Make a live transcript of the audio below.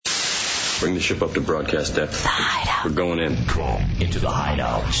Bring the ship up to broadcast depth. The Hideout. We're going in. Into the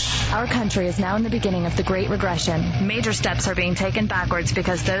Hideout. Our country is now in the beginning of the Great Regression. Major steps are being taken backwards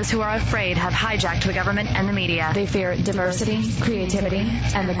because those who are afraid have hijacked the government and the media. They fear diversity, creativity,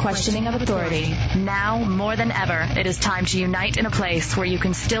 and the questioning of authority. Now, more than ever, it is time to unite in a place where you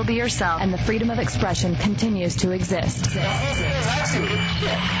can still be yourself and the freedom of expression continues to exist.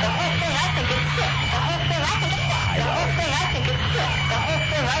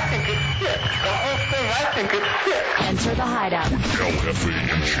 Enter the Hideout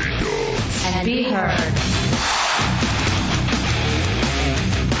and be heard.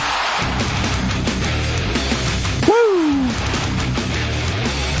 Woo!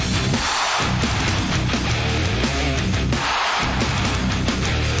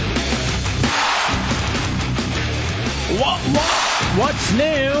 What's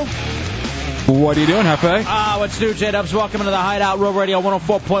new? What are you doing, Hefe? What's new, J-Dubs? Welcome into the Hideout, Road Radio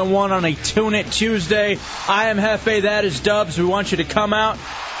 104.1 on a Tune It Tuesday. I am Hefe, that is Dubs. We want you to come out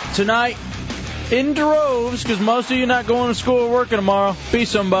tonight in droves, because most of you not going to school or working tomorrow. Be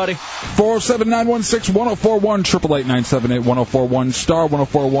somebody. 407-916-1041, 888-978-1041, star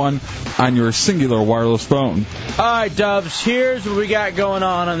 1041 on your singular wireless phone. All right, Dubs, here's what we got going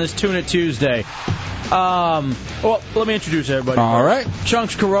on this Tune It Tuesday. Well, let me introduce everybody. All right.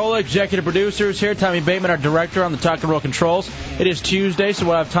 Chunks Corolla, executive producer, is here. Tommy Bateman, our director on the Talk and Roll controls. It is Tuesday, so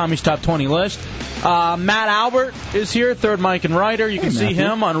we'll have Tommy's Top 20 list. Matt Albert is here, third mic and writer. You can see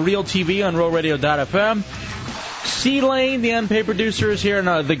him on Real TV on RealRadio.fm. C-Lane, the unpaid producer, is here,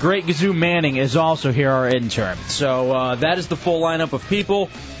 and the great Gazoo Manning is also here, our intern. So that is the full lineup of people.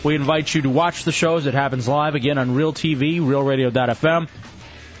 We invite you to watch the shows. It happens live, again, on Real TV, RealRadio.fm.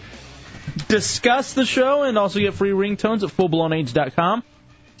 Discuss the show and also get free ringtones at fullblownaids.com.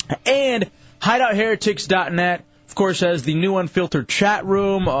 And hideoutheretics.net, of course, has the new unfiltered chat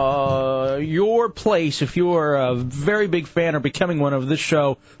room. Your place, if you are a very big fan or becoming one of this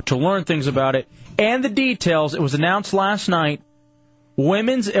show, to learn things about it. And the details, it was announced last night,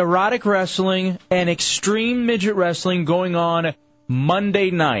 women's erotic wrestling and extreme midget wrestling going on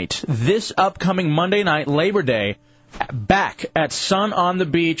Monday night. This upcoming Monday night, Labor Day, back at Sun on the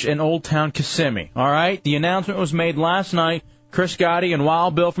Beach in Old Town Kissimmee. All right? The announcement was made last night. Chris Gotti and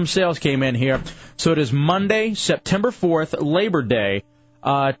Wild Bill from Sales came in here. So it is Monday, September 4th, Labor Day.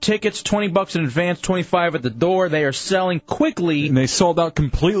 Tickets, $20 in advance, $25 at the door. They are selling quickly. And they sold out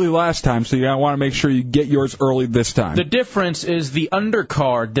completely last time, so you want to make sure you get yours early this time. The difference is the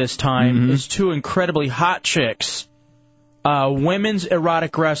undercard this time is two incredibly hot chicks. Women's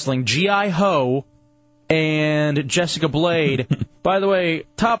erotic wrestling, G.I. Ho and Jessica Blade. By the way,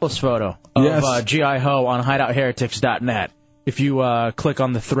 topless photo of G.I. Ho on hideoutheretics.net if you click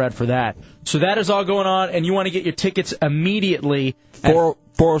on the thread for that. So that is all going on, and you want to get your tickets immediately.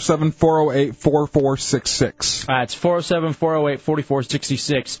 407-408-4466. It's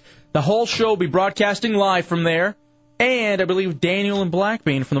 407-408-4466. The whole show will be broadcasting live from there, and I believe Daniel and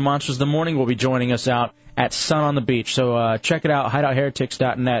Blackbean from the Monsters of the Morning will be joining us out at Sun on the Beach. So check it out,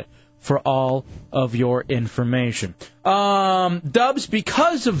 hideoutheretics.net. For all of your information. Dubs,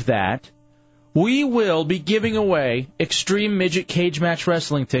 because of that, we will be giving away Extreme Midget Cage Match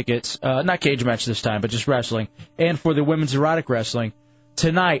Wrestling tickets, not cage match this time, but just wrestling, and for the women's erotic wrestling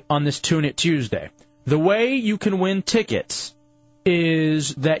tonight on this Tune It Tuesday. The way you can win tickets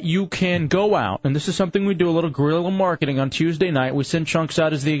is that you can go out, and this is something we do, a little guerrilla marketing on Tuesday night. We send Chunks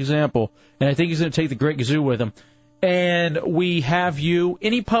out as the example, and I think he's going to take the Great Gazoo with him. And we have you,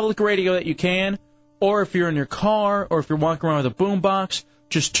 any public radio that you can, or if you're in your car, or if you're walking around with a boombox,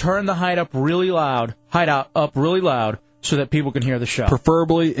 just turn the Hideout up really loud, so that people can hear the show.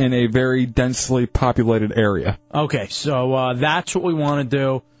 Preferably in a very densely populated area. Okay, so that's what we want to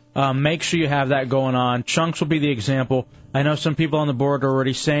do. Make sure you have that going on. Chunks will be the example. I know some people on the board are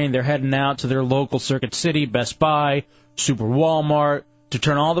already saying they're heading out to their local Circuit City, Best Buy, Super Walmart, to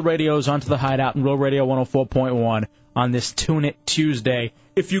turn all the radios onto the Hideout and Road Radio 104.1 on this Tune It Tuesday.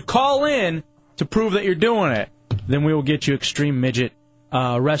 If you call in to prove that you're doing it, then we will get you Extreme Midget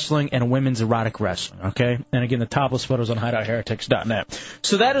Wrestling and Women's Erotic Wrestling, okay? And again, the topless photos on hideoutheretics.net.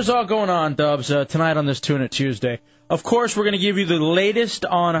 So that is all going on, Dubs, tonight on this Tune It Tuesday. Of course, we're going to give you the latest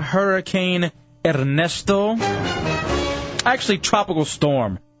on Hurricane Ernesto. Actually, Tropical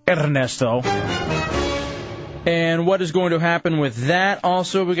Storm Ernesto. And what is going to happen with that?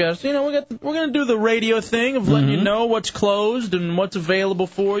 Also, because we're going to do the radio thing of letting you know what's closed and what's available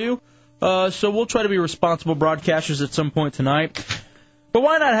for you. So we'll try to be responsible broadcasters at some point tonight. But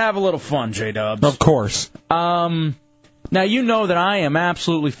why not have a little fun, J-Dubs? Of course. Now, you know that I am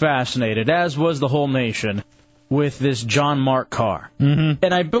absolutely fascinated, as was the whole nation, with this John Mark Carr. Mm-hmm.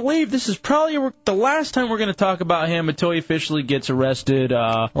 And I believe this is probably the last time we're going to talk about him until he officially gets arrested.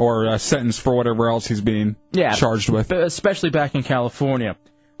 Or sentenced for whatever else he's being charged with. Especially back in California.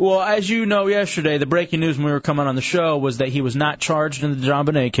 Well, as you know, yesterday, the breaking news when we were coming on the show was that he was not charged in the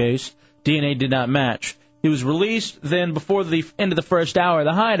JonBenet case. DNA did not match. He was released, then before the end of the first hour,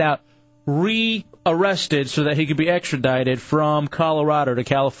 the Hideout re-arrested so that he could be extradited from Colorado to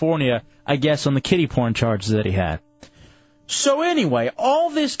California, I guess on the kiddie porn charges that he had. So anyway, all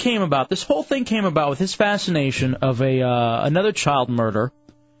this came about, this whole thing came about with his fascination of another child murder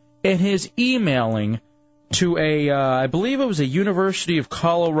and his emailing to I believe it was a University of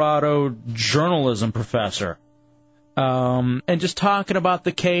Colorado journalism professor, and just talking about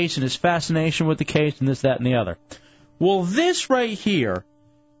the case and his fascination with the case and this, that, and the other. Well, this right here,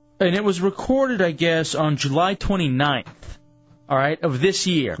 and it was recorded, I guess, on July 29th, all right, of this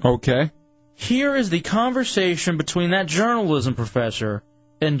year. Okay. Here is the conversation between that journalism professor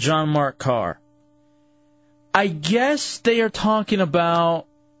and John Mark Carr. I guess they are talking about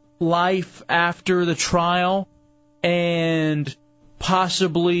life after the trial and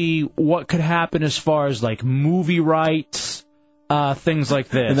possibly what could happen as far as, like, movie rights, things like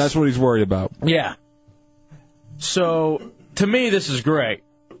this. And that's what he's worried about. Yeah. So, to me, this is great.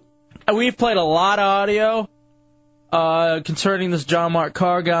 We've played a lot of audio concerning this John Mark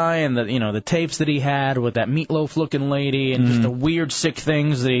Carr guy and the tapes that he had with that meatloaf-looking lady and just the weird, sick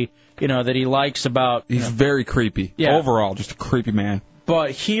things that he likes about. He's very creepy. Yeah. Overall, just a creepy man.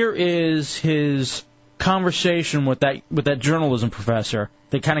 But here is his conversation with that journalism professor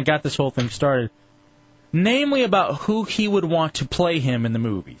that kind of got this whole thing started, namely about who he would want to play him in the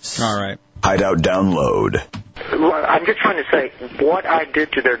movies. All right. Hideout download. I'm just trying to say, what I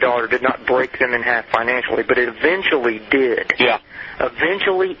did to their daughter did not break them in half financially, but it eventually did. Yeah.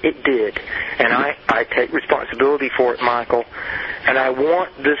 Eventually it did. And I take responsibility for it, Michael. And I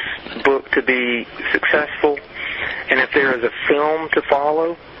want this book to be successful. And if there is a film to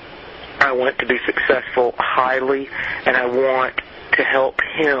follow, I want it to be successful highly. And I want to help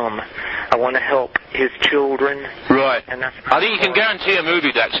him. I want to help his children. Right. And that's I think you can guarantee a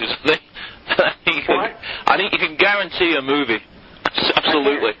movie, Dexter. I think you can guarantee a movie.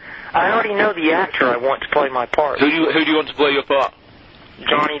 Absolutely. I already know the actor I want to play my part. Who do you want to play your part?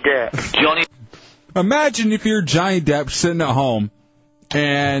 Johnny Depp. Johnny. Imagine if you're Johnny Depp sitting at home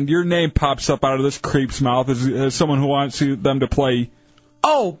and your name pops up out of this creep's mouth as someone who wants them to play.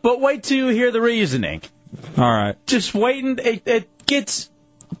 Oh, but wait till you hear the reasoning. All right. Just waiting. It gets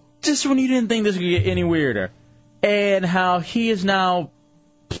just when you didn't think this would get any weirder. And how he is now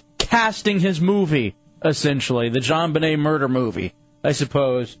casting his movie, essentially, the JonBenet murder movie, I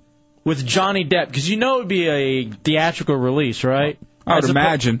suppose, with Johnny Depp. Because it would be a theatrical release, right? I would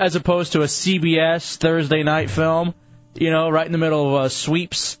imagine. As opposed to a CBS Thursday night film, right in the middle of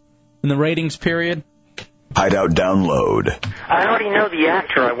sweeps in the ratings period. Hideout download. I already know the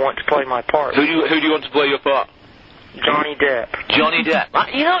actor I want to play my part. Who do you want to play your part? Johnny Depp. Johnny Depp.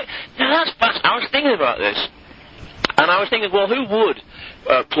 That's fascinating. I was thinking about this. And I was thinking, well, who would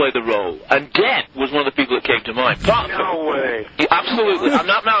play the role? And Depp was one of the people that came to mind. No way. Yeah, absolutely. I'm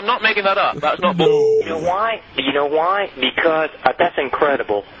not making that up. That's not bull. You know why? Because that's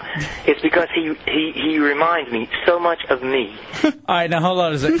incredible. It's because he reminds me so much of me. All right, now hold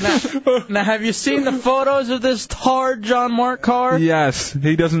on a second. Now, have you seen the photos of this hard John Mark Carr? Yes,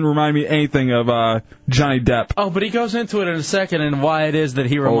 he doesn't remind me anything of Johnny Depp. Oh, but he goes into it in a second and why it is that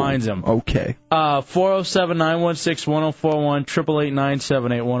he reminds him. Okay. 407-916-1041,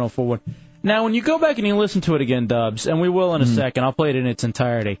 888-978-1041. Now, when you go back and you listen to it again, Dubs, and we will in a second, I'll play it in its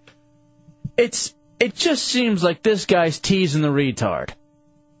entirety. It just seems like this guy's teasing the retard.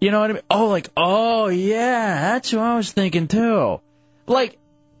 You know what I mean? Oh, yeah, that's who I was thinking, too. Like,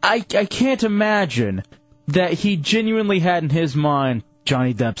 I can't imagine that he genuinely had in his mind,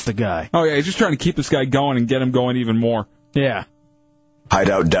 Johnny Depp's the guy. Oh, yeah, he's just trying to keep this guy going and get him going even more. Yeah.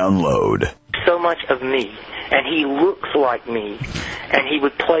 Hideout download. So much of me, and he looks like me, and he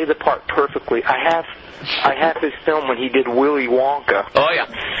would play the part perfectly. I have his film when he did Willy Wonka. Oh, yeah.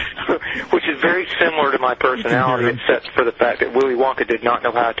 Which is very similar to my personality, except for the fact that Willy Wonka did not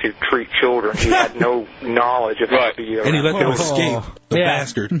know how to treat children. He had no knowledge of how to be around. And he let them escape, the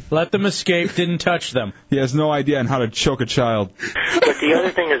bastard. Let them escape, didn't touch them. He has no idea on how to choke a child. But the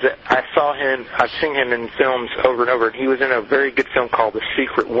other thing is that I've seen him in films over and over, and he was in a very good film called The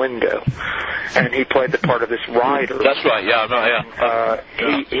Secret Window, and he played the part of this writer. That's right, yeah, I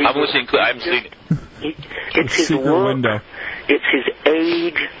haven't seen it. It's his look, it's his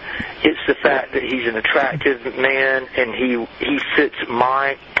age, it's the fact that he's an attractive man, and he fits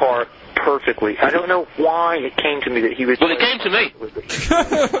my part perfectly. I don't know why it came to me that he would. Well, it came to me.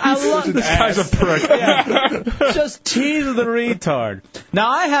 I love this guy's a prick. Yeah. Just tease the retard. Now,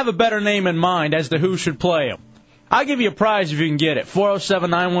 I have a better name in mind as to who should play him. I'll give you a prize if you can get it.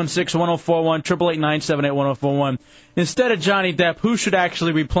 407-916-1041, 888-978-1041. Instead of Johnny Depp, who should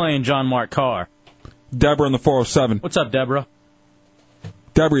actually be playing John Mark Carr? Deborah in the 407. What's up, Deborah?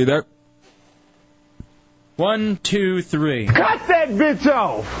 Deborah, you there? 1, 2, 3. Cut that bitch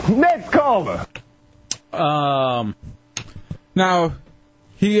off. Let's call her. Now,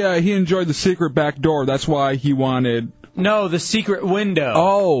 he enjoyed The Secret Back Door. That's why he wanted... No, The Secret Window.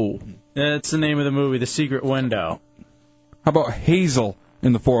 Oh. That's the name of the movie, The Secret Window. How about Hazel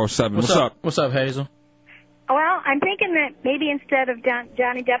in the 407? What's up? What's up, Hazel? Well, I'm thinking that maybe instead of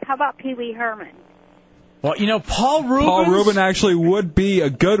Johnny Depp, how about Pee Wee Herman? Well, you know, Paul Rubens... Paul Rubin actually would be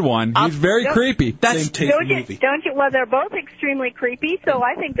a good one. He's very creepy. That's Don't you? Well, they're both extremely creepy, so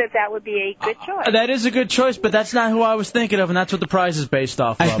I think that would be a good choice. That is a good choice, but that's not who I was thinking of, and that's what the prize is based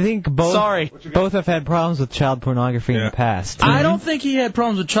off of. I think both have had problems with child pornography in the past. I don't think he had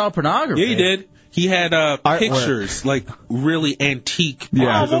problems with child pornography. Yeah, he did. He had pictures, like really antique.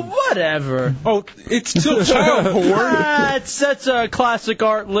 Yeah. Oh, well, whatever. Oh, it's still child porn. That's classic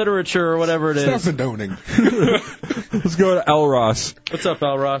art literature or whatever it is. Stop condoning. Let's go to El Ross. What's up,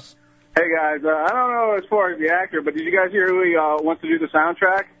 El Ross? Hey, guys. I don't know as far as the actor, but did you guys hear who he wants to do the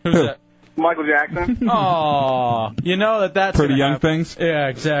soundtrack? Who's that? Michael Jackson. Oh, you know that's Pretty Young happen. Things? Yeah,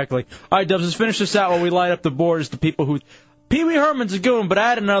 exactly. All right, Dubs, let's finish this out while we light up the board as to people who... Pee Wee Herman's a good one, but I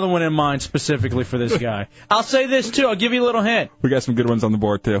had another one in mind specifically for this guy. I'll say this, too. I'll give you a little hint. We got some good ones on the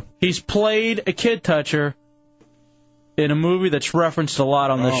board, too. He's played a kid toucher in a movie that's referenced a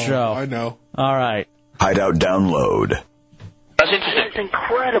lot on this show. I know. All right. Hideout download. That's interesting. That's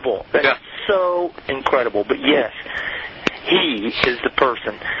incredible. That's so incredible. But yes, he is the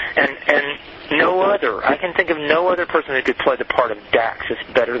person. And no other. I can think of no other person who could play the part of Dax that's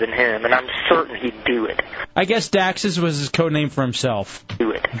better than him, and I'm certain he'd do it. I guess Dax's was his code name for himself.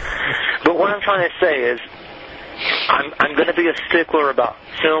 Do it. But what I'm trying to say is I'm going to be a stickler about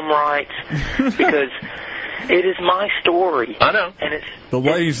film rights because it is my story. I know. And it's The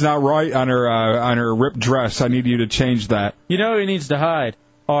lady's not right on her ripped dress. I need you to change that. You know who he needs to hide?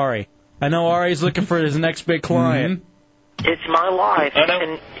 Ari. I know Ari's looking for his next big client. Mm-hmm. It's my life, and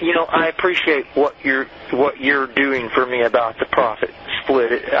I appreciate what you're doing for me about the profit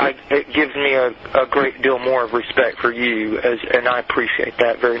split. It gives me a great deal more of respect for you, and I appreciate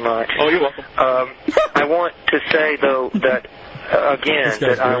that very much. Oh, you're welcome. I want to say though that again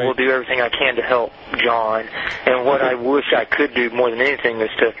that I will do everything I can to help John, and what I wish I could do more than anything is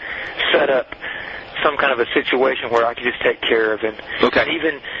to set up some kind of a situation where I could just take care of him. Okay.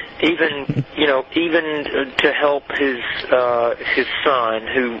 Even to help his son,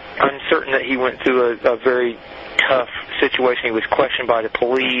 who I'm certain that he went through a very tough situation. He was questioned by the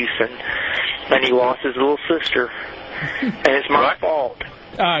police, and he lost his little sister, and it's my fault.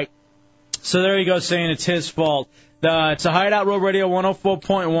 All right. So there you go, saying it's his fault. It's a Hideout Road Radio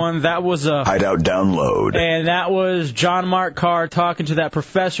 104.1. That was a Hideout download. And that was John Mark Carr talking to that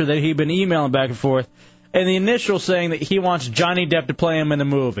professor that he'd been emailing back and forth. And the initial saying that he wants Johnny Depp to play him in the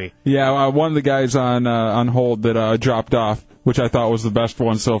movie. Yeah, one of the guys on hold that dropped off, which I thought was the best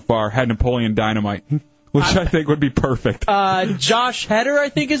one so far, had Napoleon Dynamite, which I think would be perfect. Josh Heder, I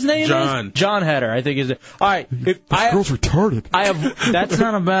think his name is? John Heder, I think is it. All right. This girl's retarded. That's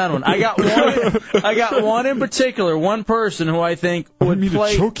not a bad one. I got one in particular, one person who I think would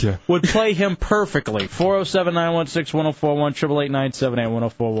play him perfectly. 407-916-1041,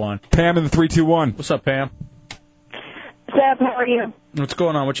 888-978-1041. Pam in the 321. What's up, Pam? What's up? How are you? What's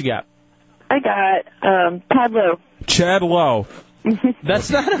going on? What you got? I got Chad Lowe. Chad Lowe.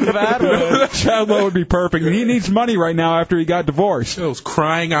 That's not a bad one. Chad Lowe would be perfect. He needs money right now after he got divorced. Those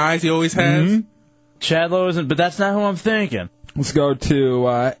crying eyes he always has. Mm-hmm. Chad Lowe isn't, but that's not who I'm thinking. Let's go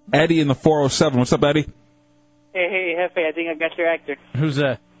to Eddie in the 407. What's up, Eddie? Hey, Hefe, I think I got your actor. Who's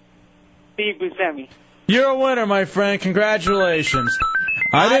that? Steve Buscemi. You're a winner, my friend. Congratulations.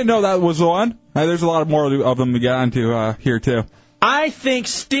 I didn't know that was the one. There's a lot more of them to get onto here, too. I think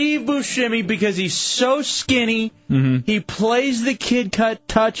Steve Buscemi, because he's so skinny, he plays the kid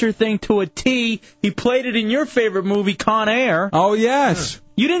toucher thing to a T. He played it in your favorite movie, Con Air. Oh, yes.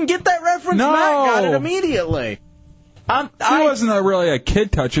 You didn't get that reference? No. Matt got it immediately. He wasn't really a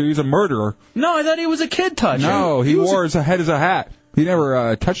kid toucher. He was a murderer. No, I thought he was a kid toucher. No, he wore his head as a hat. He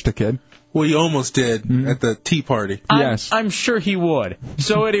never touched a kid. Well, you almost did at the tea party. I'm sure he would.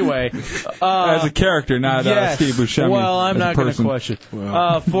 So anyway, as a character, not Steve Buscemi. Well, I'm not going to person. question.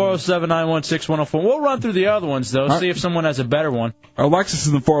 407-916-104. We'll run through the other ones though. See if someone has a better one. Alexis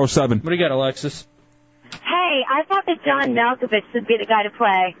is in 407. What do you got, Alexis? Hey, I thought that John Malkovich would be the guy to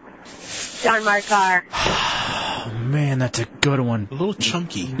play John Markar. Oh, man, that's a good one. A little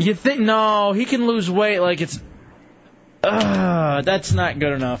chunky. You think? No, he can lose weight like it's... that's not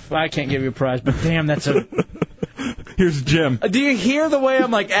good enough. I can't give you a prize, but damn, that's a... Here's Jim. Do you hear the way I'm,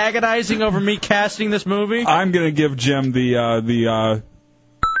 like, agonizing over me casting this movie? I'm going to give Jim the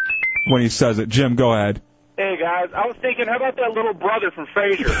when he says it. Jim, go ahead. Hey, guys, I was thinking, how about that little brother from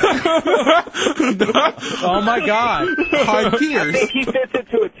Frasier? Oh, my God. Hyde Pierce. I think he fits it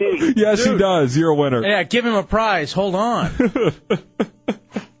to a T. Yes, he does. You're a winner. Yeah, give him a prize. Hold on.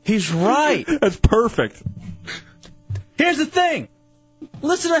 He's right. That's perfect. Here's the thing.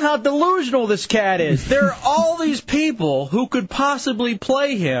 Listen to how delusional this cat is. There are all these people who could possibly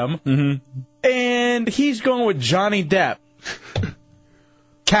play him, and he's going with Johnny Depp.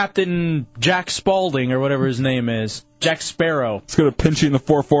 Captain Jack Spaulding, or whatever his name is. Jack Sparrow. Let's go to Pinchy in the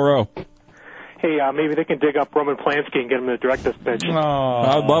 440. Hey, maybe they can dig up Roman Polanski and get him to direct this bitch. Oh.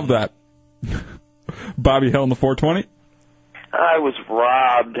 I'd love that. Bobby Hill in the 420. I was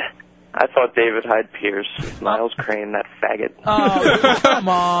robbed. I thought David Hyde Pierce, Miles Crane, that faggot. Oh, come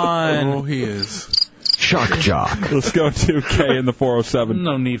on. Oh, he is. Shock jock. Let's go to K in the 407.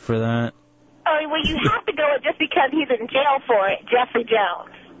 No need for that. Oh, well, you have to go with just because he's in jail for it, Jeffrey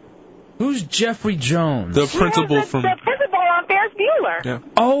Jones. Who's Jeffrey Jones? The principal from... The principal on Ferris Bueller. Yeah.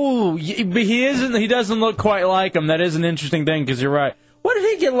 Oh, but he isn't. He doesn't look quite like him. That is an interesting thing, because you're right. What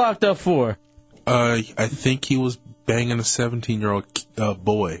did he get locked up for? I think he was banging a 17-year-old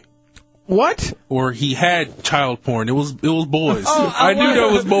boy. What? Or he had child porn. It was boys. Oh, I knew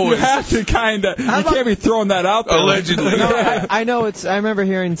there was boys. You have to kind of. You can't be throwing that out there. Allegedly. No, I know it's. I remember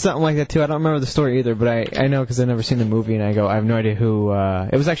hearing something like that too. I don't remember the story either, but I know because I've never seen the movie, and I have no idea who.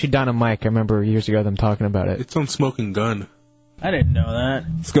 It was actually Don and Mike. I remember years ago them talking about it. It's on Smoking Gun. I didn't know that.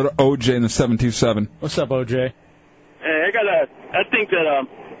 Let's go to OJ in the 727. What's up, OJ? Hey, I think that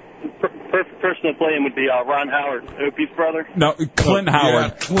perfect person to play him would be Ron Howard, Opie's brother. No, Clint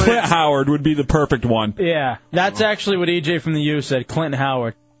Howard. Yeah, Clint Howard would be the perfect one. Yeah, that's actually what EJ from the U said, Clint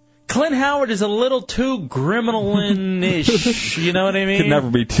Howard. Clint Howard is a little too gremlin-ish, you know what I mean? Could never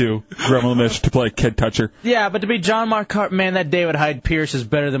be too gremlin-ish to play Kid Toucher. Yeah, but to be John Markar, man, that David Hyde Pierce is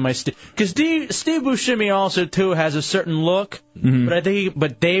better than my Steve. Because Steve Buscemi also, too, has a certain look,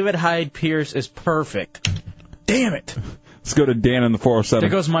 but David Hyde Pierce is perfect. Damn it. Let's go to Dan in the 407. There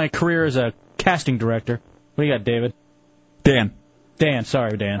goes my career as a casting director. What do you got, David? Dan.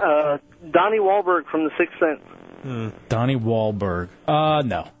 Sorry, Dan. Donnie Wahlberg from The Sixth Sense. Donnie Wahlberg.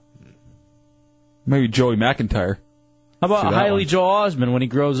 No. Maybe Joey McIntyre. How about Hailey Joel Osment when he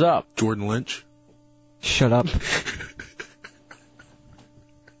grows up? Jordan Lynch. Shut up.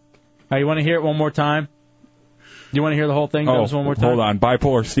 You want to hear it one more time? You want to hear the whole thing one more time? Hold on.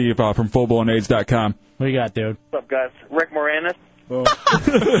 Bipolar Steve from FullBlownAids.com. What do you got, dude? What's up, guys? Rick Moranis.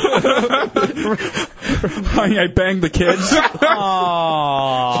 I banged the kids.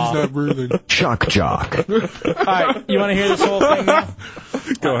 Aww. She's not breathing. Shock jock. All right, you want to hear this whole thing now?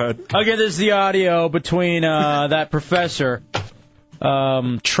 Go ahead. Okay, this is the audio between that professor,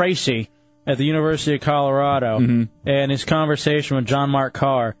 Tracy, at the University of Colorado, and his conversation with John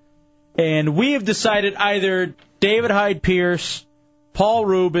Markar. And we have decided either David Hyde Pierce, Paul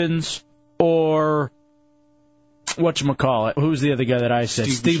Rubens, or whatchamacallit, who's the other guy that I said?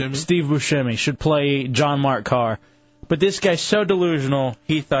 Steve Buscemi should play John Markar. But this guy's so delusional,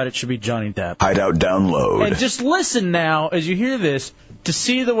 he thought it should be Johnny Depp. Hideout download. And just listen now, as you hear this, to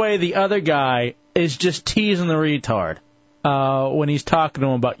see the way the other guy is just teasing the retard when he's talking to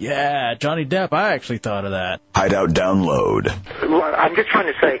him about, yeah, Johnny Depp, I actually thought of that. Hideout download. I'm just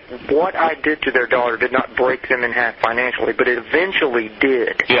trying to say, what I did to their daughter did not break them in half financially, but it eventually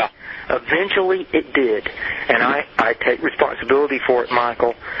did. Yeah. Eventually it did. And I take responsibility for it,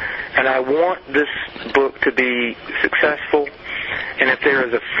 Michael. And I want this book to be successful. And if there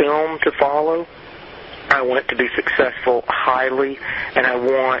is a film to follow, I want it to be successful highly. And I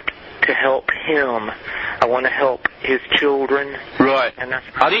want to help him. I want to help his children. Right. And that's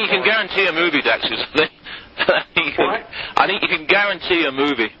I think you can guarantee a movie, Dexter. I think you can guarantee a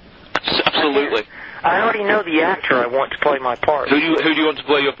movie. Absolutely. I already know the actor I want to play my part. Who do you want to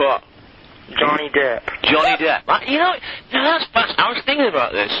play your part? Johnny Depp. Johnny Depp. You know, that's fascinating. I was thinking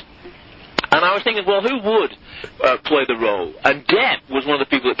about this. And I was thinking, well, who would play the role? And Depp was one of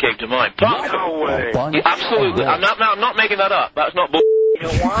the people that came to mind. But, no way. Yeah, absolutely. I'm not making that up. That's not bull. You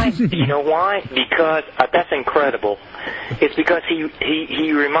know why? You know why? Because that's incredible. It's because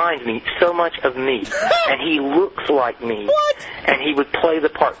he reminds me so much of me, and he looks like me, and he would play the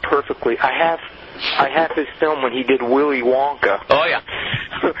part perfectly. I have his film when he did Willy Wonka. Oh yeah,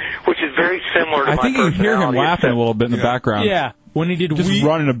 which is very similar to I my think you can hear him personality. laughing a little bit in the background. Yeah, when he did just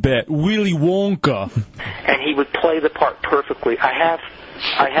running a bit. Willy Wonka. And he would play the part perfectly. I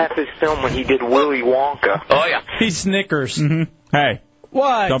have his film when he did Willy Wonka. Oh yeah, he snickers. Mm-hmm. Hey.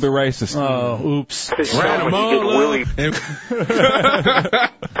 What? Don't be racist. Oh, oops. His film when he did Willy.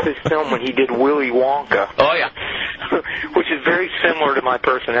 His film when he did Willy Wonka. Oh yeah, which is very similar to my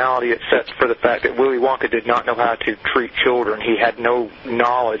personality, except for the fact that Willy Wonka did not know how to treat children. He had no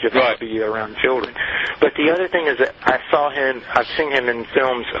knowledge of how to be around children. But the other thing is that I've seen him in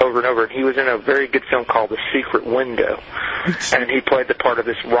films over and over, and he was in a very good film called The Secret Window, and he played the part of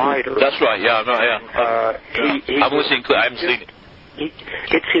this writer. that's right. Yeah, no, yeah. I'm listening. I haven't seen it.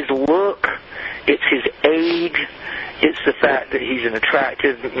 It's his look, it's his age, it's the fact that he's an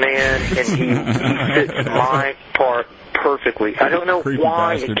attractive man, and he fits my part perfectly. I don't know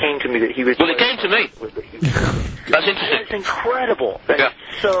why it came to me that he was... Well, it came to me. That's interesting. That's incredible. That's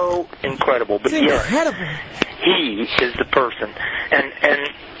so incredible. But yes, he is the person. And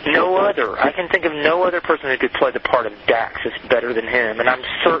no other. I can think of no other person who could play the part of Dax that's better than him, and I'm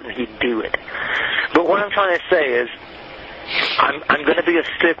certain he'd do it. But what I'm trying to say is, I'm going to be a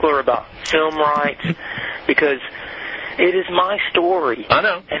stickler about film rights because it is my story. I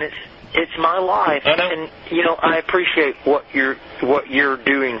know. And it's my life. I know. And I appreciate what you're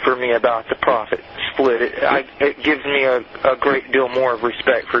doing for me about the profit split. It gives me a great deal more of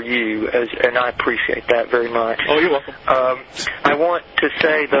respect for you, and I appreciate that very much. Oh, you're welcome. I want to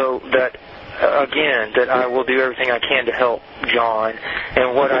say though that again, that I will do everything I can to help John,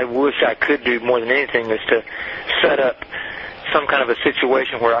 and what I wish I could do more than anything is to set up some kind of a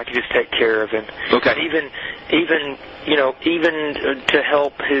situation where I could just take care of him. Okay. Even to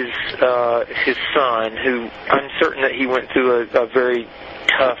help his son, who I'm certain that he went through a very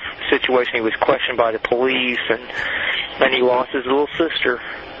tough situation. He was questioned by the police, and he lost his little sister,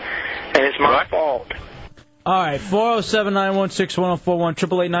 and it's my fault. All right, 407-916-1041,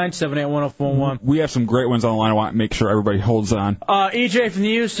 888-978-1041. We have some great ones on the line. I want to make sure everybody holds on. EJ from the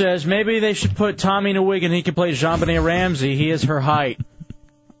U says, maybe they should put Tommy in a wig and he can play Jean-Benet Ramsey. He is her height.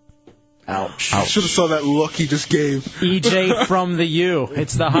 Ouch. I should have saw that look he just gave. EJ from the U.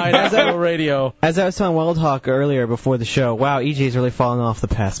 It's the Hideout Radio. As I was telling Wild Hawk earlier before the show, wow, EJ's really fallen off the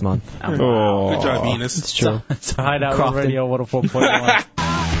past month. Oh. Good job, Enos. It's true. It's the Hideout Radio 104.1.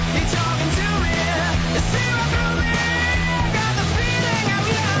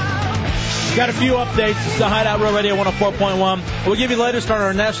 Got a few updates. It's the Hideout Real Radio 104.1. We'll give you the latest on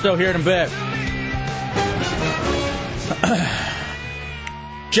Ernesto here in a bit.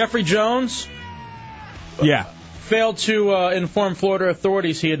 Jeffrey Jones? Yeah. Failed to inform Florida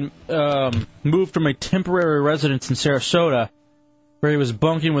authorities he had moved from a temporary residence in Sarasota, where he was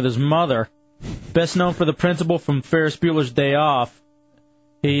bunking with his mother. Best known for the principal from Ferris Bueller's Day Off.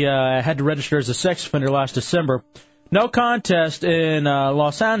 He had to register as a sex offender last December. No contest in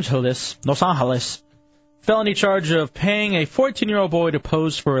Los Angeles. Felony charge of paying a 14-year-old boy to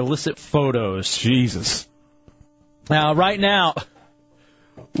pose for illicit photos. Jesus. Now, right now,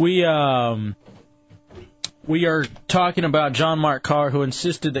 we are talking about John Mark Carr, who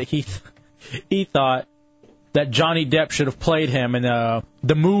insisted that he thought that Johnny Depp should have played him in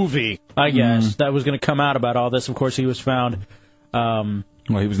the movie, I guess, that was going to come out about all this. Of course, he was found...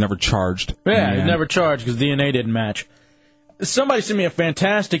 Well, he was never charged. Yeah, he was never charged because DNA didn't match. Somebody sent me a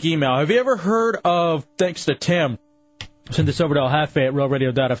fantastic email. Have you ever heard of, thanks to Tim, send this over to El Jefe at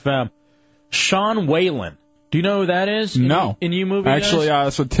RealRadio.fm, Sean Whalen. Do you know who that is? No. In you movie? Actually,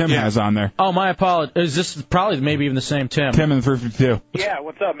 that's what Tim has on there. Oh, my apologies. Is this probably maybe even the same Tim? Tim in 352. Yeah,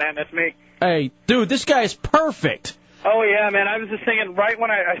 what's up, man? That's me. Hey, dude, this guy is perfect. Oh, yeah, man. I was just thinking, right when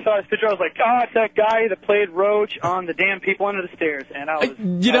I saw his picture, I was like, oh, it's that guy that played Roach on the damn People Under the Stairs. And I was...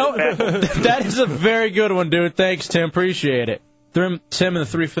 That is a very good one, dude. Thanks, Tim. Appreciate it. Tim in the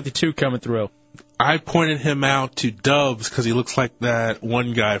 352 coming through. I pointed him out to Dubs because he looks like that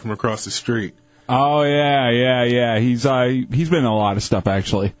one guy from across the street. Oh, yeah. He's been in a lot of stuff,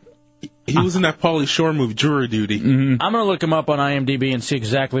 actually. He was in that Pauly Shore movie, Jury Duty. Mm-hmm. I'm going to look him up on IMDb and see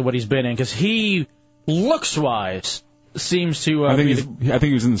exactly what he's been in, because he, looks-wise... seems to I think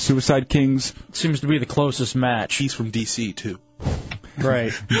he was in the Suicide Kings. Seems to be the closest match. He's from D.C., too.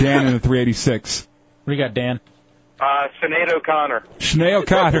 Right. Dan in the 386. What do you got, Dan? Sinead O'Connor. Sinead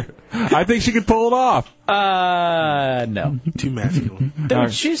O'Connor. I think she could pull it off. No. Too masculine.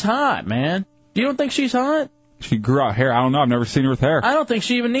 Dude, she's hot, man. You don't think she's hot? She grew out hair. I don't know. I've never seen her with hair. I don't think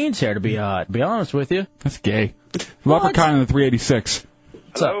she even needs hair to be hot, to be honest with you. That's gay. Leprechaun in the 386.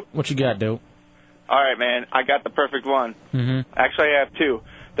 What's up? What you got, dude? All right, man. I got the perfect one. Mm-hmm. Actually, I have two.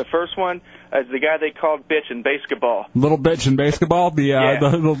 The first one is the guy they called bitch in basketball. Little bitch in basketball?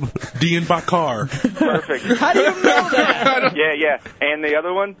 The Dean Bakar. Perfect. How do you know that? Yeah. And the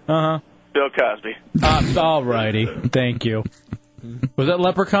other one? Uh-huh. Bill Cosby. All righty. Thank you. Was that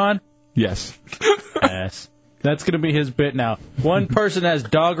Leprechaun? Yes. Yes. That's going to be his bit now. One person has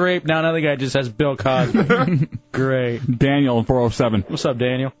dog rape, now another guy just has Bill Cosby. Great. Daniel in 407. What's up,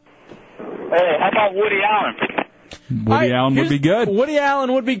 Daniel? Hey, how about Woody Allen? Woody Allen would be good. Woody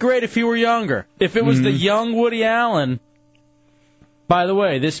Allen would be great if he were younger. If it was the young Woody Allen. By the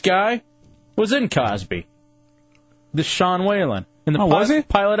way, this guy was in Cosby. This Sean Whalen. In the was he?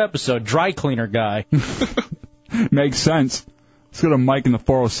 pilot episode, dry cleaner guy. Makes sense. Let's go to Mike in the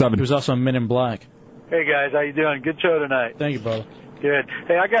 407. He was also in Men in Black. Hey, guys. How you doing? Good show tonight. Thank you, brother. Good.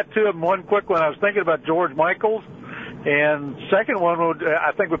 Hey, I got two of them. One quick one. I was thinking about George Michaels. And second one would,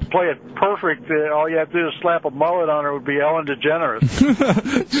 I think, would play it perfect. All you have to do is slap a mullet on her. Would be Ellen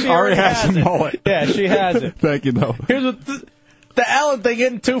DeGeneres. She already has a mullet. Yeah, she has it. Thank you, though. Here's what the Ellen thing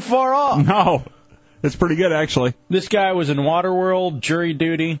isn't too far off. No, it's pretty good actually. This guy was in Waterworld, Jury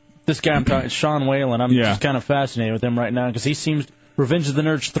Duty. This guy I'm talking, Sean Whalen. I'm just kind of fascinated with him right now because he seems Revenge of the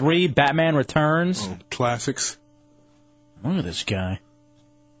Nerds 3, Batman Returns. Oh, classics. Look at this guy.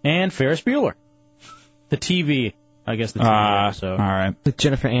 And Ferris Bueller. The TV. I guess the TV episode. All right. With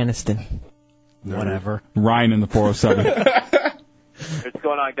Jennifer Aniston. Whatever. Ryan in the 407. What's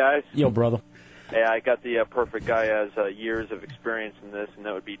going on, guys? Yo, brother. Hey, I got the perfect guy has years of experience in this, and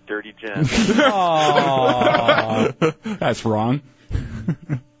that would be Dirty Jen. That's wrong.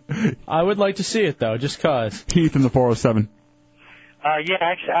 I would like to see it, though, just cause. Keith in the 407. Yeah,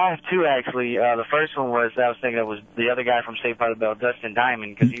 actually, I have two, actually. The first one was, I was thinking it was the other guy from Saved by the Bell, Dustin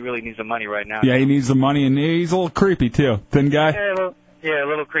Diamond, because he really needs the money right now. Yeah, he needs the money, and he's a little creepy, too. Thin guy. Yeah, a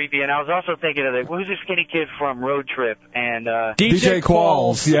little creepy. And I was also thinking of who's the skinny kid from Road Trip? And DJ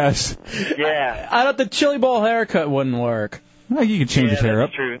Qualls, yes. Yeah. I thought the chili ball haircut wouldn't work. Well, you can change his hair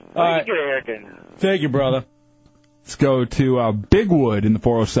up. That's true. All Well, right. you get a haircut. Thank you, brother. Let's go to Big Wood in the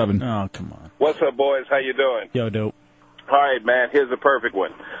 407. Oh, come on. What's up, boys? How you doing? Yo, dope. All right, man. Here's the perfect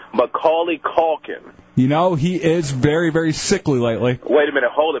one. Macaulay Culkin. You know, he is very, very sickly lately. Wait a minute.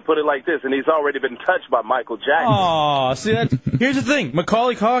 Hold it. Put it like this. And he's already been touched by Michael Jackson. Oh, see, here's the thing.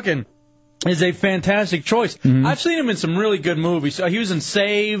 Macaulay Culkin is a fantastic choice. I've seen him in some really good movies. He was in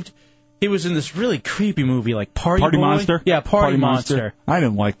Saved. He was in this really creepy movie like Party Boy. Monster? Yeah, Party Monster. I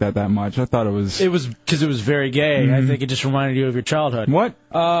didn't like that much. I thought it was... It was because it was very gay. I think it just reminded you of your childhood. What?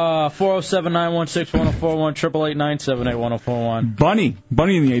 407-916-1041, 888-978-1041. Bunny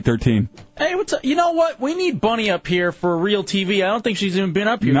in the 813. Hey, what's up? You know what? We need Bunny up here for real TV. I don't think she's even been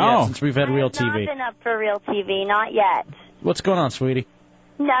up here yet since we've had real TV. Not been up for real TV, not yet. What's going on, sweetie?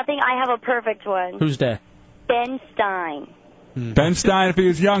 Nothing. I have a perfect one. Who's that? Ben Stein. Ben Stein if he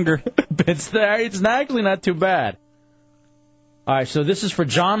was younger. Ben Stein, it's actually not too bad. All right, so this is for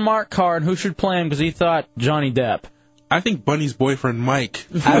John Mark Carr, and who should play him because he thought Johnny Depp. I think Bunny's boyfriend, Mike.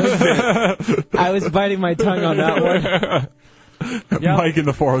 I was biting my tongue on that one. Mike in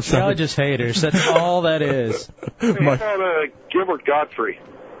the 407. Y'all are just haters. That's all that is. How about Gilbert Godfrey?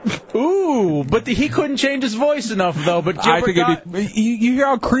 Ooh, but he couldn't change his voice enough, though. But I think you hear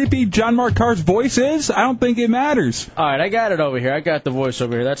how creepy John Mark Carr's voice is? I don't think it matters. All right, I got it over here. I got the voice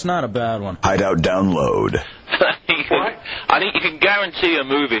over here. That's not a bad one. Hideout download. I think you can guarantee a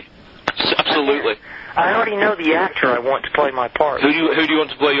movie. Absolutely. I already know the actor I want to play my part. Who do you want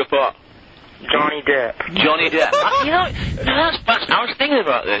to play your part? Johnny Depp. Johnny Depp. That's fascinating. I was thinking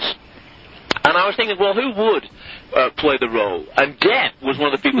about this, and I was thinking, well, who would play the role? And Depp was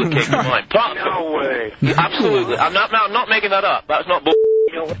one of the people that came to mind. No way. Absolutely. I'm not making that up. That's not bull.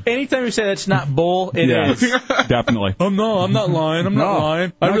 Anytime you say that's not bull, it is. Definitely. I'm not lying. I'm not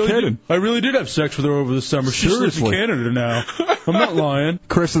lying. Not kidding. I really did have sex with her over the summer. She lives in Canada now. I'm not lying.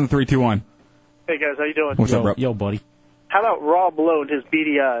 Chris in the 321. Hey, guys. How you doing? What's up, bro? Yo, buddy. How about Rob Lowe and his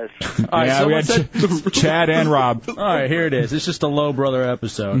beady eyes? All right, yeah, we had Chad and Rob. All right, here it is. It's just a low brother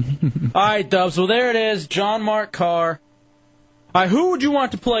episode. All right, Dubs. Well, there it is. John Mark Carr. All right, who would you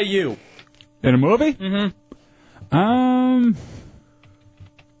want to play you? In a movie? Mm-hmm.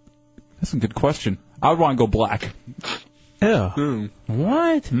 That's a good question. I would want to go black. Ew.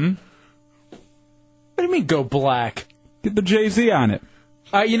 What? What do you mean go black? Get the Jay-Z on it.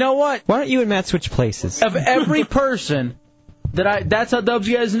 You know what? Why don't you and Matt switch places? Of every person That's how Dubs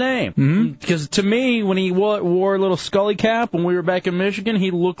got his name. Because to me, when he wore a little Scully cap when we were back in Michigan,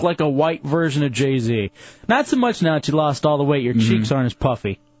 he looked like a white version of Jay-Z. Not so much now that you lost all the weight, your cheeks aren't as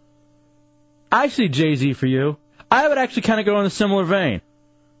puffy. I see Jay-Z for you. I would actually kind of go in a similar vein.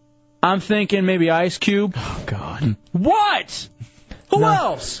 I'm thinking maybe Ice Cube. Oh, God. What? Who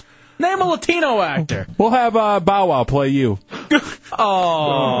else? Name a Latino actor. We'll have Bow Wow play you.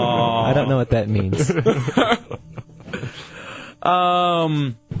 Oh. I don't know what that means.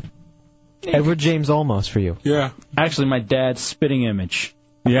 Edward James Olmos for you. Yeah. Actually, my dad's spitting image.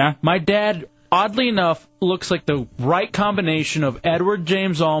 Yeah? My dad, oddly enough, looks like the right combination of Edward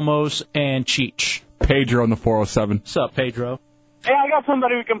James Olmos and Cheech. Pedro in the 407. What's up, Pedro? Hey, I got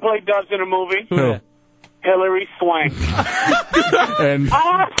somebody who can play Dubs in a movie. Who? Hillary Swank. And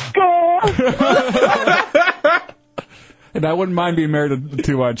Oscar! and I wouldn't mind being married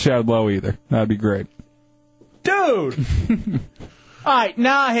to Chad Lowe either. That'd be great. Dude! All right,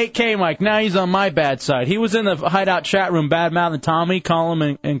 now I hate K-Mike. Now he's on my bad side. He was in the Hideout chat room bad-mouthing Tommy, calling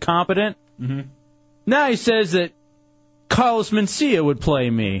him incompetent. Now he says that Carlos Mencia would play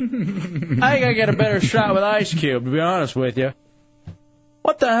me. I think I get a better shot with Ice Cube, to be honest with you.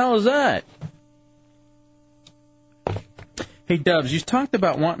 What the hell is that? Hey, Dubs, you talked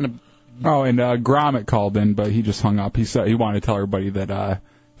about wanting to... Oh, and Gromit called in, but he just hung up. He said he wanted to tell everybody that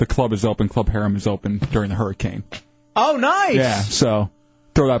the club is open, Club Harem is open during the hurricane. Oh, nice! Yeah, so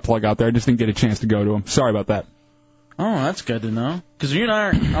throw that plug out there. I just didn't get a chance to go to him. Sorry about that. Oh, that's good to know. Because you and I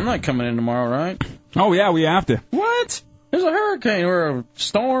I'm not coming in tomorrow, right? Oh, yeah, we have to. What? There's a hurricane or a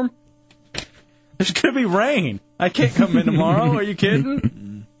storm. There's going to be rain. I can't come in tomorrow. Are you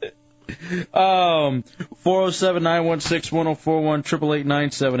kidding? 407-916-1041,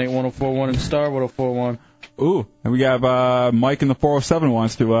 888-978-1041, and star 1041. Ooh, and we have Mike in the 407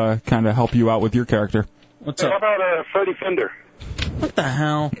 wants to kind of help you out with your character. What's up? How about Freddie Fender? What the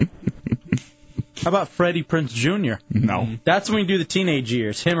hell? How about Freddie Prinze Jr.? No. That's when you do the teenage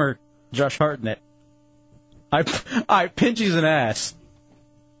years. Him or Josh Hartnett. I Pinchy's an ass.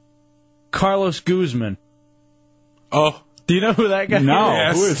 Carlos Guzman. Oh. Do you know who that guy is? No.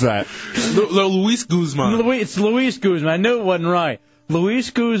 Yes. Who is that? Luis Guzman. It's Luis Guzman. I knew it wasn't right.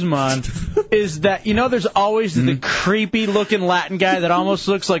 Luis Guzman is that, there's always the creepy looking Latin guy that almost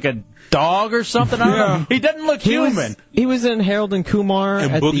looks like a dog or something. I don't know. He doesn't look human. He was in Harold and Kumar.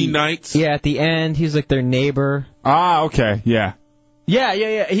 And at Boogie Nights. Yeah, at the end, he's like their neighbor. Ah, okay, yeah.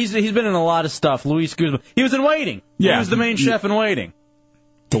 Yeah. He's been in a lot of stuff. Luis Guzman. He was in Waiting. Yeah. He was the main chef in Waiting.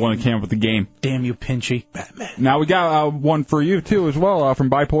 The one that came up with the game. Damn you, Pinchy. Batman. Now we got one for you, too, as well, from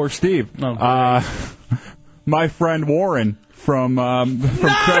Bipolar Steve. Oh, my friend Warren from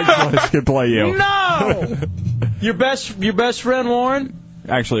Craigslist could play you. No! Your best friend, Warren?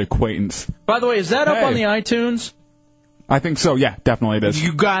 Actually, acquaintance. By the way, is that up on the iTunes? I think so, yeah, definitely it is.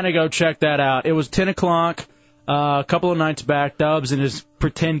 You gotta go check that out. It was 10 o'clock a couple of nights back. Dubs in his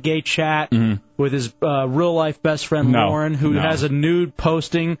pretend gay chat with his real-life best friend, Warren, who has a nude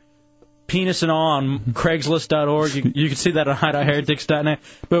posting, penis and all, on Craigslist.org. You can see that on hideoutheretics.net.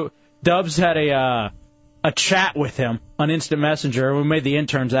 But Dubs had a chat with him on Instant Messenger. We made the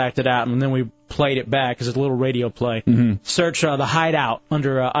interns act it out, and then we played it back as a little radio play. Search The Hideout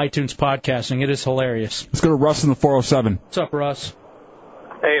under iTunes podcasting. It is hilarious. Let's go to Russ in the 407. What's up, Russ?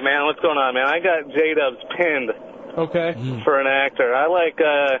 Hey, man, what's going on, man? I got J-Dubs pinned. Okay. For an actor. I like,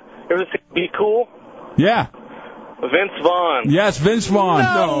 ever seen Be Cool? Yeah. Vince Vaughn. Yes, Vince Vaughn.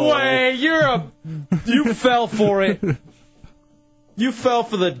 No way. You fell for it. You fell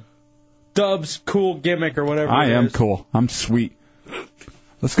for the Dubs cool gimmick or whatever I it am is. cool. I'm sweet.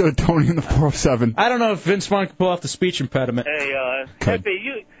 Let's go to Tony in the 407. I don't know if Vince Vaughn can pull off the speech impediment. Hey,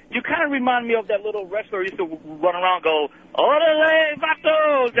 Pepe, you kind of remind me of that little wrestler who used to run around and go, Orale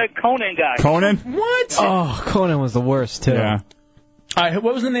Vato, that Conan guy. Conan? What? Oh, Conan was the worst, too. Yeah. All right,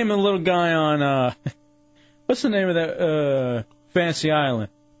 what was the name of the little guy on, what's the name of that, Fantasy Island?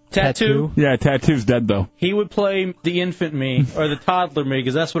 Tattoo? Yeah, Tattoo's dead, though. He would play the infant me, or the toddler me,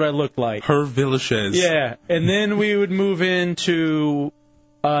 because that's what I looked like. Herb Villachez. Yeah, and then we would move into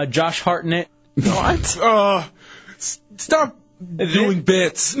Josh Hartnett. What? Stop doing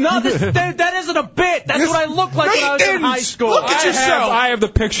bits. No, that isn't a bit. That's what I looked like when I was in high school. Look at yourself. I have the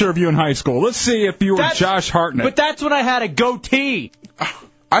picture of you in high school. Let's see if you were Josh Hartnett. But that's when I had a goatee.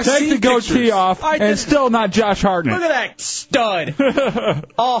 Take the goatee off, and still not Josh Hartnett. Look at that stud.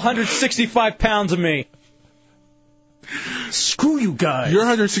 All 165 pounds of me. Screw you guys. You're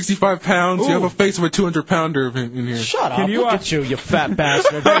 165 pounds. Ooh. You have a face of a 200-pounder in here. Shut up. Look at you fat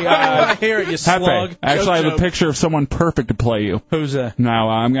bastard. Hey, I hear it, you slug. Actually, I have a picture of someone perfect to play you. Who's that? Now,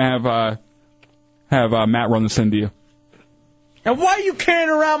 I'm going to have Matt run this into you. And why are you carrying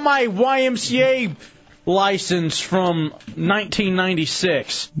around my YMCA license from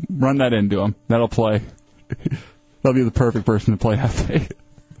 1996? Run that into him. That'll play. That'll be the perfect person to play Hefe.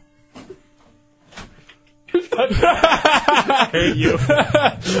 I hate you.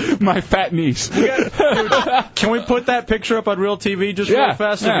 My fat niece. Can we put that picture up on Real TV just real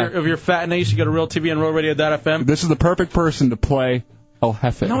fast of your fat niece? You go to Real TV and RealRadio.fm. This is the perfect person to play El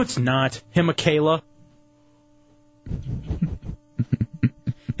Jefe. No, it's not. Him, Michaela.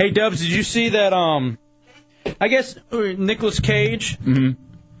 Hey, Dubs, did you see that, I guess Nicolas Cage, and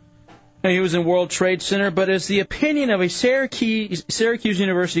he was in World Trade Center, but it's the opinion of a Syracuse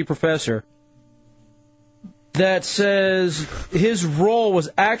University professor that says his role was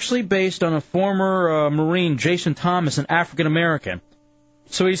actually based on a former Marine, Jason Thomas, an African American.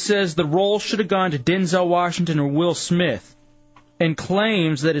 So he says the role should have gone to Denzel Washington or Will Smith, and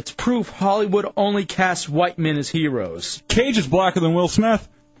claims that it's proof Hollywood only casts white men as heroes. Cage is blacker than Will Smith.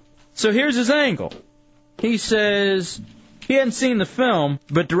 So here's his angle. He says he hadn't seen the film,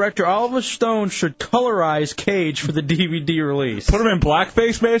 but director Oliver Stone should colorize Cage for the DVD release. Put him in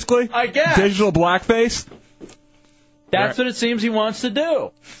blackface, basically? I guess. Digital blackface? That's what it seems he wants to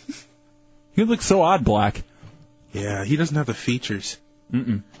do. He looks so odd black. Yeah, he doesn't have the features.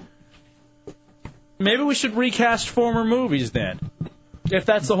 Maybe we should recast former movies then, if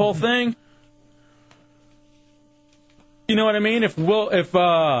that's the whole thing. You know what I mean? If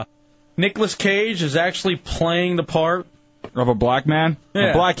Nicolas Cage is actually playing the part of a black man,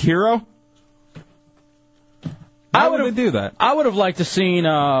 a black hero. Why would they do that? I would have liked to seen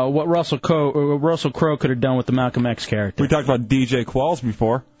what Russell Crowe could have done with the Malcolm X character. We talked about DJ Qualls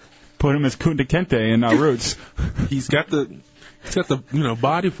before. Put him as Kunta Kinte in Roots. He's got the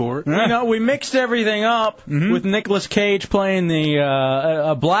body for it. You know, we mixed everything up with Nicolas Cage playing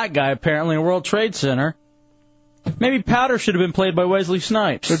a black guy apparently in World Trade Center. Maybe Powder should have been played by Wesley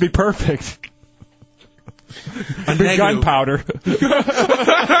Snipes. It'd be perfect. Big gunpowder.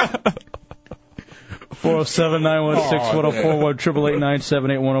 407-916-1041,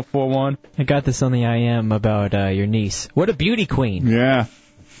 888-978-1041. I got this on the IM about your niece. What a beauty queen. Yeah.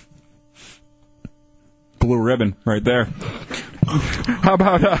 Blue ribbon right there. How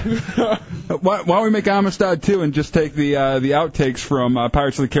about why don't we make Amistad 2 and just take the outtakes from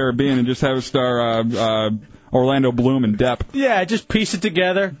Pirates of the Caribbean and just have it star Orlando Bloom and Depp? Yeah, just piece it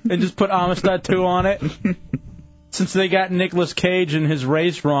together and just put Amistad 2 on it. Since they got Nicolas Cage and his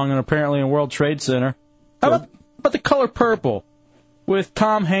race wrong and apparently in World Trade Center. How about the color purple with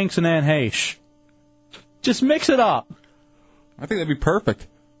Tom Hanks and Anne Heche? Just mix it up. I think that'd be perfect.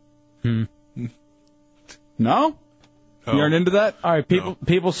 No? You aren't into that? All right,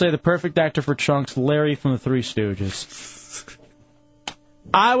 people say the perfect actor for Chunks, Larry from the Three Stooges.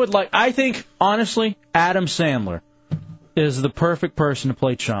 I think, honestly, Adam Sandler is the perfect person to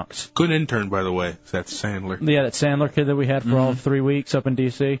play Chunks. Good intern, by the way. That's Sandler. Yeah, that Sandler kid that we had for all of 3 weeks up in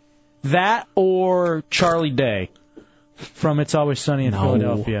D.C. That or Charlie Day from It's Always Sunny in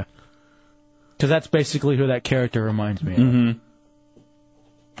Philadelphia. Because that's basically who that character reminds me of.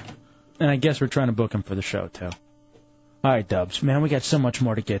 And I guess we're trying to book him for the show, too. All right, Dubs. Man, we got so much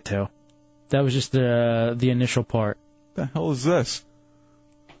more to get to. That was just the initial part. The hell is this?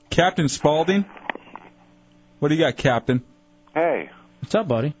 Captain Spaulding? What do you got, Captain? Hey. What's up,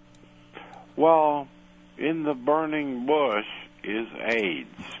 buddy? Well, in the burning bush is AIDS.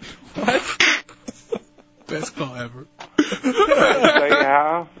 What? Best call ever. Say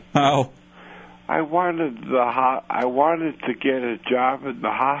how? How? I wanted to get a job in the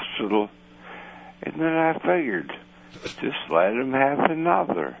hospital, and then I figured, just let him have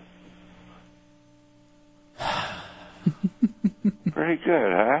another. Pretty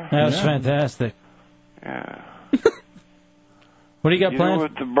good, huh? That was fantastic. Yeah. What do you got You planned? know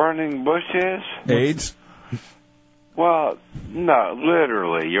what the burning bush is? AIDS? Well, no,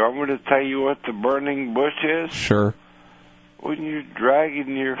 literally. You want me to tell you what the burning bush is? Sure. When you're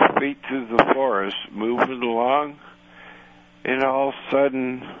dragging your feet through the forest, moving along, and all of a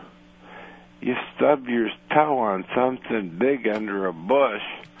sudden you stub your toe on something big under a bush,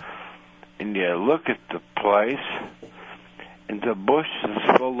 and you look at the place, and the bush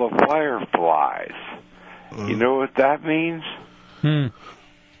is full of fireflies. You know what that means?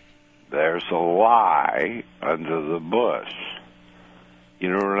 There's a lie under the bush. You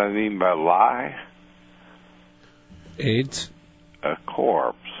know what I mean by lie? AIDS? A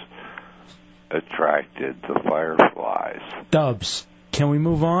corpse attracted the fireflies. Dubs, can we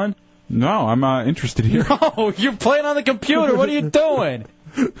move on? No, I'm interested here. No, you're playing on the computer. What are you doing?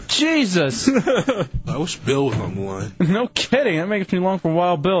 Jesus. I wish Bill was on the line. No kidding. That makes me long for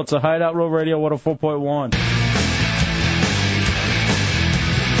Wild Bill. It's a Hideout Road Radio 104.1.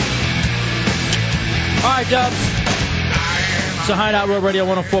 right, Dubs. So Hideout Road Radio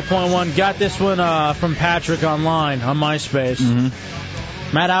 104.1. Got this one from Patrick online on MySpace.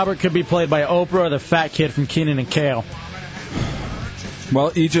 Mm-hmm. Matt Albert could be played by Oprah or the fat kid from Kenan and Kel.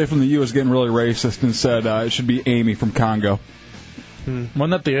 Well, EJ from the U is getting really racist and said it should be Amy from Congo. Wasn't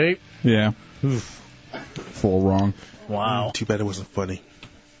that the ape? Yeah. Full wrong. Wow. Too bad it wasn't funny.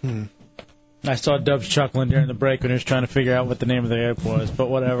 I saw Dubs chuckling during the break when he was trying to figure out what the name of the ape was, but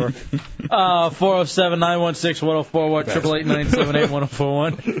whatever. 407-916-1041,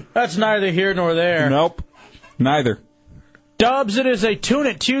 888-978-1041. That's neither here nor there. Nope. Neither. Dubs, it is a Tune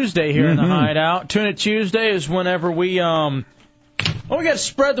It Tuesday here in the Hideout. Tune It Tuesday is whenever we got to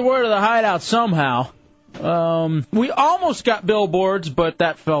spread the word of the Hideout somehow. We almost got billboards, but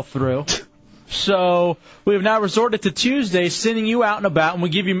that fell through. So we have now resorted to Tuesday, sending you out and about, and we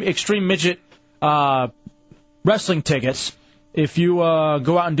give you Extreme Midget wrestling tickets if you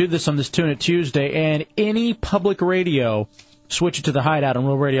go out and do this on this Tune It Tuesday. And any public radio, switch it to the Hideout on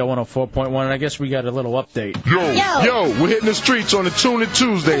Real Radio 104.1. And I guess we got a little update. Yo, we're hitting the streets on the Tune It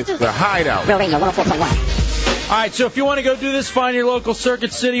Tuesday. The Hideout. Real Radio 104.1. All right, so if you want to go do this, find your local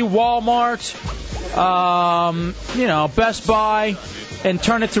Circuit City, Walmart, Best Buy, and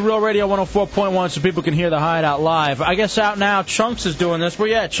turn it to Real Radio 104.1 so people can hear the Hideout live. I guess out now, Chunks is doing this. Where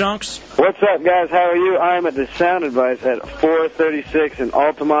you at, Chunks? What's up, guys? How are you? I'm at the Sound Advice at 436 in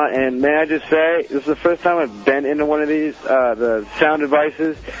Altamont, and may I just say, this is the first time I've been into one of these, the Sound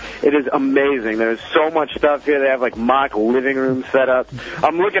Advices. It is amazing. There's so much stuff here. They have, like, mock living room set up.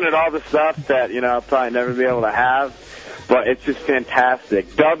 I'm looking at all the stuff that, I'll probably never be able to have. But it's just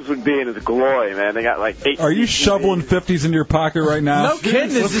fantastic. Dubs would be in his glory, man. They got like 8. Are you shoveling 50s into your pocket right now? No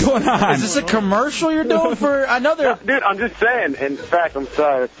kidding. What's going on? Is this a commercial you're doing for? I know they're. Dude, I'm just saying. In fact, I'm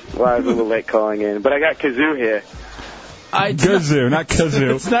sorry. That's why I was a little late calling in. But I got Kazoo here. Kazoo, not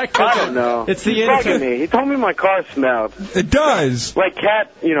Kazoo. It's not Kazoo. I don't know. It's the He's bugging me. He told me my car smelled. It does. Like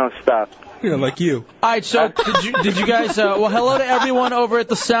cat, stuff. Yeah, like you. All right, so did you guys? Well, hello to everyone over at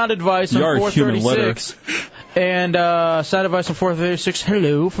the Sound Advice on 436. And Sound Advice on 436.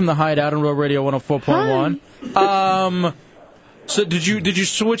 Hello from the Hideout on Real Radio 104.1. So did you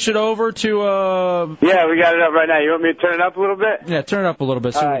switch it over to? Yeah, we got it up right now. You want me to turn it up a little bit? Yeah, turn it up a little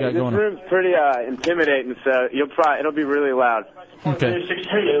bit. See what we got going on. This room's pretty intimidating, so it'll be really loud. Okay.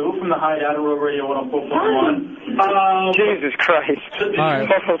 Hello from the Hideout on Real Radio 104.1. Jesus Christ. All right.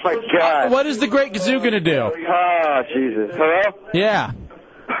 Oh my God. What is the Great Kazoo gonna do? Oh Jesus. Hello? Yeah.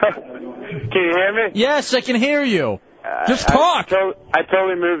 Can you hear me? Yes, I can hear you. Just talk. I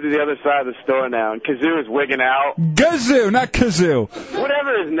totally moved to the other side of the store now, and Kazoo is wigging out. Gazoo, not Kazoo.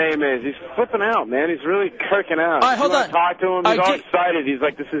 Whatever his name is, he's flipping out, man. He's really kirking out. All right, hold on. Talk to him. He's all excited. He's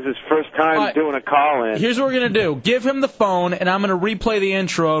like, this is his first time doing a call-in. Here's what we're going to do. Give him the phone, and I'm going to replay the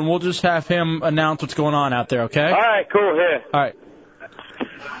intro, and we'll just have him announce what's going on out there, okay? All right, cool. Here. All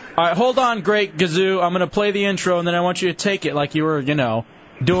right, hold on, Great Kazoo. I'm going to play the intro, and then I want you to take it like you were,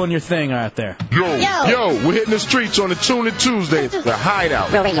 doing your thing out there. Yo, we're hitting the streets on the Tune It Tuesday. The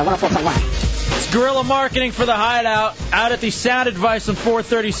Hideout. Real Radio 104.1. It's guerrilla marketing for the Hideout out at the Sound Advice on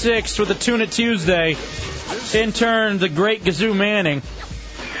 436 with the Tune It Tuesday. Intern, the Great Kazoo Manning.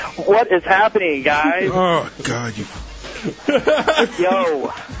 What is happening, guys? Oh, God, you.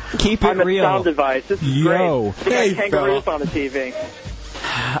 Yo. Keep it real. Sound Advice. This is great. They got kangaroos on the TV.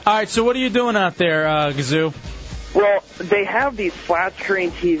 All right, so what are you doing out there, Kazoo? Well, they have these flat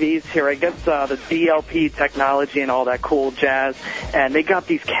screen TVs here. I guess the DLP technology and all that cool jazz. And they got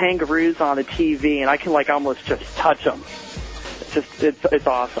these kangaroos on the TV, and I can almost just touch them. It's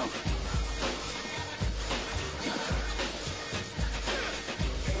awesome.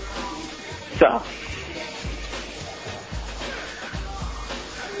 So.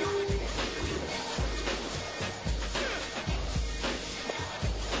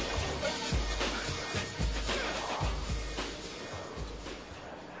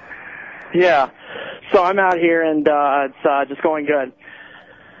 Yeah, so I'm out here and it's just going good.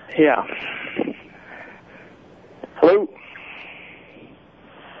 Yeah. Hello?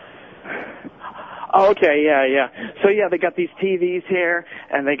 Oh, okay, yeah. So yeah, they got these TVs here,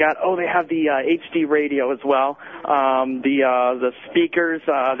 and they have the HD radio as well. The speakers,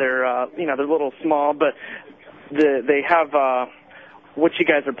 they're a little small, but they have what you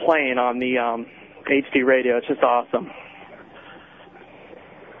guys are playing on the HD radio. It's just awesome.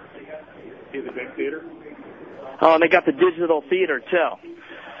 The big theater? Oh, and they got the digital theater, too,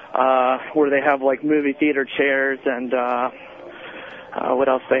 where they have, movie theater chairs and what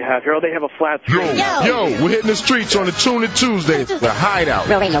else they have here? Oh, they have a flat screen. Yo, we're hitting the streets on the Tune It Tuesday. The Hideout.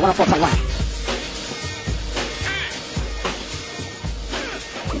 Real Radio 104.1.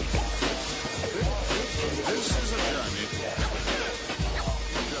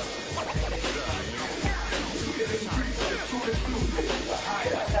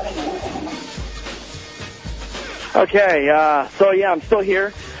 Okay, so yeah, I'm still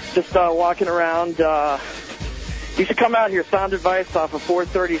here, just walking around. You should come out here, Sound Advice off of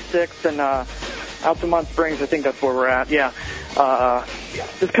 436 and Altamont Springs. I think that's where we're at. Yeah,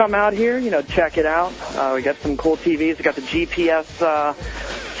 just come out here, check it out. We got some cool TVs. We got the GPS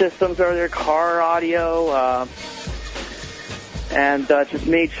systems over there, car audio, and just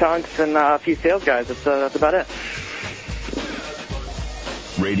me, Chunks, and a few sales guys. That's about it.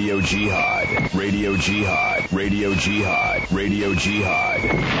 Radio Jihad, Radio Jihad, Radio Jihad, Radio Jihad.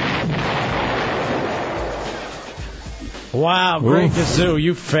 Wow, great kazoo!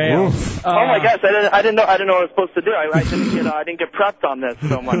 You failed. Oh my gosh, I didn't know what I was supposed to do. I didn't get prepped on this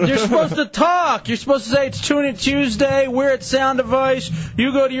so much. You're supposed to talk. You're supposed to say it's Tune It Tuesday. We're at Sound Device.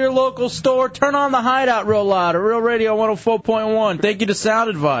 You go to your local store, turn on the Hideout real loud, or Real Radio 104.1. Thank you to Sound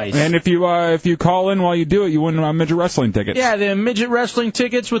Advice. And if you call in while you do it, you win midget wrestling tickets. Yeah, the midget wrestling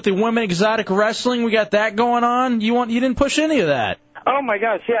tickets with the women exotic wrestling. We got that going on. You didn't push any of that. Oh my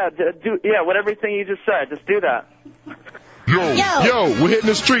gosh, yeah, with everything you just said, just do that. Yo, we're hitting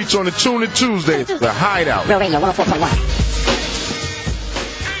the streets on the Tune It Tuesday, the Hideout. Real Radio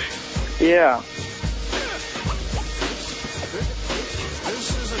 104.1. Yeah.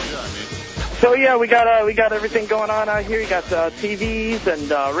 So yeah, we got everything going on out here. You got TVs and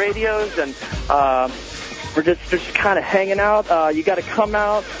radios, and we're just kind of hanging out. You got to come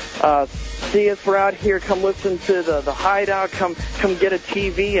out, see us. We're out here. Come listen to the Hideout. Come get a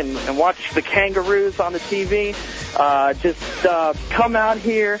TV and watch the kangaroos on the TV. Just come out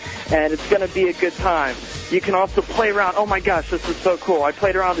here, and it's going to be a good time. You can also play around. Oh my gosh, this is so cool! I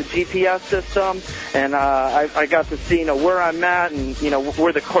played around the GPS system, and I got to see where I'm at, and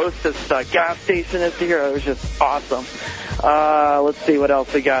where the closest gas station is here. It was just awesome. Let's see what else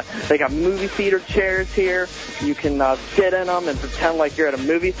they got. They got movie theater chairs here. You can sit in them and pretend like you're at a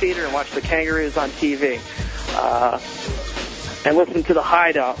movie theater and watch the kangaroos on TV, and listen to the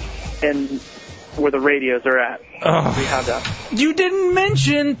Hideout and where the radios are at. We have that. You didn't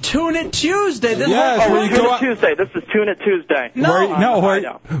mention Tune It Tuesday. Tune It Tuesday. This is Tune It Tuesday.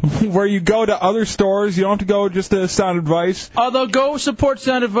 Where you go to other stores. You don't have to go just to Sound Advice. Although go support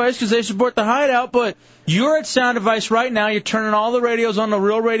Sound Advice because they support the Hideout, but you're at Sound Advice right now. You're turning all the radios on the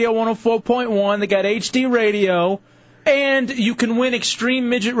Real Radio 104.1. They got HD radio. And you can win extreme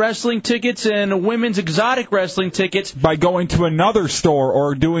midget wrestling tickets and women's exotic wrestling tickets by going to another store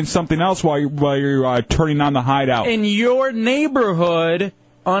or doing something else while you're turning on the Hideout in your neighborhood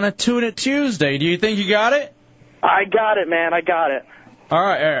on a Tune It Tuesday. Do you think you got it? I got it, man. I got it. All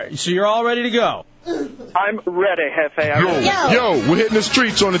right. So you're all ready to go. I'm ready, Hefe. Yo, we're hitting the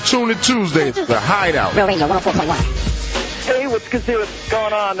streets on the Tune It Tuesday, the Hideout. Real Radio 104.1. Hey, what's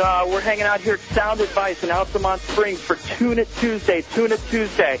going on? We're hanging out here at Sound Advice in Altamont Springs for Tune It Tuesday. Tune It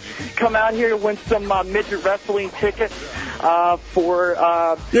Tuesday. Come out here to win some midget wrestling tickets for...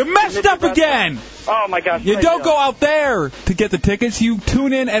 You messed up again! Oh, my gosh. You don't go out there to get the tickets. You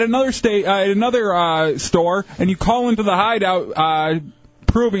tune in at another store, and you call into the Hideout...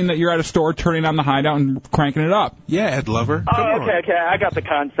 proving that you're at a store, turning on the Hideout and cranking it up. Yeah, Ed Lover. Okay. I got the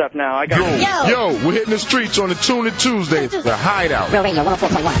concept now. Yo, we're hitting the streets on the Tune It Tuesday, the Hideout. Real Radio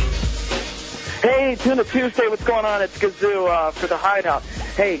 104.1. Hey, Tune It Tuesday, what's going on? It's Gazoo for the Hideout.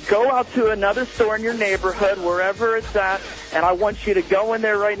 Hey, go out to another store in your neighborhood, wherever it's at, and I want you to go in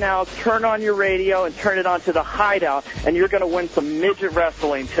there right now, turn on your radio, and turn it on to the Hideout, and you're going to win some midget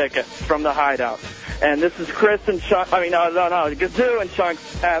wrestling tickets from the Hideout. And this is Chris and Chunks, Gazoo and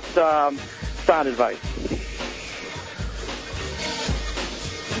Chunks at Sound Advice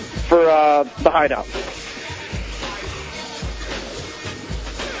for the Hideout.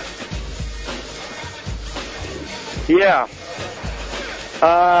 Yeah.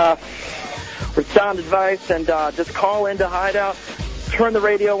 For Sound Advice, and just call into Hideout. Turn the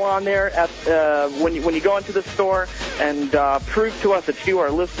radio on there at when you go into the store, and prove to us that you are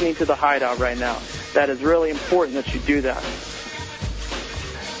listening to the Hideout right now. That is really important that you do that.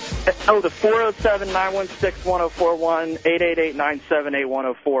 Oh, the 407-916-1041,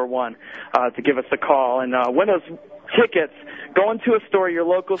 888-978-1041 to give us a call. And win those tickets, go into a store, your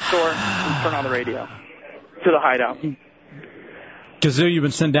local store, and turn on the radio to the Hideout. Gazoo, you've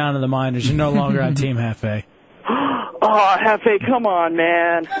been sent down to the minors. You're no longer on Team Hefe. Oh, Hefe, come on,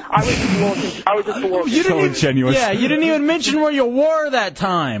 man. I was just a little so ingenuous. Yeah, you didn't even mention where you were that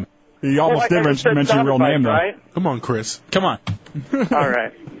time. You almost did mention your real name, though. Right? Come on, Chris. Come on. All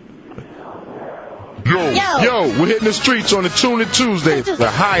right. Yo, we're hitting the streets on the Tune It Tuesday, the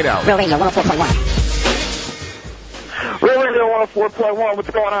Hideout. Real Radio 104.1. Real Radio 104.1,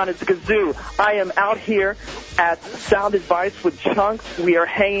 what's going on? It's Gazoo. I am out here at Sound Advice with Chunks. We are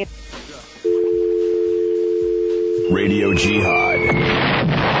hanging... Radio Jihad.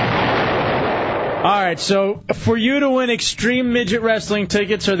 All right, so for you to win Extreme Midget Wrestling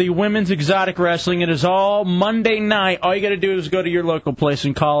tickets or the Women's Exotic Wrestling, it is all Monday night. All you got to do is go to your local place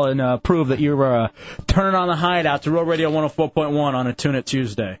and call and prove that you're turning on the Hideout to Real Radio 104.1 on a Tune It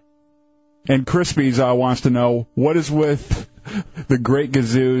Tuesday. And Crispy's wants to know, what is with the Great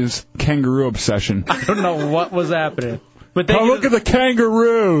Gazoo's kangaroo obsession? I don't know what was happening. But look at the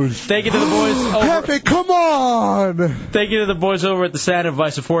kangaroos. Thank you to the boys over. Happy, come on. Thank you to the boys over at the Sound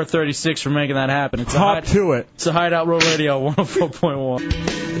Advice of 436 for making that happen. It's Hop to it. It's a Hideout Road Radio 104.1.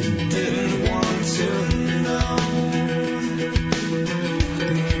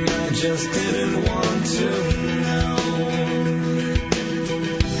 Just didn't want to know.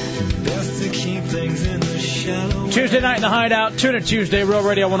 Best to keep things in the shadow. Tuesday night in the Hideout. Tune it Tuesday, Real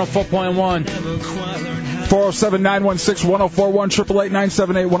Radio 104.1. 407-916-1041,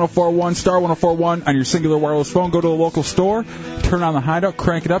 888-978-1041, star 1041 on your singular wireless phone. Go to the local store, turn on the Hideout,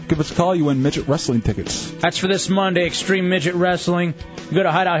 crank it up, give us a call. You win midget wrestling tickets. That's for this Monday, Extreme Midget Wrestling. Go to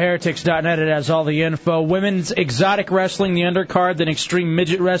hideoutheretics.net. It has all the info. Women's Exotic Wrestling, the undercard, then Extreme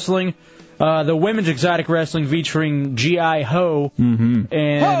Midget Wrestling. The Women's Exotic Wrestling featuring G.I. Ho and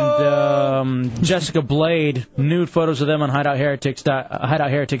Jessica Blade. Nude photos of them on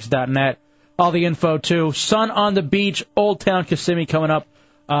hideoutheretics.net. All the info, too. Sun on the Beach, Old Town Kissimmee coming up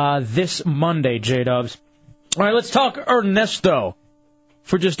this Monday, J-Dubs. All right, let's talk Ernesto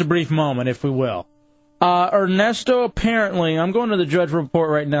for just a brief moment, if we will. Ernesto, apparently, I'm going to the Judge Report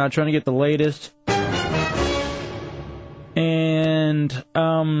right now, trying to get the latest. And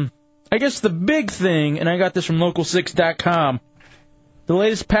I guess the big thing, and I got this from Local6.com, the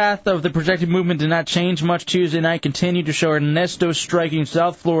latest path of the projected movement did not change much Tuesday night, continued to show Ernesto striking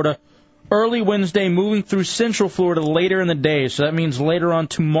South Florida early Wednesday, moving through Central Florida later in the day. So that means later on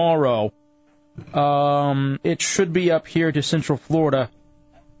tomorrow. It should be up here to Central Florida.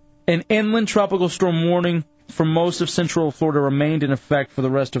 An inland tropical storm warning for most of Central Florida remained in effect for the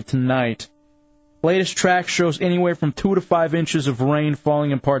rest of tonight. Latest track shows anywhere from 2 to 5 inches of rain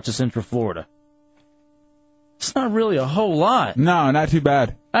falling in parts of Central Florida. It's not really a whole lot. No, not too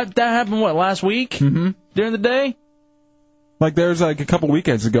bad. That happened, last week? Mm-hmm. During the day? Like there's a couple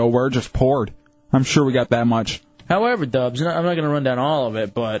weekends ago where it just poured. I'm sure we got that much. However, Dubs, I'm not going to run down all of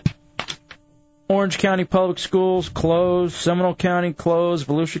it, but Orange County Public Schools closed, Seminole County closed,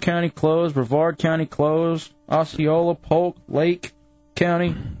 Volusia County closed, Brevard County closed, Osceola, Polk, Lake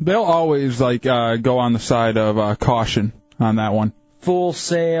County. They'll always go on the side of caution on that one. Full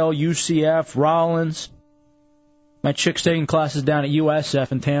Sail, UCF, Rollins. My chick's taking classes down at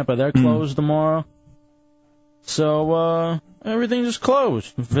USF in Tampa. They're closed tomorrow. So, everything just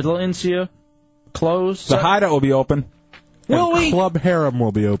closed. Valencia closed. The Hideout will be open. Will we? Club Harem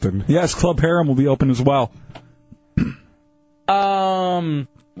will be open. Yes, Club Harem will be open as well. Will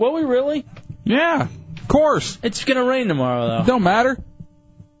we really? Yeah, of course. It's going to rain tomorrow, though. Don't matter.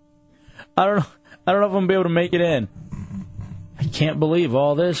 I don't know if I'm going to be able to make it in. I can't believe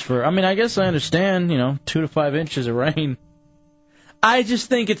all this I guess I understand, 2 to 5 inches of rain. I just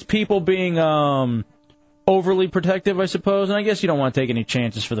think it's people being, overly protective, I suppose, and I guess you don't want to take any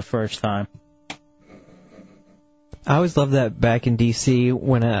chances for the first time. I always loved that back in D.C.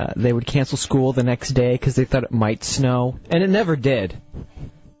 when they would cancel school the next day because they thought it might snow, and it never did.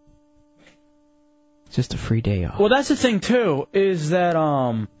 Just a free day off. Well, that's the thing, too, is that,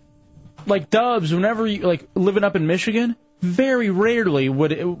 Dubs, whenever you, living up in Michigan, very rarely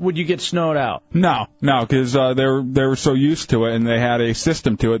would you get snowed out. No, because they were so used to it, and they had a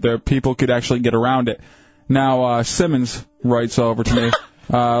system to it that people could actually get around it. Now, Simmons writes over to me,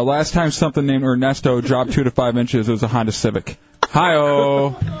 last time something named Ernesto dropped 2 to 5 inches, it was a Honda Civic. Hi-oh.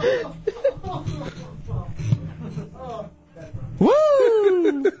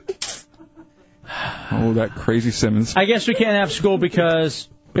 Woo! Oh, that crazy Simmons. I guess we can't have school because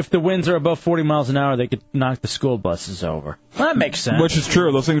if the winds are above 40 miles an hour, they could knock the school buses over. Well, that makes sense. Which is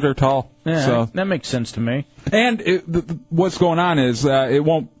true. Those things are tall. Yeah, so. That makes sense to me. And what's going on is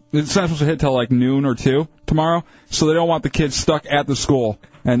it's not supposed to hit till noon or 2 tomorrow, so they don't want the kids stuck at the school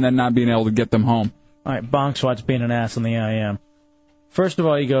and then not being able to get them home. All right, Bonkswat's being an ass on the IM. First of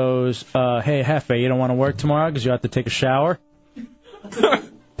all, he goes, hey, Hefe, you don't want to work tomorrow because you have to take a shower?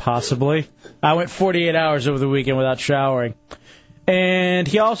 Possibly. I went 48 hours over the weekend without showering. And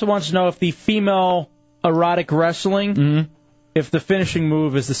he also wants to know if the female erotic wrestling, if the finishing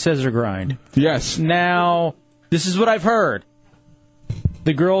move is the scissor grind. Yes. Now, this is what I've heard.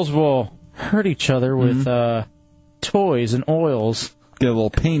 The girls will hurt each other with toys and oils. Get a little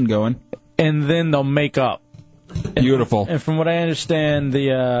pain going. And then they'll make up. Beautiful. And from what I understand,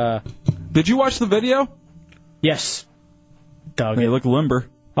 Did you watch the video? Yes. Dug They it. look limber.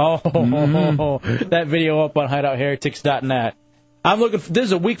 Oh, that video up on hideoutheretics.net. I'm looking for, this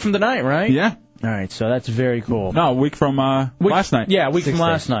is a week from tonight, right? Yeah. All right, so that's very cool. No, a week from last night. Yeah, a week from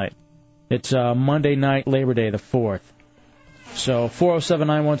last night. It's Monday night, Labor Day, the 4th. So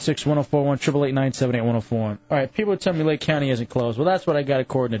 407-916-1041, 888-978-1041. All right, people are telling me Lake County isn't closed. Well, that's what I got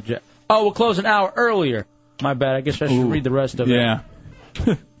according to Jeff. Oh, we'll close an hour earlier. My bad. I guess I should read the rest of it. Yeah.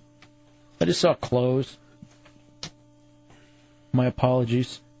 I just saw close. My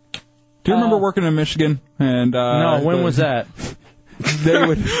apologies. Do you remember working in Michigan? And no, when was that? They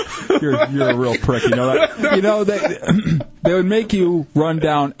would. You're a real prick. You know that. You know they would make you run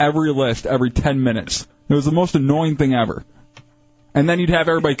down every list every 10 minutes. It was the most annoying thing ever. And then you'd have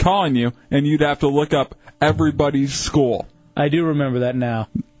everybody calling you, and you'd have to look up everybody's school. I do remember that now.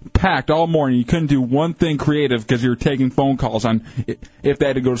 Packed all morning. You couldn't do one thing creative because you were taking phone calls on if they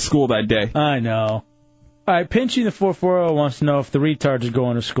had to go to school that day. I know. All right, Pinchy the 440 wants to know if the retards are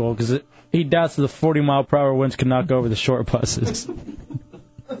going to school because he doubts that the 40-mile-per-hour winds can knock over the short buses.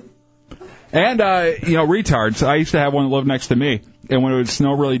 And, retards. I used to have one that lived next to me. And when it would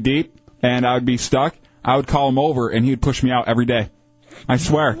snow really deep and I would be stuck, I would call him over and he would push me out every day. I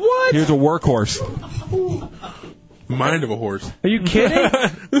swear. What? He was a workhorse. Mind of a horse. Are you kidding?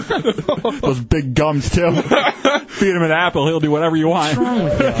 Those big gums, too. Feed him an apple, he'll do whatever you want. What's wrong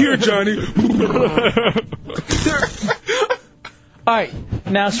with you? Here, Johnny. All right,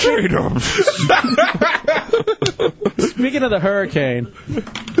 now speaking of the hurricane,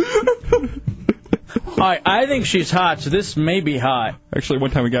 all right, I think she's hot, so this may be hot. Actually,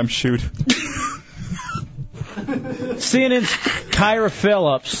 one time we got him shoot. CNN's Kyra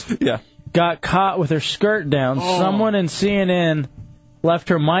Phillips got caught with her skirt down. Oh. Someone in CNN left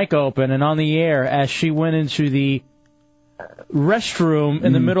her mic open and on the air as she went into the restroom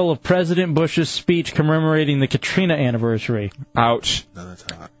in the middle of President Bush's speech commemorating the Katrina anniversary. Ouch. No, that's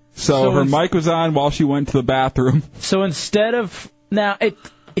hot. So her mic was on while she went to the bathroom. So instead of... Now,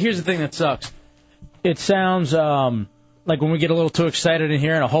 here's the thing that sucks. It sounds like when we get a little too excited in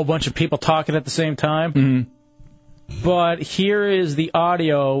here and a whole bunch of people talking at the same time. Mm-hmm. But here is the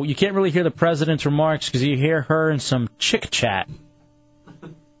audio. You can't really hear the president's remarks because you hear her in some chick chat.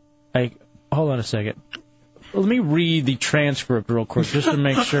 Hold on a second. Let me read the transcript real quick just to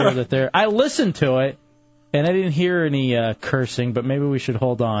make sure that they're... I listened to it, and I didn't hear any cursing, but maybe we should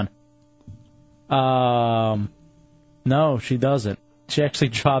hold on. No, she doesn't. She actually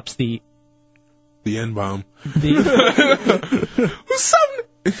drops the N-bomb.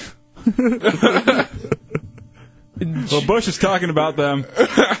 Well, Bush is talking about them.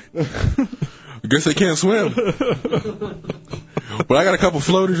 I guess they can't swim. But I got a couple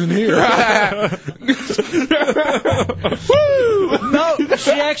floaters in here. No,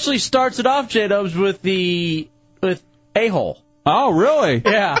 she actually starts it off, J-Dubs, with a-hole. Oh, really?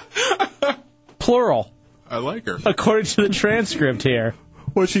 Yeah. Plural. I like her. According to the transcript here.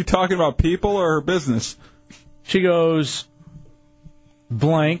 Was she talking about people or her business? She goes,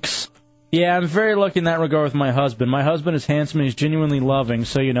 blanks. Yeah, I'm very lucky in that regard with my husband. My husband is handsome and he's genuinely loving,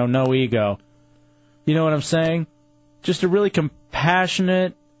 so, no ego. You know what I'm saying? Just a really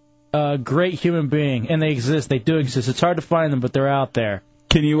compassionate, great human being. And they exist. They do exist. It's hard to find them, but they're out there.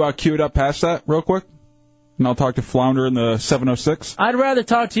 Can you cue it up past that real quick? And I'll talk to Flounder in the 706. I'd rather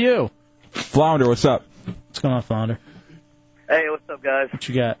talk to you. Flounder, what's up? What's going on, Flounder? Hey, what's up, guys? What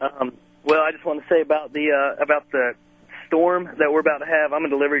you got? Well, I just want to say about the storm that we're about to have. I'm a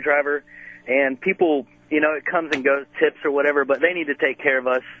delivery driver, and people, it comes and goes, tips or whatever, but they need to take care of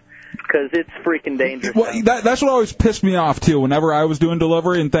us because it's freaking dangerous. Well, that's what always pissed me off, too, whenever I was doing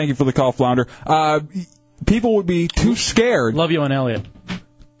delivery, and thank you for the call, Flounder. People would be too scared. Love you and Elliot.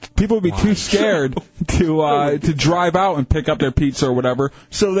 People would be too scared to drive out and pick up their pizza or whatever,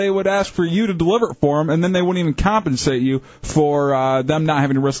 so they would ask for you to deliver it for them, and then they wouldn't even compensate you for them not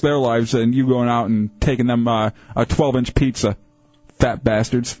having to risk their lives and you going out and taking them a 12-inch pizza. Fat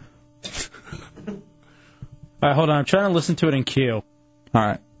bastards. All right, hold on. I'm trying to listen to it in queue. All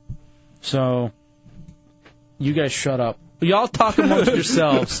right. So, you guys shut up. Y'all talk amongst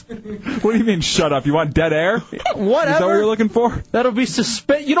yourselves. What do you mean, shut up? You want dead air? Whatever. Is that what you're looking for? That'll be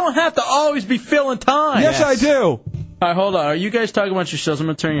You don't have to always be filling time. Yes, I do. All right, hold on. Are you guys talking amongst yourselves? I'm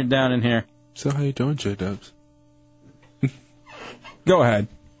going to turn you down in here. So how you doing, J-Dubs? Go ahead.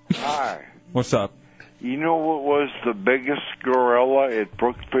 Hi. What's up? You know what was the biggest gorilla at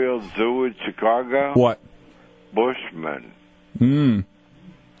Brookfield Zoo in Chicago? What? Bushman.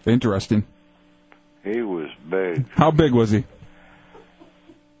 Interesting. He was big. How big was he?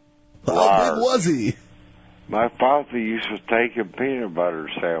 How big was he? My father used to take him peanut butter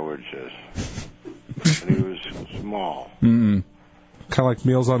sandwiches. and he was small. Mm. Kind of like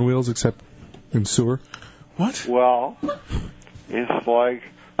Meals on Wheels, except in sewer. What? Well, it's like,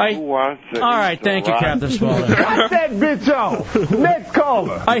 who wants to All right, thank you, Captain Spaulding. Cut that bitch off. Next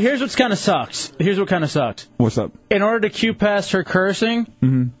caller. All right, here's what's kind of sucks. Here's what kind of sucks. What's up? In order to cue past her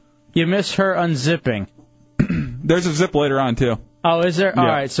cursing, you miss her unzipping. There's a zip later on, too. Oh, is there? Yeah. All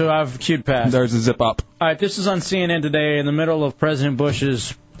right, so I've cued past. There's a zip up. All right, this is on CNN today in the middle of President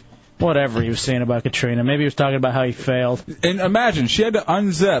Bush's whatever he was saying about Katrina. Maybe he was talking about how he failed. And imagine, she had to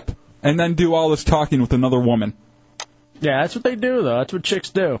unzip and then do all this talking with another woman. Yeah, that's what they do, though. That's what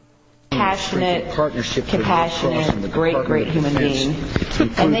chicks do. Passionate, compassionate, great human being.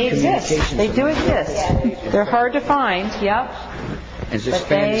 And they exist. They do exist. They're hard to find, yep. As But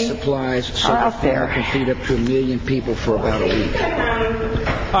expanded they supplies, are Circle out there. Farm can feed up to 1 million people for about a week.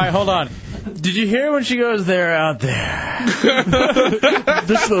 All right, hold on. Did you hear when she goes, they're out there?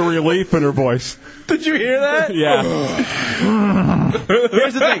 Just the relief in her voice. Did you hear that? Yeah.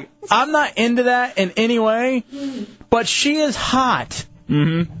 Here's the thing. I'm not into that in any way, but she is hot.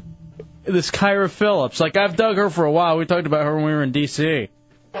 Mm-hmm. This Kyra Phillips. Like, I've dug her for a while. We talked about her when we were in D.C.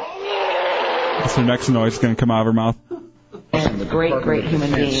 That's her next noise going to come out of her mouth. Great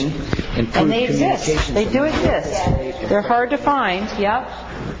human being. And they exist. They do exist. They're hard to find, yep.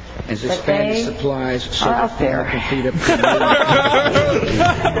 As But expanded they supplies, are Circle out there. Farm can feed up to 1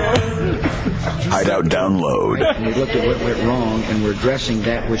 million Hideout download. And we looked at what went wrong, and we're addressing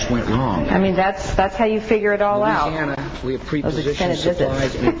that which went wrong. I mean, that's how you figure it all out. Louisiana, we have Those pre-positioned extended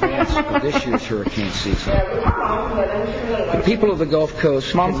supplies visits. in advance of this year's hurricane season. The people of the Gulf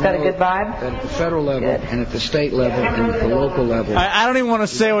Coast Mom's can got a know good vibe? that at the federal level and at the state level and at the local level. I don't even want to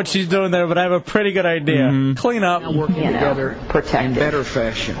say what she's doing there, but I have a pretty good idea. Clean up. Working together in better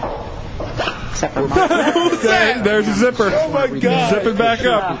fashion. Except for There's a zipper. Oh, my God. Zip it back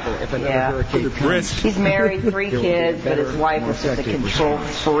up. If another Yeah. hurricane comes, He's married, 3 kids, but his wife is just a control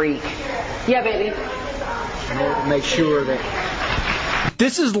freak. Yeah, baby. in order to make sure that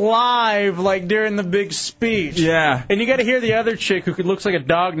This is live, like during the big speech. Yeah. And you got to hear the other chick who looks like a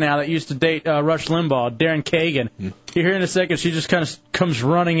dog now that used to date Rush Limbaugh, Darren Kagan. You hear in a second, she just kind of comes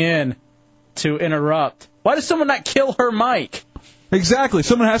running in to interrupt. Why does someone not kill her mic? Exactly.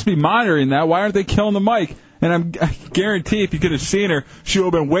 Someone has to be monitoring that. Why aren't they killing the mic? And I guarantee if you could have seen her, she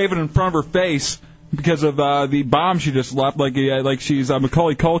would have been waving in front of her face because of the bomb she just left, like she's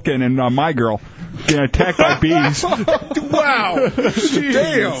Macaulay Culkin and My Girl getting attacked by bees. Wow.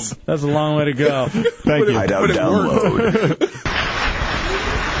 Damn. That's a long way to go. Thank you. Hideout download.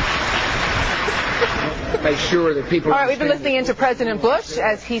 make sure that people. All right, we've been listening into President Bush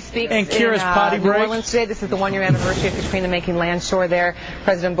as he speaks and Kira's potty New break. Orleans today. This is the 1-year anniversary of Katrina making land shore there.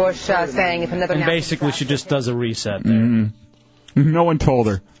 President Bush saying if another And natural basically she just does a reset there. Mm-hmm. No one told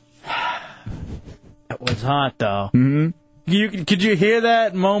her. It was hot, though. Mm-hmm. Could you hear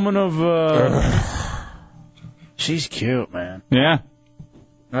that moment of... She's cute, man. Yeah.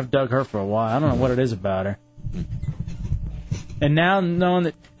 I've dug her for a while. I don't know what it is about her. And now knowing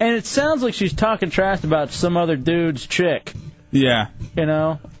that... And it sounds like she's talking trash about some other dude's chick. Yeah. You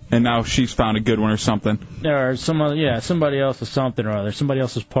know? And now she's found a good one or something. Or somebody else's something or other. Somebody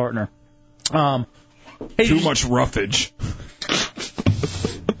else's partner. Hey, Too much roughage.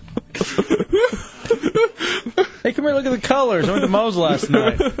 Hey, come here, look at the colors. I went to Moe's last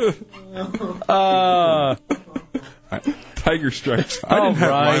night. Tiger stripes. I didn't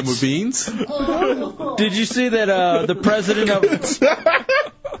have lima beans. Did you see that the president of...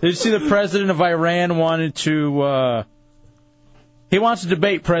 Did you see the president of Iran wanted to... he wants to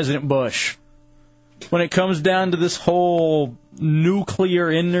debate President Bush. When it comes down to this whole nuclear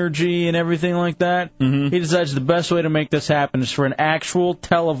energy and everything like that, he decides the best way to make this happen is for an actual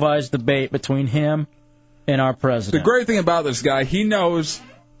televised debate between him and our president. The great thing about this guy, he knows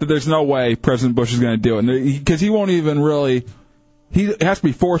that there's no way President Bush is going to do it, because he won't even really. He has to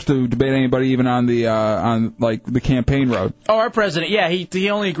be forced to debate anybody, even on the campaign road. Oh, our president, yeah, he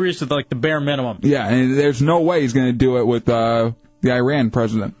only agrees with like the bare minimum. Yeah, and there's no way he's going to do it with the Iran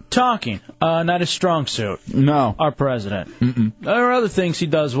president. Talking, not his strong suit. No, our president. Mm-mm. There are other things he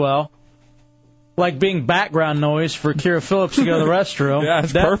does well, like being background noise for Kira Phillips to go to the restroom. Yeah,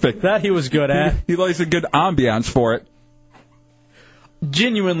 it's perfect. That he was good at. He likes a good ambiance for it.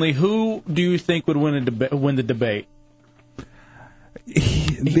 Genuinely, who do you think would win the debate?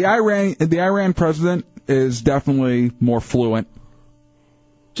 The Iran president is definitely more fluent.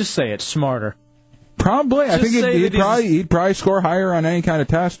 Just say it, smarter. Probably. I think he'd probably score higher on any kind of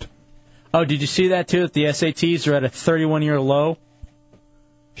test. Oh, did you see that too? That the SATs are at a 31-year low.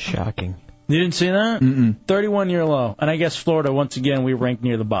 Shocking. You didn't see that? Mm-mm. 31-year low. And I guess Florida, once again, we rank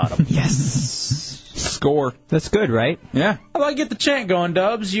near the bottom. Yes. score. That's good, right? Yeah. How about get the chant going,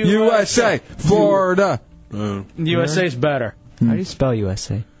 Dubs? USA, Florida. USA's better. How do you spell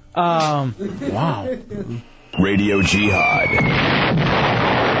USA? Wow. Radio Jihad.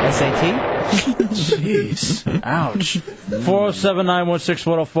 SAT? Jeez. Ouch.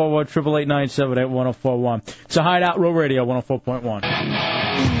 407-916-1041, 888-978-1041. It's a Hideout Row Radio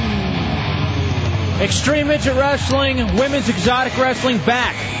 104.1. Extreme Midget Wrestling, Women's Exotic Wrestling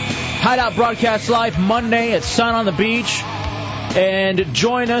back. Hideout broadcast live Monday at Sun on the Beach. And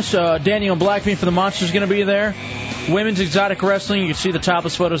join us. Daniel Blackbean for the Monsters is going to be there. Women's Exotic Wrestling. You can see the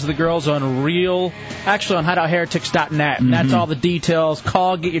topless photos of the girls on on hideoutheretics.net. And that's all the details.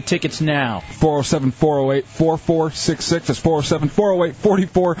 Call, get your tickets now. 407-408-4466. That's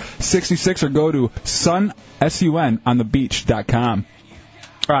 407-408-4466. Or go to sunonthebeach.com.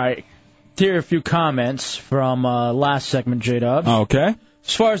 All right. Here are a few comments from last segment, J-Dubs. Okay.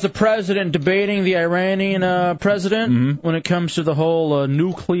 As far as the president debating the Iranian president, when it comes to the whole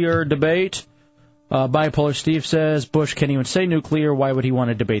nuclear debate, Bipolar Steve says Bush can't even say nuclear. Why would he want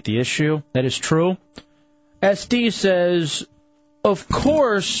to debate the issue? That is true. SD says, of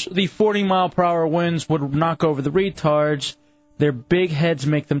course, the 40-mile-per-hour winds would knock over the retards. Their big heads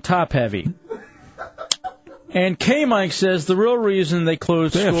make them top-heavy. And K-Mike says the real reason they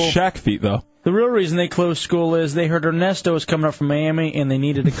closed school... They have Shaq feet, though. The real reason they closed school is they heard Ernesto was coming up from Miami and they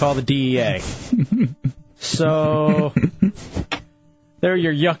needed to call the DEA. So, they're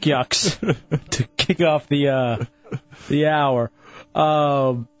your yuck-yucks to kick off the hour.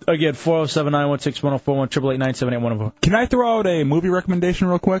 Again, 407-916-1041, 888-978-1041. Can I throw out a movie recommendation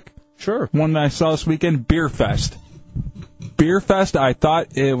real quick? Sure. One that I saw this weekend, Beer Fest. Beer Fest, I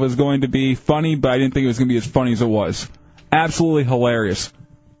thought it was going to be funny, but I didn't think it was going to be as funny as it was. Absolutely hilarious.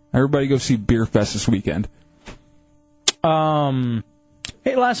 Everybody go see Beer Fest this weekend. Hey,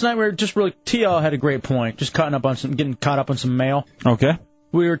 last night we were just really... TL had a great point, just getting caught up on some mail. Okay.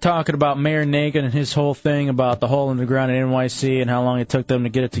 We were talking about Mayor Nagin and his whole thing about the hole in the ground at NYC and how long it took them to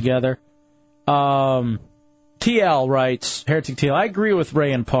get it together. TL writes, Heretic TL, I agree with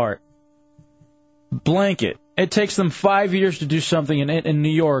Ray in part. Blanket. It takes them 5 years to do something in New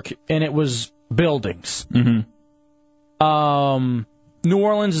York, and it was buildings. Mm-hmm. New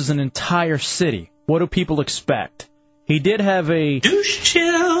Orleans is an entire city. What do people expect? He did have a douche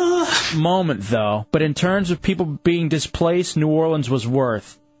chill moment, though. But in terms of people being displaced, New Orleans was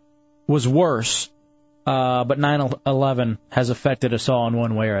worse. But 9/11 has affected us all in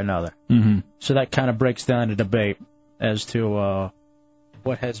one way or another. Mm-hmm. So that kind of breaks down the debate as to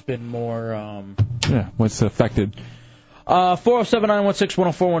what has been more... what's affected.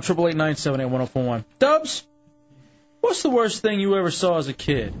 407-916-1041, 888-978-1041. Dubs? What's the worst thing you ever saw as a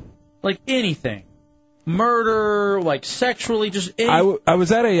kid? Like anything. Murder, like sexually, just anything. I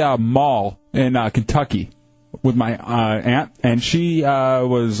was at a mall in Kentucky with my aunt, and she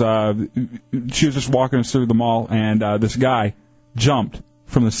was just walking us through the mall, and this guy jumped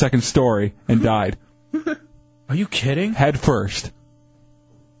from the second story and died. Are you kidding? Head first.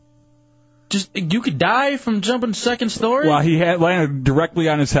 Just you could die from jumping second story? Well, he had landed directly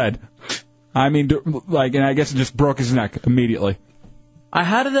on his head. I mean, and I guess it just broke his neck immediately.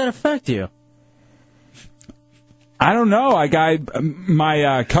 How did that affect you? I don't know.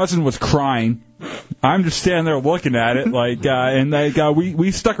 My cousin was crying. I'm just standing there looking at it,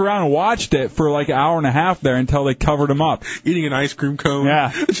 we stuck around and watched it for like an hour and a half there until they covered him up. Eating an ice cream cone.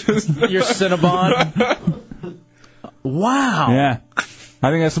 Yeah. Your Cinnabon. Wow. Yeah. I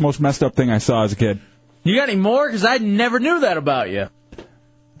think that's the most messed up thing I saw as a kid. You got any more? Because I never knew that about you.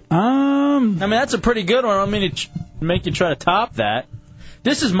 I mean, that's a pretty good one. I mean, it make you try to top that.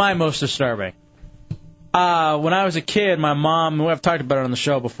 This is my most disturbing. When I was a kid, my mom, I've talked about it on the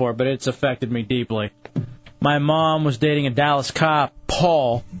show before, but it's affected me deeply. My mom was dating a Dallas cop,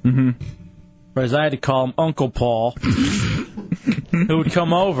 Paul, or as I had to call him, Uncle Paul, who would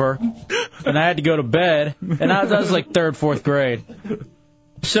come over, and I had to go to bed, and that was like third, fourth grade.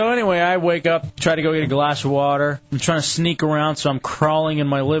 So anyway, I wake up, try to go get a glass of water. I'm trying to sneak around, so I'm crawling in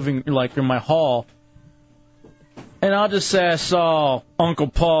my in my hall. And I'll just say I saw Uncle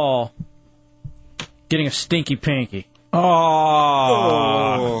Paul getting a stinky pinky.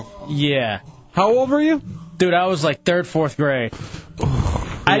 Oh. Yeah. How old were you? Dude, I was like third, fourth grade.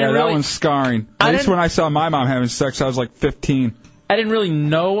 That one's scarring. At least when I saw my mom having sex, I was like 15. I didn't really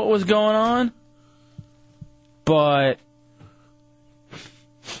know what was going on. But...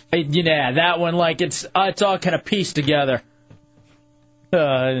 yeah, that one, it's all kind of pieced together.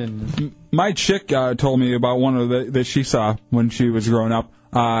 My chick told me about one that she saw when she was growing up.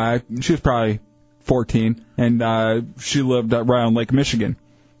 She was probably 14, and she lived right on Lake Michigan.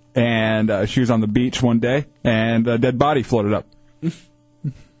 and she was on the beach one day, and a dead body floated up.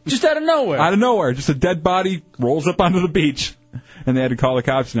 Just out of nowhere? Out of nowhere. Just a dead body rolls up onto the beach, and they had to call the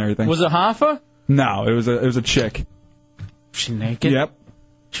cops and everything. Was it Hoffa? No, it was a chick. Was she naked? Yep.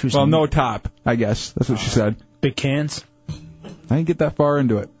 Well, no top, I guess. That's what she said. Big cans? I didn't get that far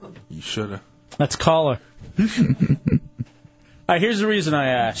into it. You should have. Let's call her. All right, here's the reason I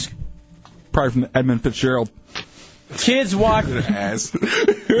ask. Probably from Edmund Fitzgerald. Kids watch... Ass. I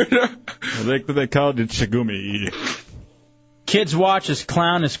think that they called it Shigumi. Kids watch as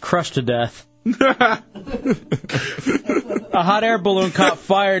clown is crushed to death. A hot air balloon caught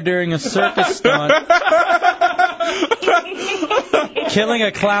fire during a circus stunt, killing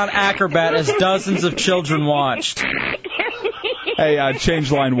a clown acrobat as dozens of children watched. Hey,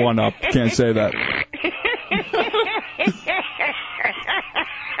 change line 1 up. Can't say that.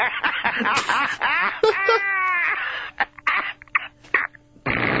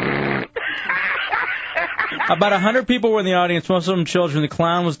 About 100 people were in the audience, most of them children. The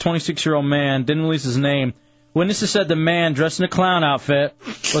clown was a 26-year-old man, didn't release his name. Witnesses said the man, dressed in a clown outfit,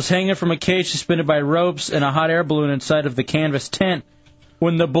 was hanging from a cage suspended by ropes and a hot air balloon inside of the canvas tent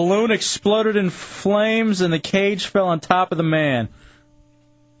when the balloon exploded in flames and the cage fell on top of the man.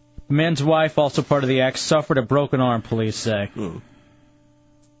 The man's wife, also part of the act, suffered a broken arm, police say.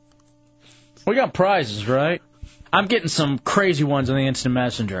 We got prizes, right? I'm getting some crazy ones on the instant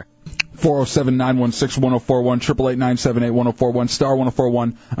messenger. 407-916-1041, 888-978-1041, star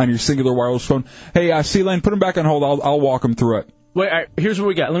 1041 on your singular wireless phone. Hey, C-Lane, put him back on hold. I'll walk him through it. Wait, here's what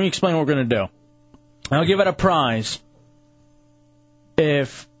we got. Let me explain what we're going to do. I'll give it a prize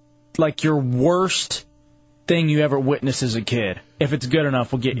if, like, your worst thing you ever witnessed as a kid. If it's good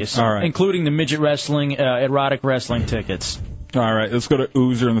enough, we'll get you some. All right. Including the midget wrestling, erotic wrestling tickets. All right, let's go to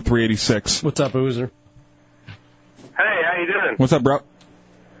Oozer in the 386. What's up, Oozer? Hey, how you doing? What's up, bro?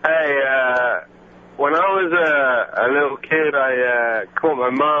 Hey, when I was a little kid, I caught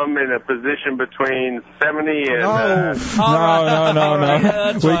my mom in a position between 70 and... No.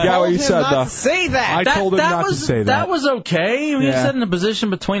 We got what you said, though. Say that. I told him not to say that. That was okay. You said in a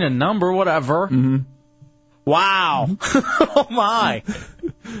position between a number, whatever. Mm-hmm. Wow. Oh, my.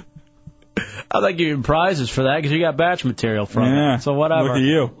 I'd like to give you prizes for that because you got batch material from it. So whatever. Look at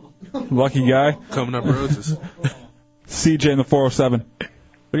you. Lucky guy. Coming up roses. CJ in the 407.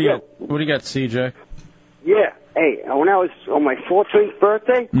 What do you got, CJ? Yeah. Hey, when I was on my 14th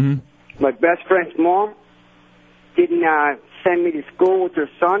birthday, my best friend's mom didn't send me to school with her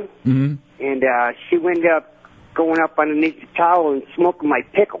son, and she ended up going up underneath the towel and smoking my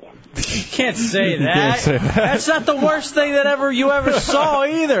pickle. You can't say that. That's not the worst thing that you ever saw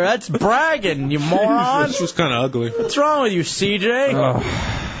either. That's bragging, you moron. She was kind of ugly. What's wrong with you, CJ?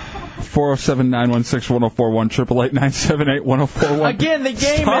 407-916-1041, 888-978-1041. Again, the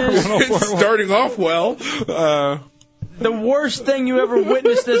game is starting off well. The worst thing you ever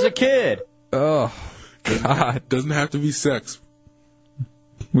witnessed as a kid. Oh, God. Doesn't have to be sex.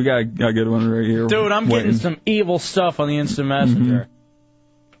 We got a good one right here. Dude, I'm getting some evil stuff on the instant messenger.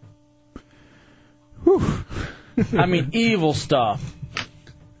 I mean, evil stuff.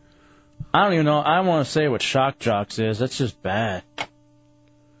 I don't even know. I want to say what shock jocks is. That's just bad.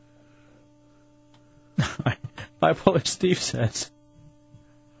 Bipolar Steve says,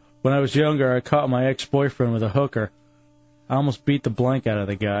 when I was younger, I caught my ex-boyfriend with a hooker. I almost beat the blank out of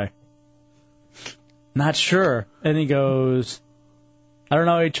the guy. Not sure. And he goes, I don't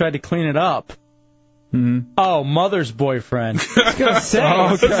know how he tried to clean it up. Oh, mother's boyfriend. I was going to say.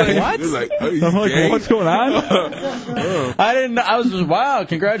 Okay. What? I'm like, what's going on? I didn't know. I was just, wow,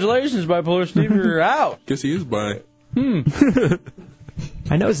 congratulations, Bipolar Steve, you're out. Guess he is bi.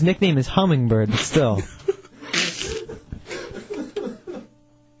 I know his nickname is Hummingbird, but still.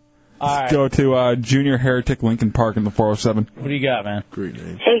 Let's go to Junior Heretic Lincoln Park in the 407. What do you got, man? Great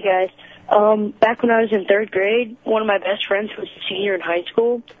name. Hey, guys. Back when I was in 3rd grade, one of my best friends who was a senior in high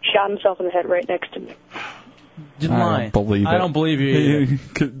school shot himself in the head right next to me. You're lying. I don't believe it. I don't believe you either.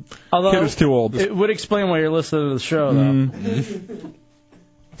 Kid is too old. It would explain why you're listening to the show, though.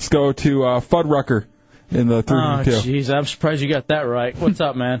 Let's go to Fuddrucker in the 302. Oh, jeez, I'm surprised you got that right. What's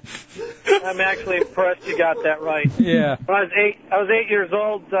up, man? I'm actually impressed you got that right. Yeah. When I was 8 years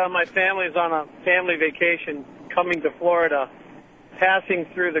old, my family was on a family vacation coming to Florida, passing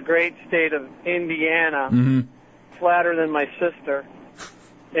through the great state of Indiana, flatter than my sister.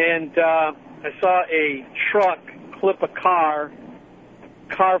 And I saw a truck clip a car.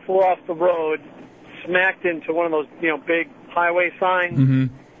 Car flew off the road, smacked into one of those, big highway signs,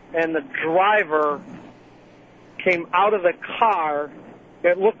 and the driver came out of the car.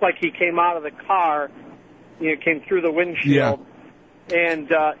 It looked like he came out of the car, came through the windshield, and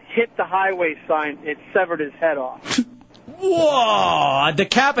hit the highway sign. It severed his head off. Whoa! A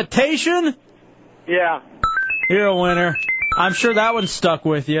decapitation? Yeah. You're a winner. I'm sure that one stuck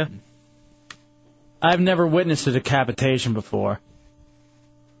with you. I've never witnessed a decapitation before.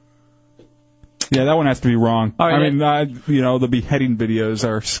 Yeah, that one has to be wrong. All right, I mean, the beheading videos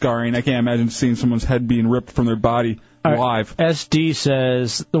are scarring. I can't imagine seeing someone's head being ripped from their body live. SD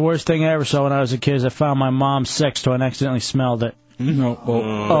says, the worst thing I ever saw when I was a kid is I found my mom's sex toy and accidentally smelled it. No.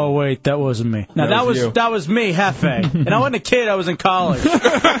 Oh, wait, that wasn't me. Now, that was me, Hefe. And I wasn't a kid, I was in college.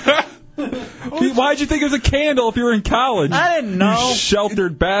 Why'd you think it was a candle if you were in college? I didn't know. You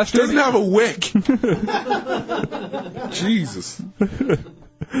sheltered bastard. Doesn't have a wick. Jesus.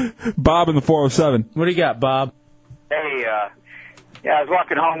 Bob in the 407. What do you got, Bob? Hey, I was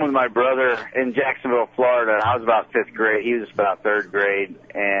walking home with my brother in Jacksonville, Florida. I was about 5th grade. He was about 3rd grade.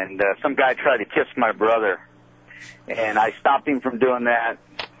 And some guy tried to kiss my brother. And I stopped him from doing that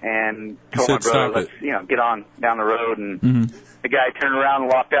and told my brother, let's, get on down the road. And the guy turned around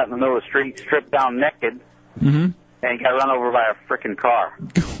and walked out in the middle of the street, stripped down naked, and got run over by a frickin' car.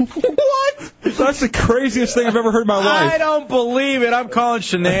 What? That's the craziest thing I've ever heard in my life. I don't believe it. I'm calling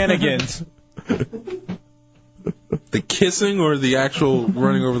shenanigans. The kissing or the actual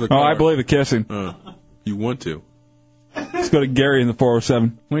running over the car? Oh, I believe the kissing. You want to. Let's go to Gary in the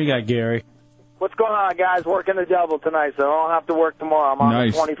 407. What do you got, Gary? What's going on, guys? Working the double tonight, so I don't have to work tomorrow. I'm on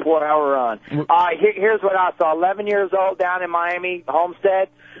a 24-hour run. Here's what I saw. 11 years old down in Miami, Homestead.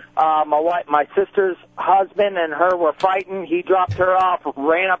 My sister's husband and her were fighting. He dropped her off,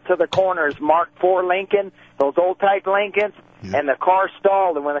 ran up to the corners, Mark IV Lincoln, those old-type Lincolns, and the car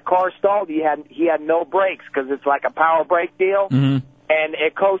stalled. And when the car stalled, he had no brakes because it's like a power brake deal. And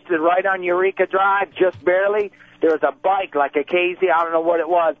it coasted right on Eureka Drive, just barely. There was a bike, like a KZ, I don't know what it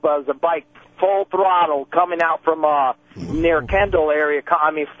was, but it was a bike full throttle coming out from near Kendall area.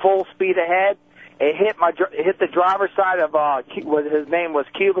 Full speed ahead. It hit the driver's side of his name was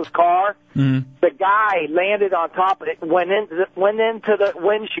Cuba's car. The guy landed on top of it, went into the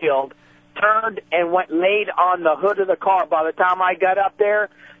windshield, turned and laid on the hood of the car. By the time I got up there,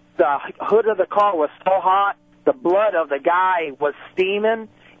 the hood of the car was so hot, the blood of the guy was steaming,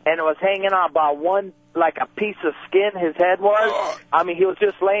 and it was hanging on by like a piece of skin, his head was. He was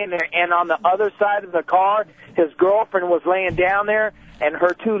just laying there. And on the other side of the car, his girlfriend was laying down there, and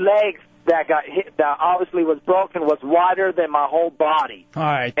her 2 legs that got hit, that obviously was broken, was wider than my whole body. All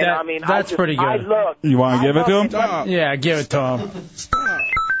right, and that's pretty good. I looked. You want to give it to him? Yeah, give it to him.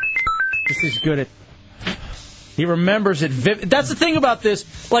 He's good at... He remembers it That's the thing about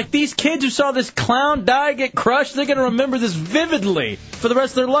this. Like, these kids who saw this clown die, get crushed, they're going to remember this vividly for the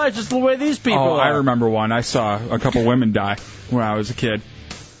rest of their lives, just the way these people are. I remember one. I saw a couple women die when I was a kid.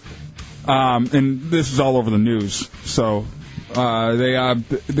 And this is all over the news. So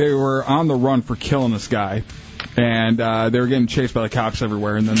they were on the run for killing this guy. And they were getting chased by the cops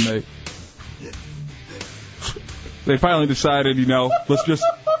everywhere. And then they finally decided, let's just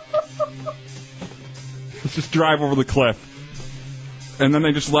drive over the cliff. And then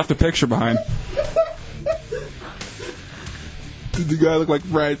they just left a picture behind. Did the guy look like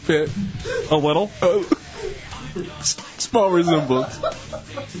Brad Pitt? A little. Small resemblance.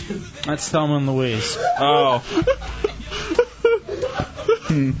 That's Thelma and Louise. Oh.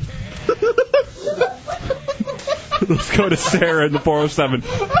 Let's go to Sarah in the 407.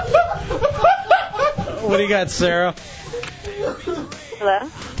 What do you got, Sarah? Hello?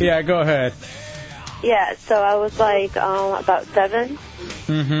 Yeah, go ahead. Yeah, so I was like about 7,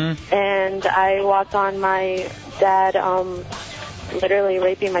 and I walked on my dad literally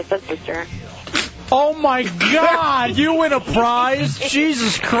raping my stepsister. Oh, my God! You win a prize?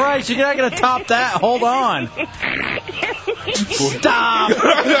 Jesus Christ, you're not going to top that. Hold on. Stop!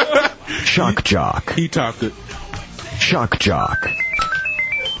 Shock Jock. He topped it. Shock Jock.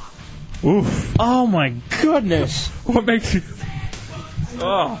 Oof. Oh, my goodness. What makes you...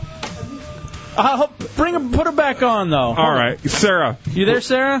 Oh. Put her back on, though. All right. Sarah. You there,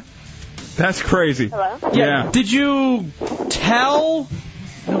 Sarah? That's crazy. Hello? Yeah. Did you tell?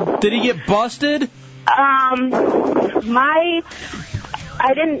 Did he get busted? I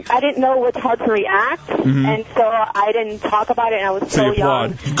didn't know how to react, and so I didn't talk about it, and I was so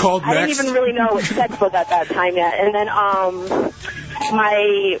young. You called I didn't even really know what sex was at that time yet. And then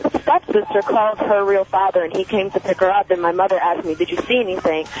my stepsister called her real father, and he came to pick her up, and my mother asked me, did you see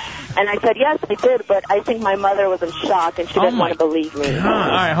anything? And I said, yes, I did, but I think my mother was in shock, and she didn't want to believe me. God. All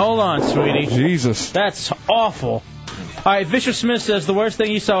right, hold on, sweetie. Jesus. That's awful. All right, Vicious Smith says the worst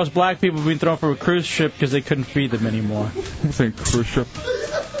thing he saw was black people being thrown from a cruise ship because they couldn't feed them anymore. I think cruise ship.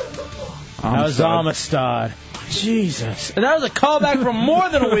 That was Amistad. Jesus. And that was a callback from more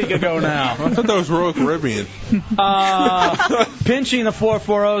than a week ago now. I thought that was Royal Caribbean. Pinchy in the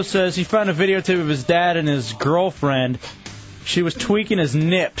 440 says he found a videotape of his dad and his girlfriend. She was tweaking his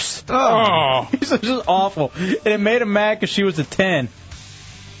nips. Oh. He said, this is awful. And it made him mad because she was a 10.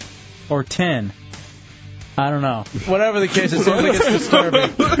 Or 10. I don't know. Whatever the case, it seems like it's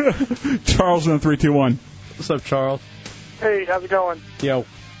disturbing. Charles in the 321. What's up, Charles? Hey, how's it going? Yo.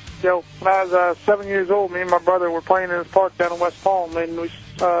 Yo, when I was 7 years old, me and my brother were playing in this park down in West Palm, and we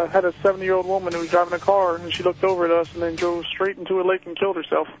had a 70-year-old woman who was driving a car, and she looked over at us and then drove straight into a lake and killed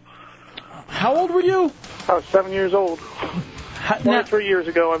herself. How old were you? I was 7 years old. 23 years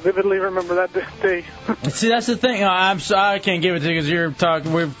ago. I vividly remember that day. See, that's the thing. I'm sorry, I can't give it to you because you're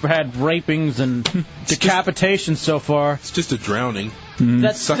talking. We've had rapings and decapitations so far. It's just a drowning.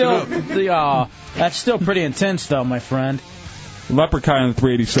 That's still that's still pretty intense, though, my friend. Leprechaun in the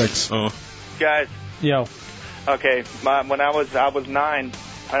 386. Oh, guys. Yo. Okay, when I was 9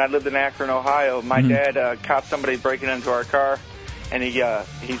 and I lived in Akron, Ohio. My dad caught somebody breaking into our car, and he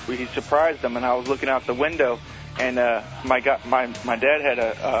surprised them. And I was looking out the window. And my dad had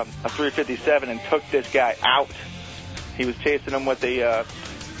a 357 and took this guy out. He was chasing him with a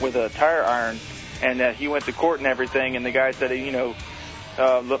tire iron, and he went to court and everything. And the guy said,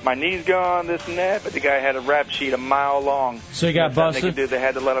 look, my knee's gone, this and that. But the guy had a rap sheet a mile long. So he got busted. They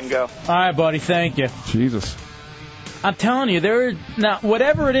had to let him go. All right, buddy. Thank you. Jesus. I'm telling you, now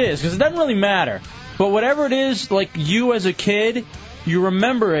whatever it is, because it doesn't really matter. But whatever it is, like you as a kid, you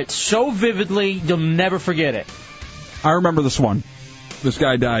remember it so vividly, you'll never forget it. I remember this one. This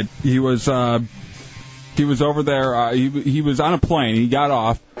guy died. He was over there. He was on a plane. He got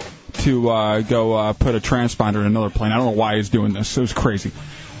off to go put a transponder in another plane. I don't know why he's doing this. It was crazy.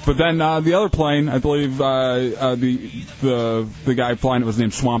 But then the other plane, I believe the guy flying it was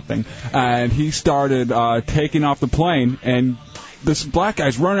named Swamp Thing, and he started taking off the plane, and this black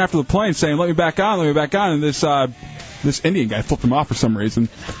guy's running after the plane saying, "Let me back on, let me back on," and this Indian guy flipped him off for some reason,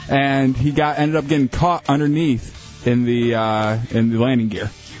 and he ended up getting caught underneath in the landing gear.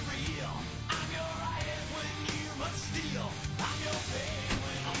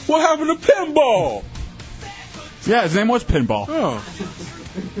 What happened to Pinball? Yeah, his name was Pinball. Oh.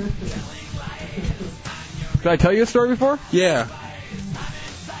 Did I tell you a story before? Yeah.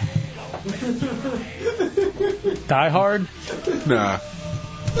 Die Hard? Nah.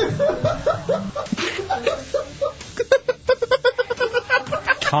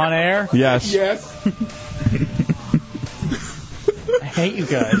 Con Air? Yes. Yes. I hate you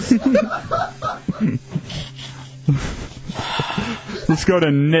guys. Let's go to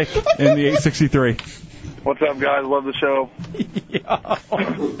Nick in the 863. What's up, guys? Love the show.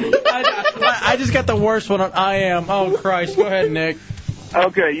 I just got the worst one on I Am. Oh, Christ. Go ahead, Nick.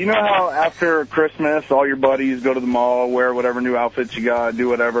 Okay, you know how after Christmas, all your buddies go to the mall, wear whatever new outfits you got, do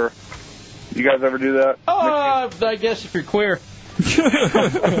whatever? You guys ever do that? I guess if you're queer.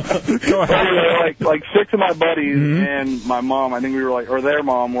 Go ahead. Like 6 of my buddies and my mom, I think we were like, or their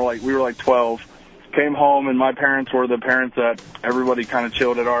mom, we were like 12. Came home and my parents were the parents that everybody kind of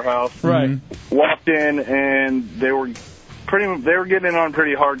chilled at our house. Right. Walked in and they were getting in on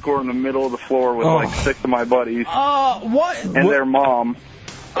pretty hardcore in the middle of the floor with like 6 of my buddies. What? And their mom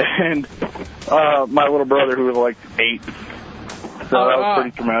and my little brother who was like 8. So that was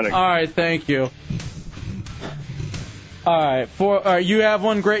pretty traumatic. All right, thank you. All right, you have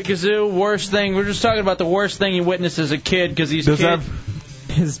one great kazoo. Worst thing. We're just talking about the worst thing you witnessed as a kid because these kids have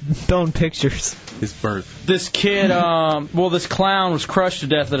his own pictures. His birth. This kid, this clown was crushed to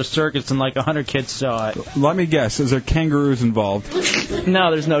death at a circus and like 100 kids saw it. Let me guess. Is there kangaroos involved?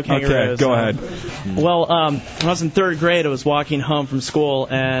 No, there's no kangaroos. Okay, go ahead. Well, when I was in 3rd grade, I was walking home from school,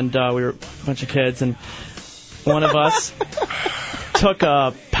 and we were a bunch of kids, and one of us took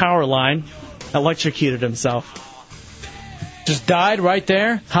a power line, electrocuted himself. Just died right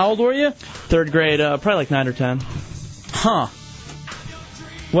there? How old were you? 3rd grade, probably like 9 or 10. Huh.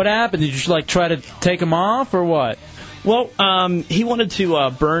 What happened? Did you try to take him off or what? Well, he wanted to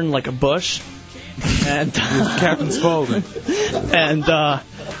burn like a bush, and Captain Spaulding. And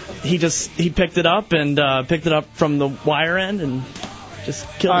he picked it up from the wire end and just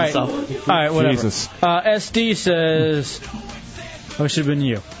killed himself. All right, whatever. Jesus. SD says, it should have been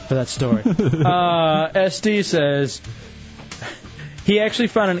you for that story. SD says he actually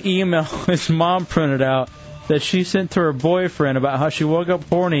found an email his mom printed out that she sent to her boyfriend about how she woke up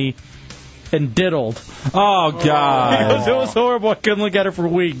horny and diddled. Oh, God. It was horrible. I couldn't look at her for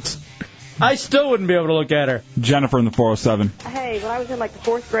weeks. I still wouldn't be able to look at her. Jennifer in the 407. Hey, when I was in the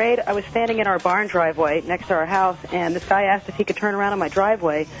 4th grade, I was standing in our barn driveway next to our house, and this guy asked if he could turn around on my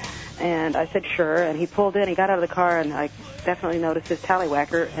driveway. And I said, sure. And he pulled in. He got out of the car, and I definitely noticed his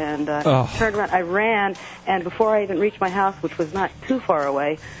tallywhacker and turned around. I ran, and before I even reached my house, which was not too far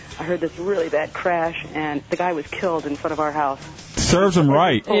away, I heard this really bad crash, and the guy was killed in front of our house. Serves him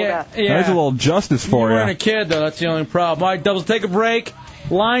right. Yeah. There's a little justice for You you. weren't a kid, though. That's the only problem. All right, Doubles, take a break.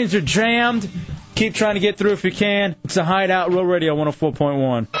 Lines are jammed. Keep trying to get through if you can. It's a Hideout, Real Radio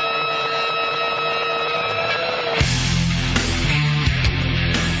 104.1.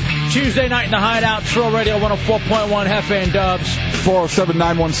 Tuesday night in the Hideout, Trill Radio 104.1, Hefe and Dubs.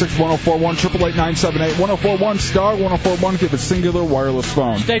 407-916-1041, 888-978-1041, star 1041 if you have a singular wireless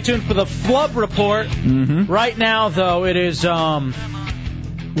phone. Stay tuned for the Flub Report. Right now, though, it is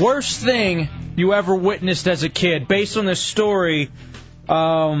worst thing you ever witnessed as a kid. Based on this story, it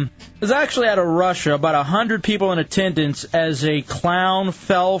was actually out of Russia. About 100 people in attendance as a clown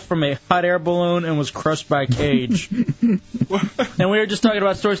fell from a hot air balloon and was crushed by a cage. And we were just talking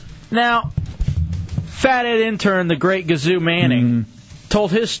about stories. Now, fathead intern, the great Gazoo Manning,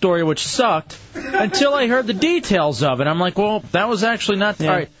 told his story, which sucked, until I heard the details of it. I'm like, well, that was actually not... All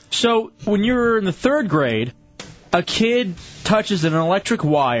right. So when you were in the 3rd grade, a kid touches an electric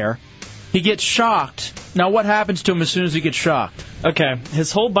wire. He gets shocked. Now, what happens to him as soon as he gets shocked? Okay,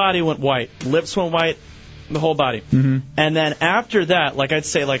 his whole body went white. Lips went white, the whole body. And then after that, like I'd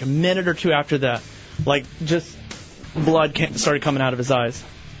say like a minute or two after that, like just blood started coming out of his eyes.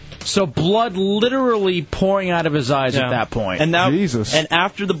 So blood literally pouring out of his eyes at that point. And now, Jesus. And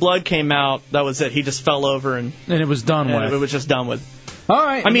after the blood came out, that was it. He just fell over and it was done with. It was just done with. All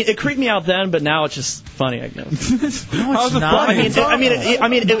right. I mean, it creeped me out then, but now it's just funny, I guess. How's it funny?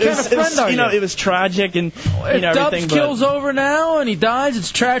 It was tragic and if everything. Dubs kills over now and he dies,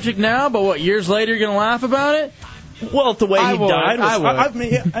 it's tragic now. But what, years later, you're gonna laugh about it? Well, the way he died was...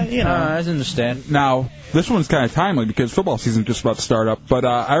 I understand. Now, this one's kind of timely because football season's just about to start up. But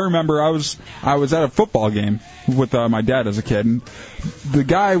I remember I was at a football game with my dad as a kid, and the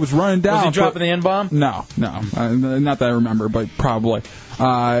guy was running down. Was he dropping the N-bomb? No. Not that I remember, but probably.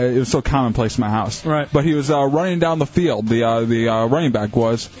 It was so commonplace in my house. Right. But he was running down the field, the running back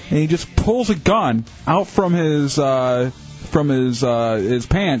was, and he just pulls a gun out from his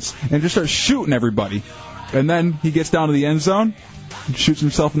pants and just starts shooting everybody. And then he gets down to the end zone and shoots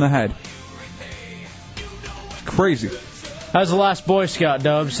himself in the head. Crazy. That was The Last Boy Scout,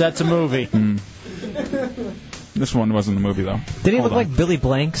 Dubs. That's a movie. This one wasn't a movie, though. Did he look like Billy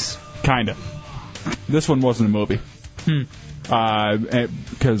Blanks? Kinda. This one wasn't a movie.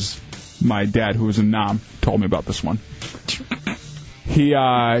 Because my dad, who was in Nam, told me about this one. He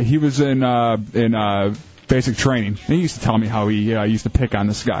was in basic training. And he used to tell me how he used to pick on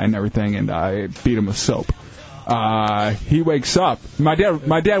this guy and everything, and beat him with soap. He wakes up. My dad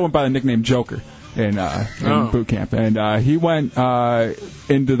went by the nickname Joker in boot camp, and he went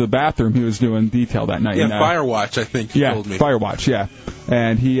into the bathroom. He was doing detail that night. Yeah, Firewatch, I think you told me. Firewatch, yeah.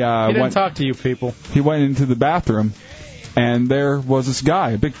 And he didn't talk to you people. He went into the bathroom, and there was this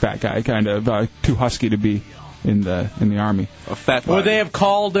guy, a big fat guy, kind of too husky to be in the army. A fat guy. Would they have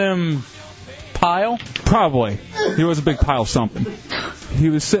called him Pile? Probably. He was a big pile of something. He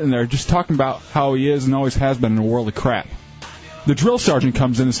was sitting there just talking about how he is and always has been in a world of crap. The drill sergeant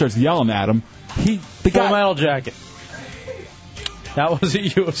comes in and starts yelling at him. Full Metal Jacket. That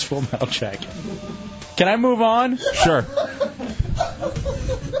wasn't you, it was Full Metal Jacket. Can I move on? Sure.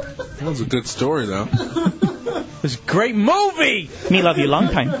 That was a good story, though. It was a great movie! Me love you long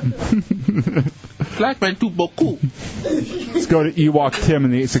time. Black man too beaucoup. Let's go to Ewok Tim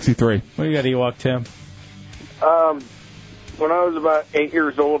in the 863. What do you got, Ewok Tim? When I was about 8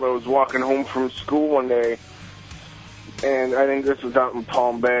 years old, I was walking home from school one day, and I think this was out in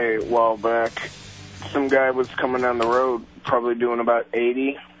Palm Bay a while back. Some guy was coming down the road, probably doing about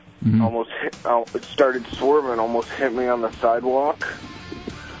 80. It started swerving, almost hit me on the sidewalk.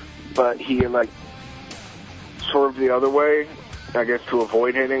 But he, swerved the other way, I guess to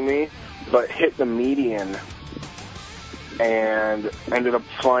avoid hitting me, but hit the median and ended up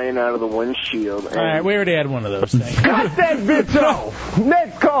flying out of the windshield. All right, we already had one of those things. Cut that bitch off!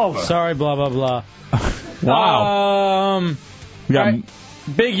 Next caller! Sorry, blah, blah, blah. Wow. Right.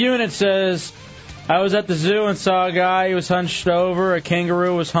 Big Unit says, I was at the zoo and saw a guy. He was hunched over. A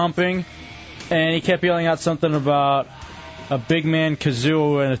kangaroo was humping. And he kept yelling out something about a big man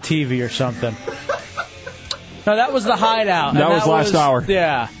kazoo and a TV or something. No, that was the Hideout. That was last hour.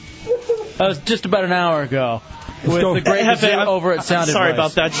 Yeah. That was just about an hour ago. With the great kazoo over at Sound Sorry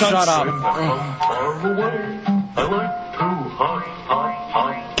Advice. about that. Shut up.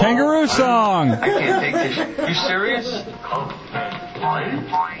 Kangaroo song. I can't take this. You serious?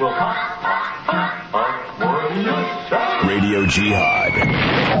 Radio Radio Jihad.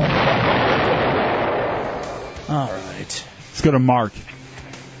 All right. Let's go to Mark.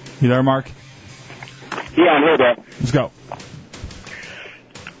 You there, Mark? Yeah, I'm here, Dad. Let's go.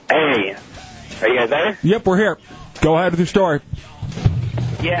 Hey, are you guys there? Yep, we're here. Go ahead with your story.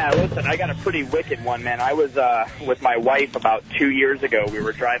 Yeah, listen, I got a pretty wicked one, man. I was with my wife about 2 years ago. We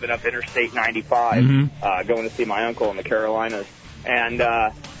were driving up Interstate 95, going to see my uncle in the Carolinas. And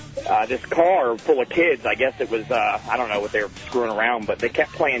this car full of kids, I guess it was, I don't know what they were screwing around, but they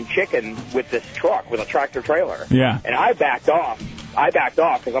kept playing chicken with this truck, with a tractor trailer. Yeah. And I backed off.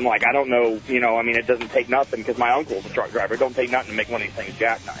 Because I'm like, I don't know, it doesn't take nothing, because my uncle's a truck driver. It don't take nothing to make one of these things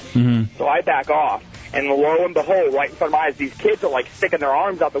jackknife. So I back off. And lo and behold, right in front of my eyes, these kids are, like, sticking their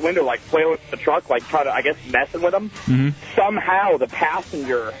arms out the window, like, playing with the truck, like, trying to, I guess, messing with them. Somehow the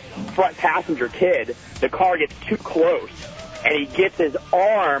front passenger kid, the car gets too close, and he gets his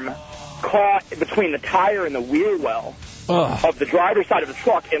arm caught between the tire and the wheel well of the driver's side of the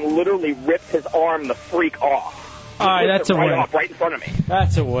truck and literally rips his arm the freak off. All right, that's a winner. Off right in front of me.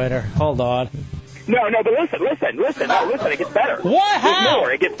 That's a winner. Hold on. No, but listen. No, listen, it gets better. What? How? There's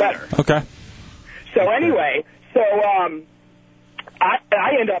more, it gets better. Okay. So anyway, I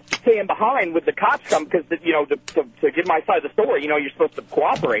end up staying behind with the cops come because, to give my side of the story, you're supposed to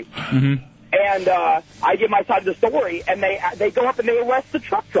cooperate. And I give my side of the story, and they go up and they arrest the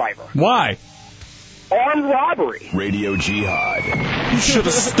truck driver. Why? Armed robbery. Radio Jihad. You should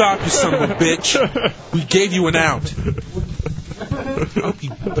have stopped, you son of a bitch. We gave you an out.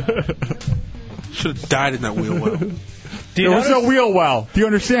 Should have died in that wheel well. There was no wheel well. Do you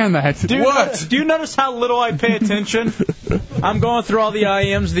understand that? Do you notice how little I pay attention? I'm going through all the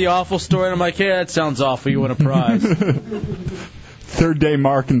IMs, the awful story, and I'm like, yeah, that sounds awful. You win a prize. Third day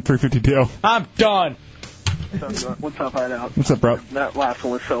mark in 352. I'm done. What's up, Hideout? What's up, bro? That last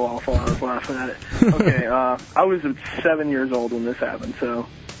one was so awful. I was laughing at it. Okay, I was 7 years old when this happened. So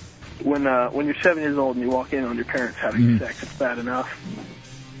when you're 7 years old and you walk in on your parents having sex, it's bad enough.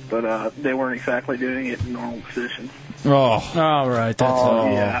 But they weren't exactly doing it in normal position. Oh. All right. That's all.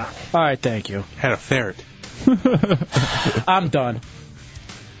 Yeah. All right, thank you. Had a ferret. I'm done.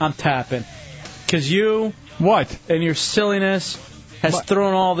 I'm tapping. Because you... What? And your silliness has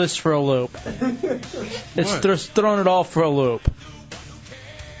thrown all this for a loop. It's thrown it all for a loop.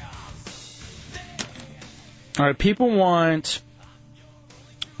 All right, people want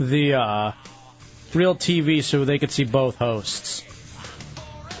the real TV so they could see both hosts.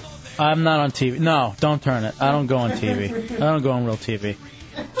 I'm not on TV. No, don't turn it. I don't go on TV. I don't go on real TV.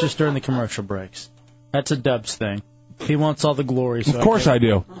 Just during the commercial breaks. That's a Dubs thing. He wants all the glory. So of course I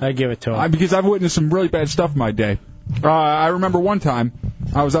do. I give it to him. Because I've witnessed some really bad stuff in my day. I remember one time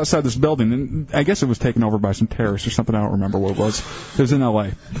I was outside this building, and I guess it was taken over by some terrorists or something. I don't remember what it was. It was in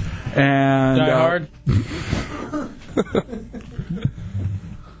L.A. And Die Hard?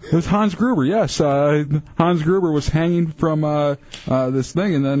 It was Hans Gruber, yes. Hans Gruber was hanging from this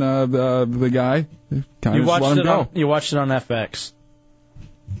thing, and then the guy kind of let him go. You watched it on FX.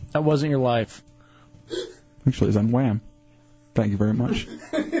 That wasn't your life. Actually, it's on Wham. Thank you very much.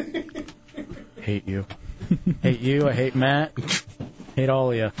 Hate you. Hate you. I hate Matt. Hate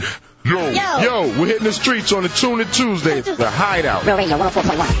all of you. Yo, we're hitting the streets on the Tune It Tuesday. The Hideout. Real Radio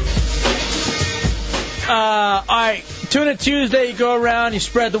 104.1. All right. Tune It Tuesday. You go around, you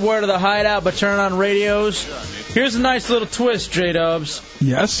spread the word of the Hideout by turning on radios. Here's a nice little twist, J-Dubs.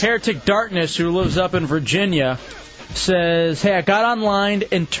 Yes? Heretic Darkness, who lives up in Virginia, says, hey, I got online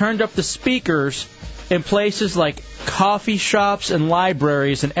and turned up the speakers in places like coffee shops and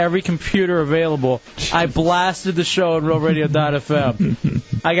libraries and every computer available. I blasted the show on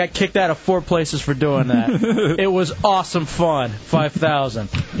RealRadio.fm. I got kicked out of 4 places for doing that. It was awesome fun. 5,000.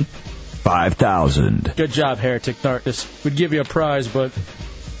 5,000. Good job, Heretic Darkness. We'd give you a prize, but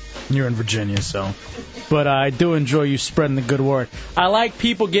you're in Virginia, so. But I do enjoy you spreading the good word. I like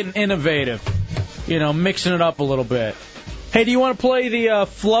people getting innovative, mixing it up a little bit. Hey, do you want to play the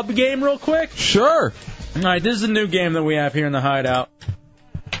flub game real quick? Sure. All right, this is a new game that we have here in the Hideout.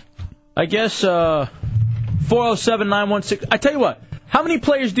 I guess 407-916. I tell you what, how many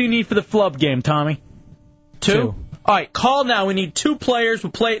players do you need for the flub game, Tommy? 2? All right, call now. We need 2 players.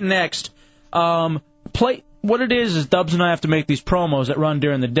 We'll play it next. What it is Dubs and I have to make these promos that run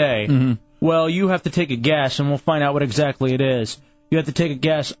during the day. Mm-hmm. Well, you have to take a guess, and we'll find out what exactly it is. You have to take a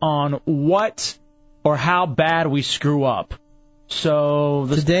guess on what or how bad we screw up. So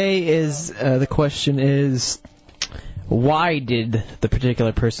today is the question is, why did the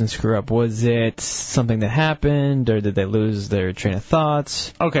particular person screw up? Was it something that happened, or did they lose their train of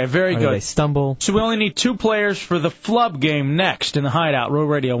thoughts? Okay, very good. Did they stumble? So we only need 2 players for the flub game next in the Hideout. Real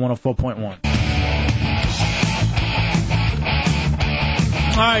Radio 104.1.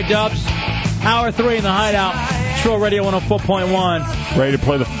 right, Dubs. Hour 3 in the Hideout. Troll Radio 104.1. Ready to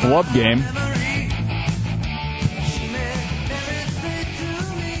play the flub game.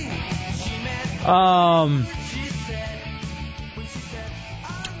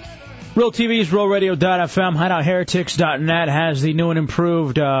 Real TV's RealRadio.fm, HideoutHeretics.net has the new and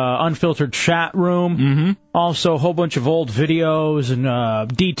improved unfiltered chat room. Mm-hmm. Also, a whole bunch of old videos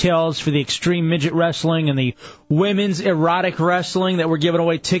and details for the extreme midget wrestling and the women's erotic wrestling that we're giving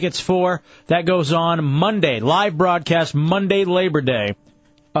away tickets for. That goes on Monday. Live broadcast Monday, Labor Day.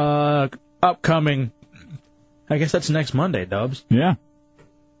 Upcoming, I guess that's next Monday, Dubs. Yeah.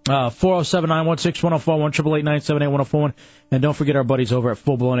 407-916-1041, 888-978-1041, and don't forget our buddies over at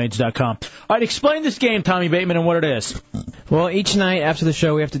fullblownaids.com. All right, explain this game, Tommy Bateman, and what it is. Well, each night after the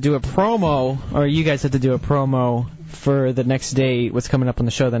show, we have to do a promo, or you guys have to do a promo for the next day, what's coming up on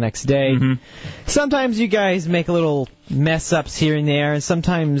the show the next day. Mm-hmm. Sometimes you guys make a little mess-ups here and there, and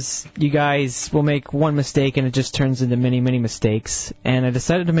sometimes you guys will make one mistake and it just turns into many, many mistakes. And I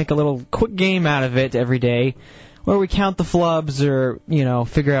decided to make a little quick game out of it every day, where we count the flubs or,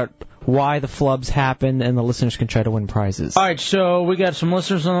 figure out why the flubs happen, and the listeners can try to win prizes. All right, so we got some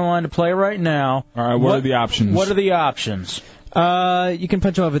listeners on the line to play right now. All right, what are the options? What are the options? You can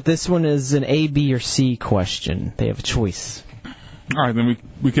punch them up, but this one is an A, B, or C question. They have a choice. All right, then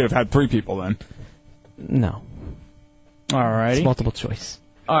we could have had 3 people then. No. All right. It's multiple choice.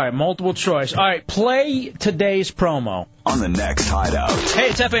 All right, multiple choice. All right, play today's promo. On the next Hideout. Hey,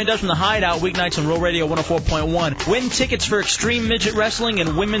 it's F.A. and Dubs from the Hideout, weeknights on Real Radio 104.1. Win tickets for Extreme Midget Wrestling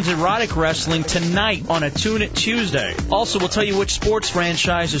and Women's Erotic Wrestling tonight on a Tune It Tuesday. Also, we'll tell you which sports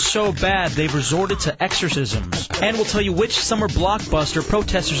franchise is so bad they've resorted to exorcisms. And we'll tell you which summer blockbuster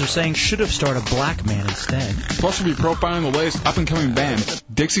protesters are saying should have starred a black man instead. Plus, we'll be profiling the latest up-and-coming band,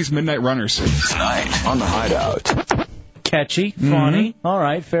 Dixie's Midnight Runners. Tonight on the Hideout. Catchy, funny. All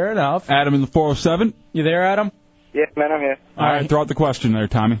right, fair enough. Adam in the 407. You there, Adam? Yes, man, I'm here. All right, throw out the question there,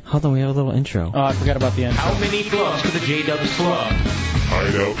 Tommy. Hold on, we have a little intro. Oh, I forgot about the intro. How many flubs could the J-Dubs flub?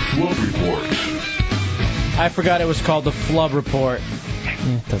 Hideout Flub Report. I forgot it was called the Flub Report.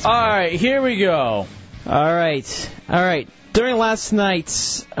 All right, here we go. All right. During last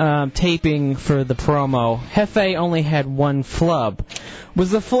night's taping for the promo, Hefe only had one flub.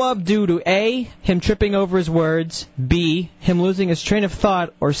 Was the flub due to A, him tripping over his words, B, him losing his train of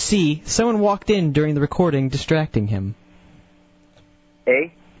thought, or C, someone walked in during the recording distracting him?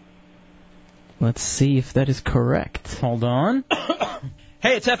 A. Let's see if that is correct. Hold on.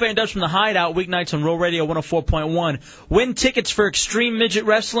 Hey, it's F.A. and Dubs from the Hideout, weeknights on Real Radio 104.1. Win tickets for Extreme Midget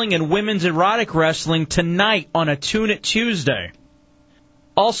Wrestling and Women's Erotic Wrestling tonight on a Tune It Tuesday.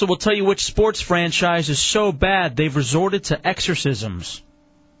 Also, we'll tell you which sports franchise is so bad they've resorted to exorcisms.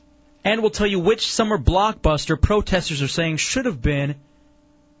 And we'll tell you which summer blockbuster protesters are saying should have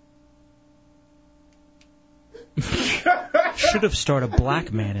starred a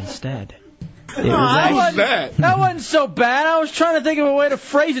black man instead. That wasn't so bad. I was trying to think of a way to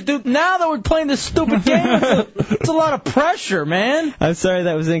phrase it, dude. Now that we're playing this stupid game, it's a lot of pressure, man. I'm sorry,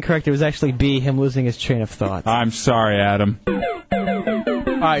 that was incorrect. It was actually B, him losing his train of thought. I'm sorry, Adam.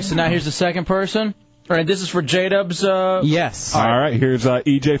 All right, so now here's the second person. All right, this is for J-Dubs. Yes. All right, here's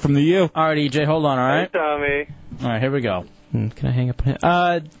EJ from the U. All right, EJ, hold on, all right? Hey, Tommy. All right, here we go. Can I hang up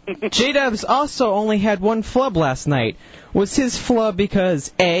on him? J-Dubs also only had one flub last night. Was his flub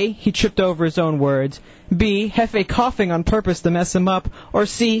because A, he tripped over his own words, B, Hefe coughing on purpose to mess him up, or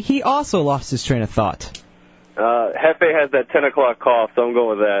C, he also lost his train of thought? Hefe has that 10 o'clock cough, so I'm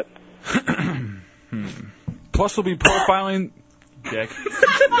going with that. Plus, we'll be profiling... Dick.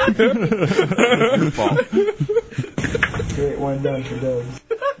 Your fault. Great one done for Dubs.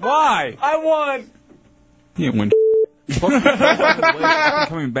 Why? I won. You didn't win.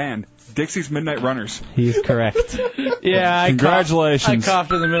 Coming band, Dixie's Midnight Runners. He's correct. Yeah, Congratulations. I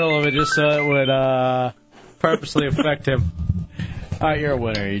coughed in the middle of it just so it would purposely affect him. All right, you're a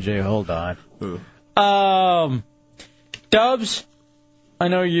winner, EJ. Hold on. Dubs, I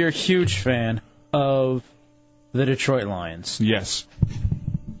know you're a huge fan of the Detroit Lions. Yes.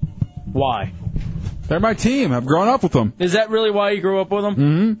 Why? They're my team. I've grown up with them. Is that really why you grew up with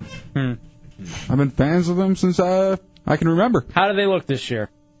them? Mm-hmm. I've been fans of them since I can remember. How do they look this year?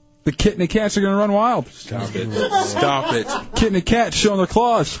 The kit and the cats are going to run wild. Stop it. Kit and the cat showing their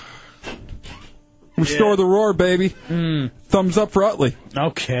claws. Restore the roar, baby. Thumbs up for Utley.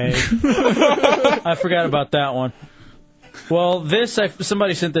 Okay. I forgot about that one. Well,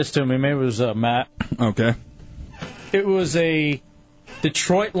 somebody sent this to me. Maybe it was Matt. Okay. It was a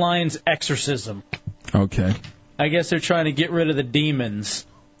Detroit Lions exorcism. Okay. I guess they're trying to get rid of the demons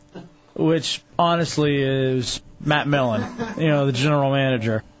which honestly is Matt Millen, the general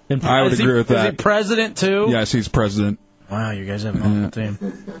manager. And I would agree with that. Is he president, too? Yes, he's president. Wow, you guys have an awful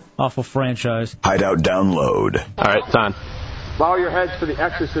team. Awful franchise. Hideout download. All right, it's on. Bow your heads for the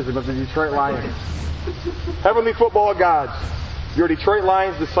exorcism of the Detroit Lions. Heavenly football gods, your Detroit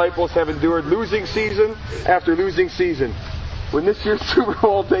Lions disciples have endured losing season after losing season. When this year's Super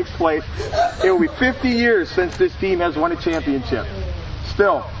Bowl takes place, it will be 50 years since this team has won a championship.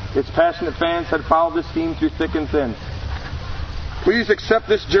 Still, its passionate fans have followed this team through thick and thin. Please accept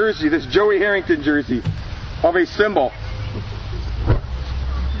this jersey, this Joey Harrington jersey, of a symbol.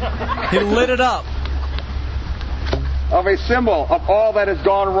 He lit it up. Of a symbol of all that has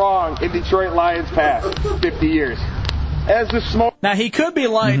gone wrong in Detroit Lions past 50 years. As the smoke. Now, he could be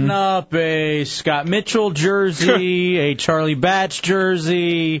lighting up a Scott Mitchell jersey, a Charlie Batch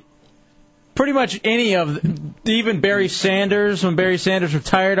jersey, pretty much any of even Barry Sanders, when Barry Sanders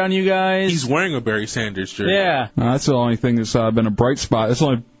retired on you guys. He's wearing a Barry Sanders jersey. Yeah. That's the only thing that's been a bright spot. That's the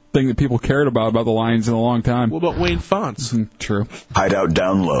only thing that people cared about the Lions in a long time. What about Wayne Fonts? True. Hideout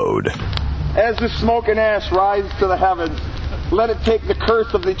download. As the smoke and ash rise to the heavens, let it take the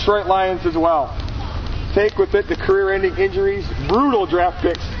curse of the Detroit Lions as well. Take with it the career-ending injuries, brutal draft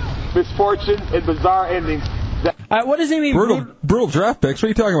picks, misfortune, and bizarre endings. What does he mean? Brutal draft picks? What are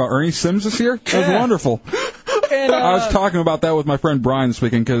you talking about? Ernie Sims this year? That was wonderful. And, I was talking about that with my friend Brian this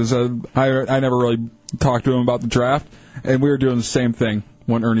weekend because I never really talked to him about the draft, and we were doing the same thing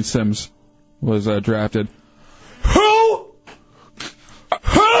when Ernie Sims was drafted. Who?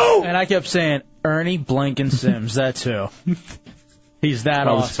 And I kept saying, Ernie Blanken Sims, that's who. He's that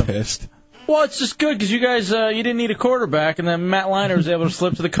awesome. I was pissed. Well, it's just good because you guys, you didn't need a quarterback, and then Matt Leinart was able to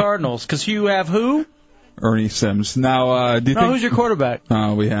slip to the Cardinals. Because you have who? Ernie Sims. Now, do you think... who's your quarterback?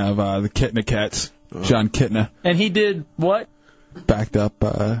 We have the Kitna Cats, John Kitna. And he did what? Backed up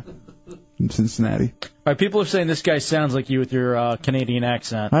in Cincinnati. All right, people are saying this guy sounds like you with your Canadian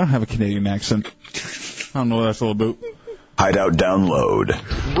accent. I don't have a Canadian accent. I don't know what that's all about. Hideout download.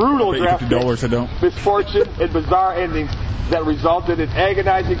 Brutal draft $50 I don't. Misfortune and bizarre endings that resulted in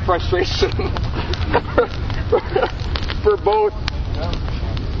agonizing frustration for both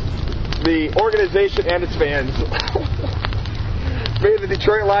the organization and its fans. May the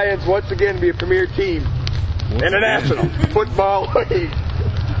Detroit Lions once again be a premier team in the National Football League.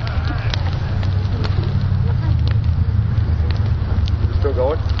 Still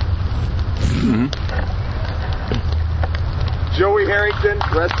going? Mm-hmm. Joey Harrington,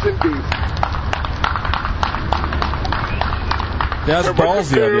 rest in peace. Yeah, that's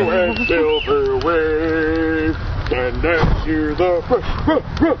ballsy of you. And silver wave, and next year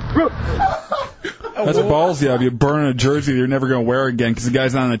That's ballsy of you, burning a jersey that you're never going to wear again because the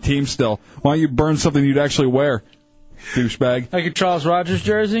guy's not on the team still. Why don't you burn something you'd actually wear, douchebag? Like your Charles Rogers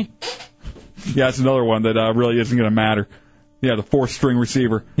jersey? Yeah, that's another one that really isn't going to matter. Yeah, the fourth-string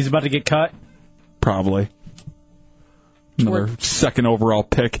receiver. He's about to get cut? Probably. Another second overall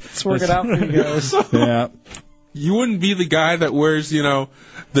pick. Let's work it out for you guys. Yeah. You wouldn't be the guy that wears, the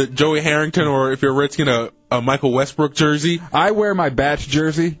Joey Harrington, or if you're Redskin, a Michael Westbrook jersey. I wear my Batch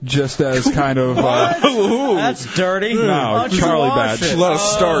jersey just as kind of... That's dirty. No, Charlie Batch. A lot of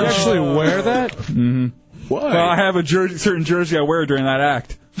starch. You actually wear that? Mm-hmm. Why? Well, I have a certain jersey I wear during that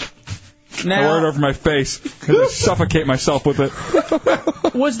act. Now, I wear it over my face because I suffocate myself with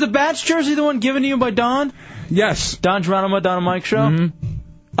it. Was the Batch jersey the one given to you by Don? Yes. Don Geronimo, Don and Mike show?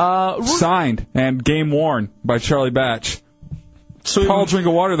 Mm-hmm. Signed and game worn by Charlie Batch. So Tall drink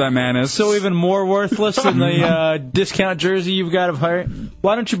of water that man is. So even more worthless than the discount jersey you've got of Harrington.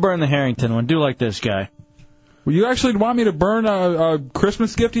 Why don't you burn the Harrington one? Do like this guy. Well, you actually want me to burn a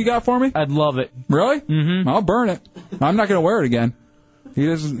Christmas gift you got for me? I'd love it. Really? Mm-hmm. I'll burn it. I'm not going to wear it again. He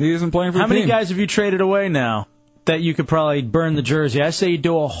isn't playing for the team. How many guys have you traded away now that you could probably burn the jersey? I say you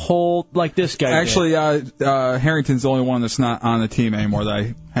do a whole like this guy. Actually, Harrington's the only one that's not on the team anymore that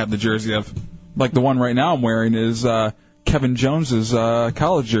I have the jersey of. Like the one right now I'm wearing is Kevin Jones's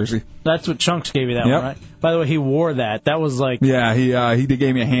college jersey. That's what Chunks gave you that one, right? By the way, he wore that. That was like... Yeah, he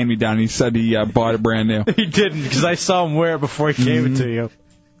gave me a hand-me-down. He said he bought it brand new. He didn't, because I saw him wear it before he gave it to you.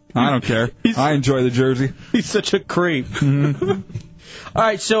 I don't care. I enjoy the jersey. He's such a creep. Mm-hmm. All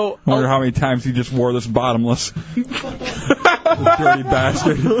right, so... I wonder how many times he just wore this bottomless. Dirty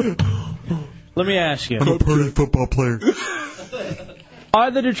bastard. Let me ask you. I'm a pretty football player.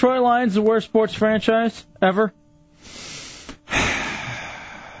 Are the Detroit Lions the worst sports franchise ever?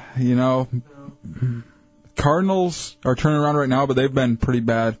 Cardinals are turning around right now, but they've been pretty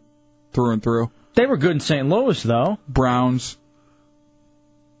bad through and through. They were good in St. Louis, though. Browns.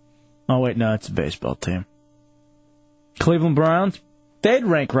 Oh, wait, no, it's a baseball team. Cleveland Browns? they'd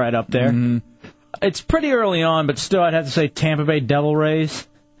rank right up there. It's pretty early on, but still, I'd have to say Tampa Bay Devil Rays.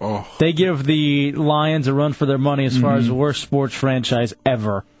 Oh. They give the Lions a run for their money as far as the worst sports franchise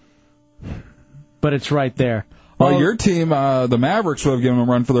ever. But it's right there. Well, your team, the Mavericks, would have given them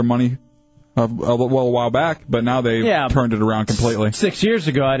a run for their money a while back, but now they've turned it around completely. 6 years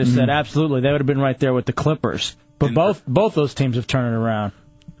ago, I'd have said absolutely. They would have been right there with the Clippers. But both those teams have turned it around.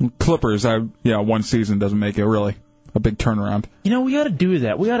 Clippers, one season doesn't make it really a big turnaround. You know, we got to do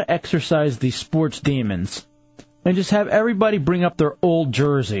that. We got to exercise these sports demons and just have everybody bring up their old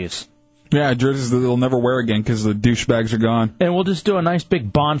jerseys. Yeah, jerseys that they'll never wear again because the douchebags are gone. And we'll just do a nice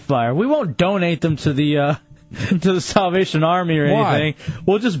big bonfire. We won't donate them to the to the Salvation Army or anything.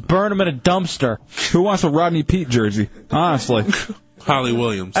 We'll just burn them in a dumpster. Who wants a Rodney Peete jersey? Honestly. Holly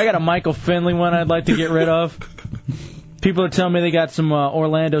Williams. I got a Michael Finley one I'd like to get rid of. People are telling me they got some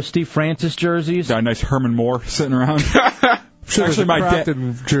Orlando Steve Francis jerseys. Got a nice Herman Moore sitting around. Sure, actually, my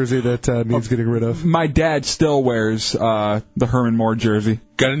Crafton jersey that needs getting rid of. My dad still wears the Herman Moore jersey.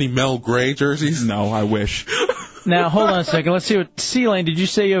 Got any Mel Gray jerseys? No, I wish. Now, hold on a second. Let's see what... C-Lane, did you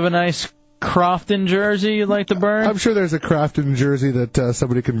say you have a nice Crofton jersey you'd like to burn? I'm sure there's a Crafton jersey that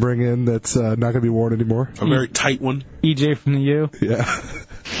somebody can bring in that's not going to be worn anymore. A very tight one. EJ from the U? Yeah.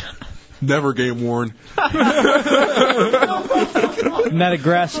 Never game worn. Not a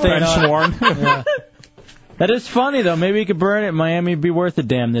grass stain on worn. Yeah. That is funny, though. Maybe you could burn it. Miami would be worth a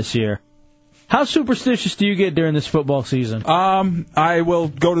damn this year. How superstitious do you get during this football season? I will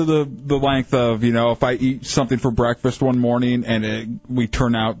go to the length of, if I eat something for breakfast one morning and we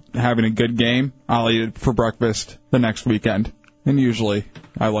turn out having a good game, I'll eat it for breakfast the next weekend. And usually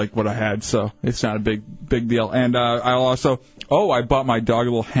I like what I had, so it's not a big deal. And I'll also, I bought my dog a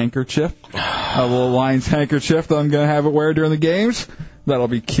little handkerchief, a little Lions handkerchief that I'm going to have it wear during the games. That'll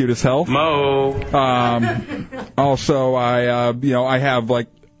be cute as hell. Mo. Also, I have like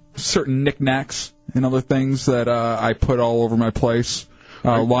certain knickknacks and other things that I put all over my place.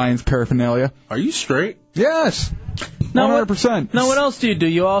 Lions paraphernalia. Are you straight? Yes. 100%. Now, what else do?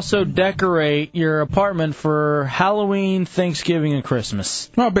 You also decorate your apartment for Halloween, Thanksgiving, and Christmas.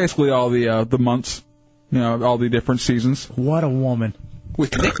 Well, basically all the months. All the different seasons. What a woman.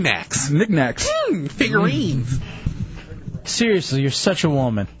 With knickknacks. Knickknacks. Figurines. Seriously, you're such a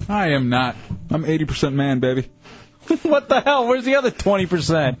woman. I am not. I'm 80% man, baby. What the hell? Where's the other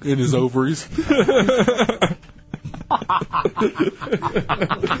 20%? In his ovaries.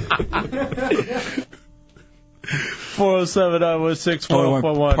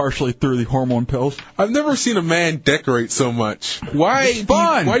 407-916-1041. Partially through the hormone pills. I've never seen a man decorate so much. Why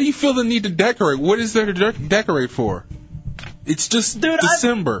do you feel the need to decorate? What is there to decorate for? It's just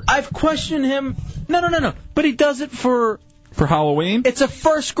December. I've questioned him. No. But he does it for Halloween? It's a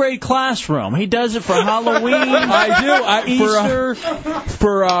first grade classroom. He does it for Halloween. I do. Easter.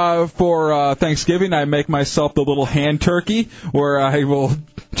 For Thanksgiving, I make myself the little hand turkey where I will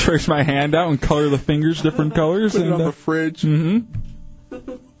trace my hand out and color the fingers different colors. Put it on the fridge.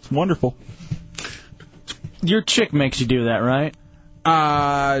 Mm-hmm. It's wonderful. Your chick makes you do that, right?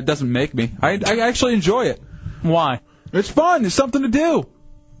 It doesn't make me. I actually enjoy it. Why? It's fun. It's something to do.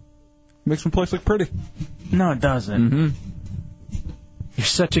 Makes my place look pretty. No, it doesn't. Mm-hmm. You're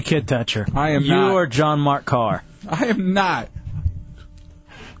such a kid toucher. I am you not. You are John Mark Carr. I am not.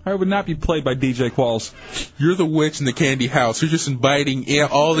 I would not be played by DJ Qualls. You're the witch in the candy house. You're just inviting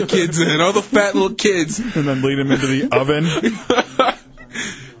all the kids in, all the fat little kids. And then lead them into the oven.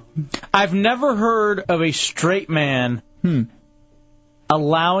 I've never heard of a straight man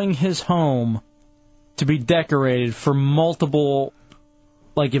allowing his home to be decorated for multiple,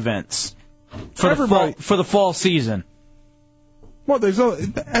 events. For the fall season. Well, there's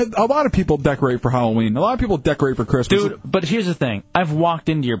a lot of people decorate for Halloween. A lot of people decorate for Christmas. Dude, but here's the thing. I've walked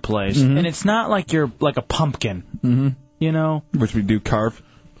into your place, and it's not like you're like a pumpkin. Mm-hmm. You know? Which we do carve.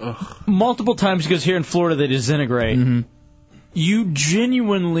 Ugh. Multiple times, because here in Florida they disintegrate. Mm-hmm. You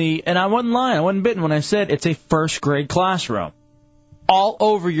genuinely, and I wasn't lying, I wasn't bitten when I said it's a first grade classroom. All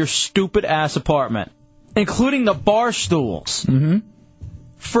over your stupid ass apartment. Including the bar stools. Mm-hmm.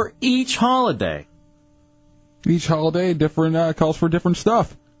 For each holiday. Each holiday, different calls for different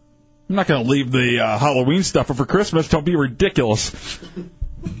stuff. I'm not going to leave the Halloween stuff for Christmas. Don't be ridiculous.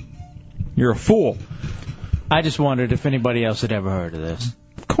 You're a fool. I just wondered if anybody else had ever heard of this.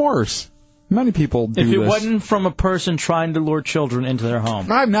 Of course. Many people do this. If it wasn't from a person trying to lure children into their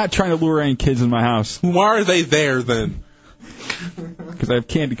home. I'm not trying to lure any kids in my house. Why are they there, then? Because I have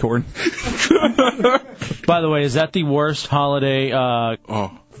candy corn. By the way, is that the worst holiday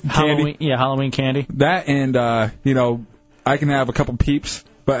Halloween? Yeah, Halloween candy. That and I can have a couple peeps,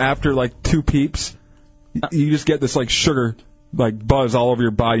 but after 2 peeps, you just get this sugar like buzz all over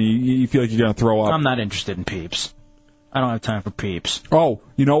your body. You feel like you're gonna throw up. I'm not interested in peeps. I don't have time for peeps. Oh,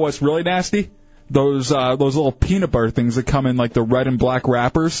 you know what's really nasty? Those little peanut butter things that come in like the red and black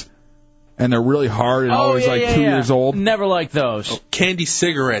wrappers, and they're really hard and always like 2 years old. Never liked those. Oh, candy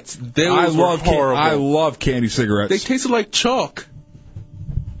cigarettes. I love candy cigarettes. They tasted like chalk.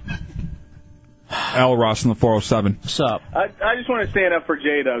 Al Ross in the 407. What's up? I just want to stand up for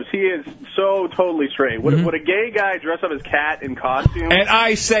J-Dubs. He is so totally straight. Would a gay guy dress up as Cat in costume? And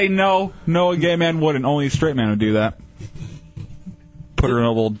I say no. No, a gay man wouldn't. Only a straight man would do that. Put her in a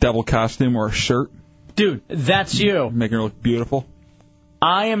little devil costume or a shirt. Dude, that's you. Making her look beautiful.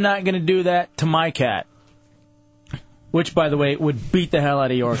 I am not going to do that to my cat. Which, by the way, would beat the hell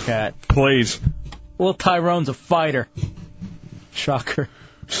out of your cat. Please. Little Tyrone's a fighter. Shocker.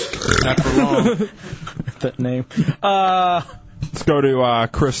 Not for long. That name. Let's go to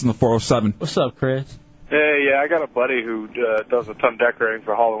Chris in the 407. What's up, Chris? Hey, yeah, I got a buddy who does a ton of decorating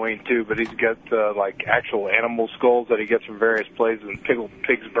for Halloween, too, but he's got, like, actual animal skulls that he gets from various places and pickled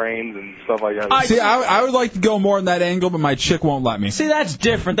pig's brains and stuff like that. I would like to go more in that angle, but my chick won't let me. See, that's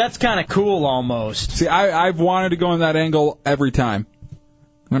different. That's kind of cool almost. See, I've wanted to go in that angle every time.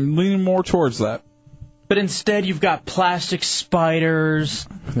 I'm leaning more towards that. But instead, you've got plastic spiders.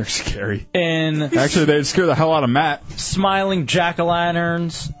 They're scary. And actually, they'd scare the hell out of Matt. Smiling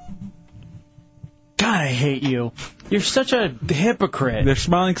jack-o'-lanterns. God, I hate you. You're such a hypocrite. They're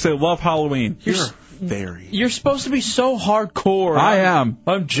smiling because they love Halloween. You're supposed to be so hardcore. I am.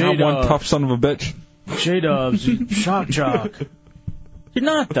 I'm J-Dub. I'm one tough son of a bitch. J-Dubs, you shock jock. You're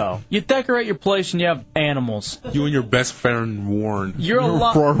not, though. You decorate your place and you have animals. You and your best friend, Warren. You're a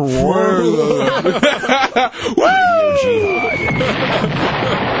lot...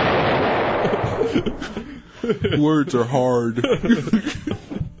 Words are hard.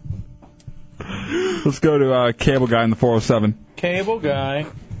 Let's go to Cable Guy in the 407. Cable Guy.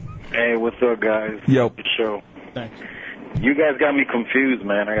 Hey, what's up, guys? Yo. Good show. Thanks. You guys got me confused,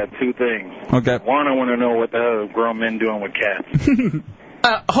 man. I got two things. Okay. One, I want to know what the hell are grown men doing with cats.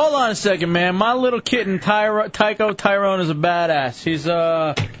 Hold on a second, man. My little kitten, Tycho Tyrone, is a badass. He's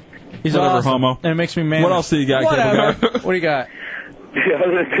Whatever, awesome. homo. And it makes me mad. What else do you got, Whatever. Cable Guy? What do you got? The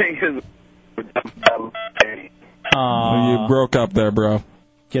other thing is... You broke up there, bro.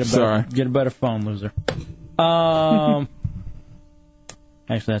 Get a better phone, loser.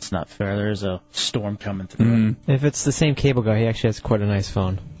 Actually, that's not fair. There is a storm coming through. If it's the same Cable Guy, he actually has quite a nice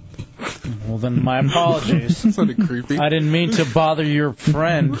phone. Well, then my apologies. That's sort of creepy. I didn't mean to bother your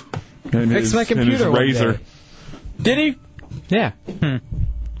friend. Fix my computer one day. Did he? Yeah. Did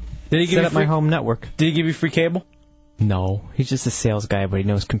he give Set you up my home network. Did he give you free cable? No, he's just a sales guy, but he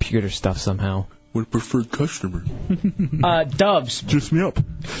knows computer stuff somehow. What a preferred customer. Dubs. Juice me up.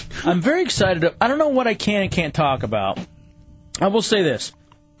 I'm very excited. I don't know what I can and can't talk about. I will say this.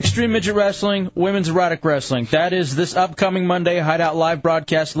 Extreme Midget Wrestling, Women's Erotic Wrestling. That is this upcoming Monday, Hideout Live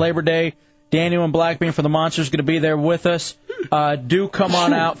broadcast, Labor Day. Daniel and Blackbean for the Monsters going to be there with us. Do come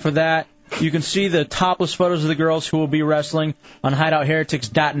on out for that. You can see the topless photos of the girls who will be wrestling on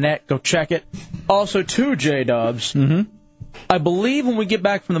hideoutheretics.net. Go check it. Also, too, J-Dubs, I believe when we get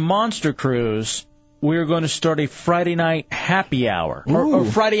back from the Monster Cruise, we're going to start a Friday night happy hour. Or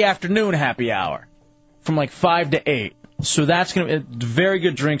Friday afternoon happy hour from like 5 to 8. So that's going to be very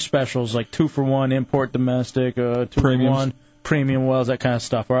good drink specials, like 2 for 1, import, domestic, 2 for 1, premium wells, that kind of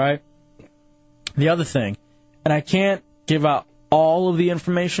stuff, all right? The other thing, and I can't give out all of the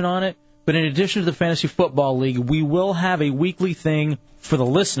information on it, but in addition to the Fantasy Football League, we will have a weekly thing for the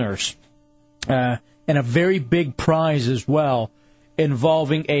listeners, and a very big prize as well,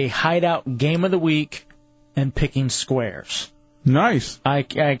 involving a Hideout Game of the Week and picking squares. Nice. I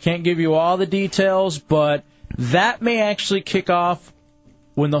can't give you all the details, but that may actually kick off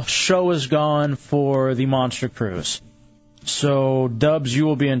when the show is gone for the Monster Cruise. So, Dubs, you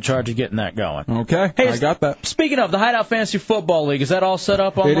will be in charge of getting that going. Okay, hey, I got that. Speaking of the Hideout Fantasy Football League, is that all set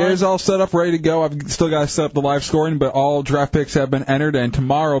up online? It is all set up, ready to go. I've still got to set up the live scoring, but all draft picks have been entered, and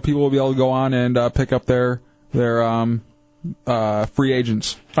tomorrow people will be able to go on and pick up their free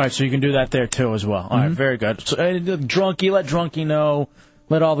agents. All right, so you can do that there, too, as well. All right, very good. So, Drunky, let Drunky know.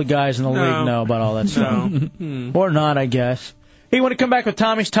 Let all the guys in the league know about all that stuff. Or not, I guess. Hey, you want to come back with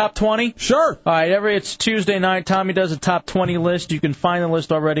Tommy's Top 20? Sure. All right, it's Tuesday night. Tommy does a Top 20 list. You can find the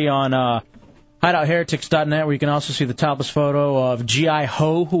list already on hideoutheretics.net, where you can also see the topless photo of G.I.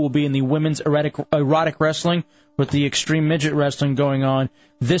 Ho, who will be in the women's erotic wrestling with the Extreme Midget Wrestling going on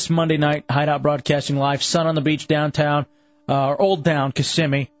this Monday night. Hideout broadcasting live, Sun on the Beach downtown, or Old Town,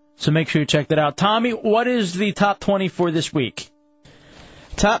 Kissimmee. So make sure you check that out. Tommy, what is the Top 20 for this week?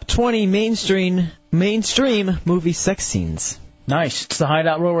 Top 20 mainstream movie sex scenes. Nice. It's the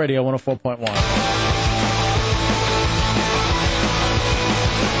Hideout Real Radio 104.1.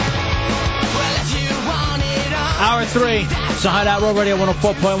 Hour 3. It's the Hideout Real Radio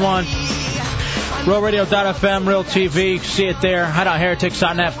 104.1. RealRadio.fm, Real TV. You can see it there.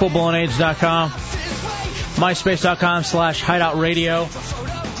 HideoutHeretics.net, FullBlownAids.com. MySpace.com/Hideout Radio.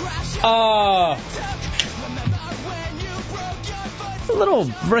 A little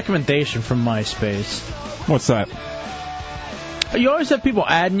recommendation from MySpace. What's that? You always have people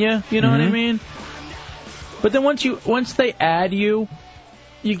adding you, you know what I mean? But then once they add you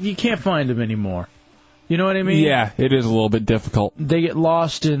can't find them anymore. You know what I mean? Yeah, it is a little bit difficult. They get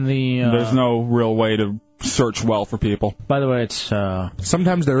lost in the... There's no real way to search well for people. By the way, it's...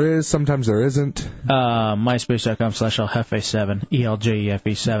 sometimes there is, sometimes there isn't. MySpace.com/LJEFE7.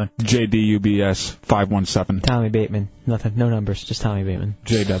 ELJEFE7. JDUBS 517. Tommy Bateman. Nothing. No numbers. Just Tommy Bateman.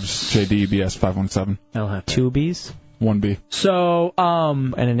 JDubs. JDUBS 517. LF. 2 B's? 1 B. So,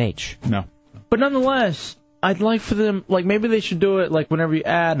 And an H. No. But nonetheless, I'd like for them... Like, maybe they should do it, like, whenever you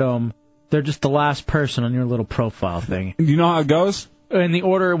add them, they're just the last person on your little profile thing. Do you know how it goes? In the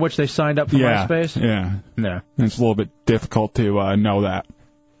order in which they signed up for MySpace? Yeah. No. It's a little bit difficult to know that.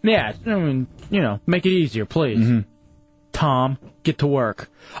 Yeah, I mean, make it easier, please. Mm-hmm. Tom, get to work.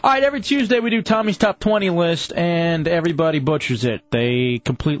 All right, every Tuesday we do Tommy's Top 20 list, and everybody butchers it. They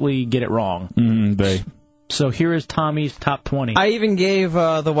completely get it wrong. So here is Tommy's Top 20. I even gave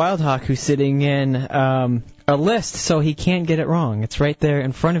the Wild Hawk who's sitting in a list so he can't get it wrong. It's right there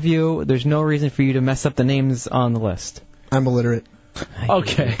in front of you. There's no reason for you to mess up the names on the list. I'm illiterate.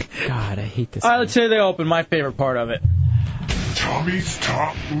 Okay. God, I hate this. All right, let's say they open. My favorite part of it. Tommy's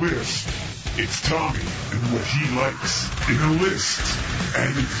Top List. It's Tommy and what he likes in a list.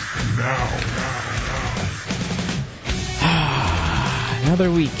 And now.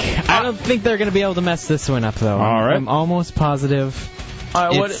 Another week. I don't think they're going to be able to mess this one up, though. All right. I'm almost positive. All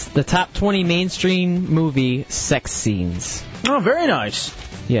right, it's the top 20 mainstream movie sex scenes. Oh, very nice.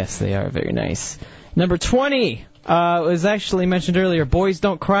 Yes, they are very nice. Number 20 was actually mentioned earlier. Boys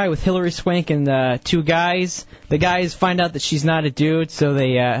Don't Cry with Hilary Swank and 2 guys. The guys find out that she's not a dude, so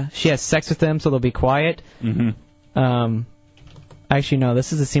she has sex with them, so they'll be quiet. Actually, no,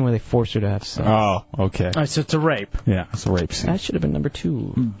 this is the scene where they force her to have sex. Oh, okay. All right, so it's a rape. Yeah, it's a rape scene. That should have been number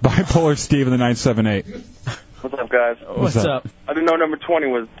 2. Bipolar Steve in the 978. What's up, guys? What's up? I didn't know number 20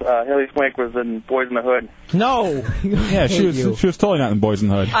 was Hilary Swank was in Boys in the Hood. No. Yeah, she was totally not in Boys in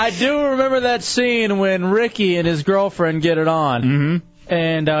the Hood. I do remember that scene when Ricky and his girlfriend get it on. Mm-hmm.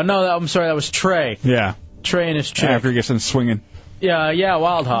 And I'm sorry, that was Trey. Yeah. Trey and his chick. After he gets in swinging. Yeah,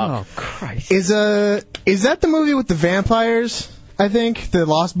 Wild Hog. Oh, Christ. Is that the movie with the vampires? I think the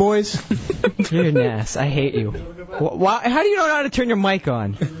Lost Boys. You're an ass. I hate you. Why? How do you know how to turn your mic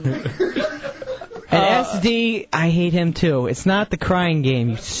on? And SD, I hate him too. It's not the crying game.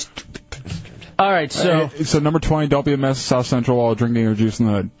 You stupid. All right, so number 20, don't be a mess at South Central while drinking your juice in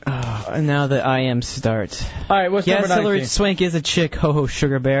the hood. And now the IM start. All right, what's number 19? Hilary Swank is a chick. Ho ho,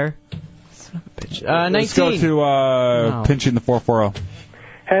 sugar bear. Son of a bitch. 19. Let's go to pinching the 440.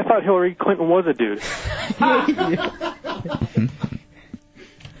 Hey, I thought Hillary Clinton was a dude.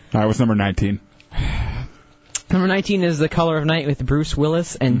 All right, what's number 19? Number 19 is The Color of Night with Bruce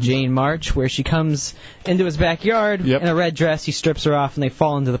Willis and Jane March, where she comes into his backyard in a red dress. He strips her off, and they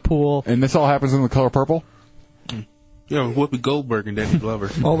fall into the pool. And this all happens in The Color Purple? Yeah, Whoopi Goldberg and Danny Glover.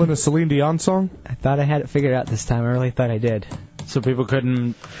 All in a Celine Dion song? I thought I had it figured out this time. I really thought I did. So people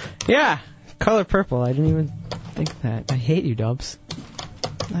couldn't... Yeah, Color Purple. I didn't even think that. I hate you, Dubs.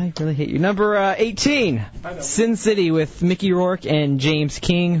 I really hate you. Number 18, Sin City with Mickey Rourke and James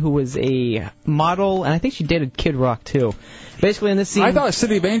King, who was a model, and I think she dated Kid Rock, too. Basically, in this scene... I thought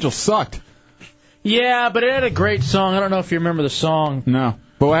City of Angels sucked. Yeah, but it had a great song. I don't know if you remember the song. No.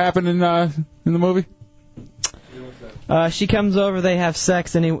 But what happened in the movie? She comes over, they have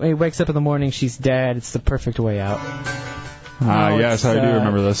sex, and he wakes up in the morning, she's dead. It's the perfect way out. Yes, I do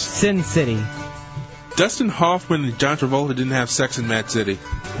remember this. Sin City. Dustin Hoffman and John Travolta didn't have sex in Mad City.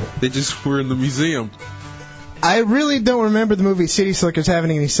 They just were in the museum. I really don't remember the movie City Slickers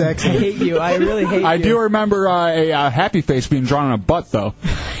having any sex. I hate you. I really hate you. I do remember a happy face being drawn on a butt, though.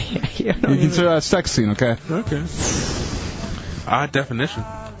 You consider that a sex scene, okay? Okay. Odd definition.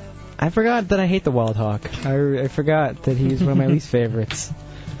 I forgot that I hate the Wild Hawk. I forgot that he's one of my least favorites.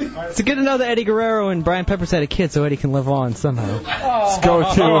 It's good to know that Eddie Guerrero and Brian Peppers had a kid, so Eddie can live on somehow. Let's go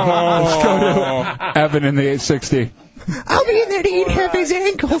to Evan in the 860. I'll be in there to eat Happy's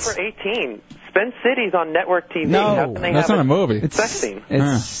ankles. Number 18, Spin City's on network TV. No, that's not a movie. It's sex scene.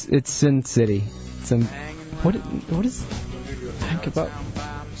 It's Sin City. What is? Think about.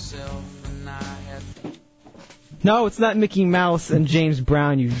 No, it's not Mickey Mouse and James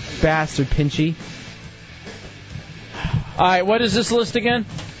Brown, you bastard, Pinchy. All right, what is this list again?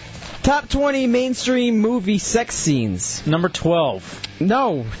 Top 20 mainstream movie sex scenes. Number 12.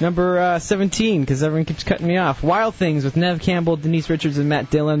 No, number 17, because everyone keeps cutting me off. Wild Things with Nev Campbell, Denise Richards, and Matt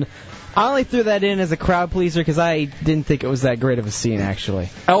Dillon. I only threw that in as a crowd pleaser because I didn't think it was that great of a scene, actually.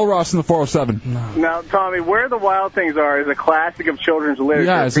 L. Ross in the 407. Now, Tommy, Where the Wild Things Are is a classic of children's literature.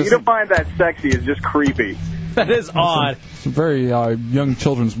 Yeah, For you to find that sexy is just creepy. That is odd. It's a very young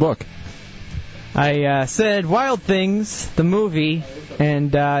children's book. I said Wild Things, the movie,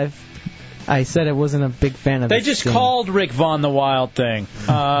 and I said I wasn't a big fan of They the just scene. called Rick Vaughn the Wild Thing. It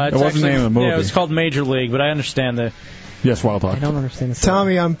wasn't the name of the movie. Yeah, it was called Major League, but I understand the... Yes, Wild Hog. I don't understand the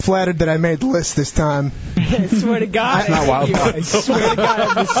Tommy, I'm flattered that I made the list this time. I swear to God. It's not Wild Hog. I swear to God,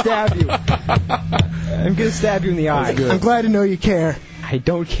 I'm going to stab you. I'm going to stab you in the eye. I'm glad to know you care. I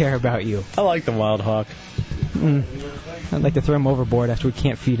don't care about you. I like the Wild Hawk. I'd like to throw him overboard after we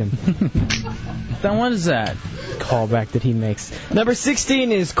can't feed him. Then what is that? Callback that he makes. Number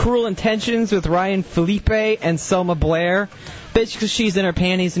 16 is Cruel Intentions with Ryan Felipe and Selma Blair. Basically, she's in her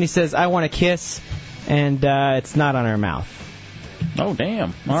panties and he says, I want a kiss, and it's not on her mouth. Oh,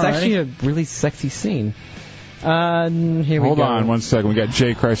 damn. It's actually a really sexy scene. Here we go. Hold on 1 second. We got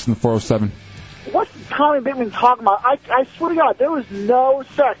Jay Christ in the 407. What's Tommy Bittman talking about? I swear to God, there was no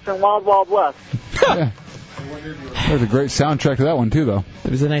sex in Wild Wild West. Yeah. There's a great soundtrack to that one, too, though.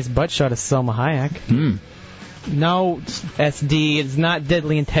 There was a nice butt shot of Selma Hayek. No, SD, it's not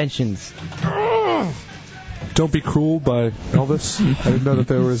Deadly Intentions. Don't Be Cruel by Elvis. I didn't know that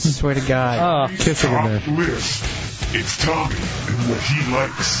there was swear to God. Kissing in there. Top list. It's Tommy and what he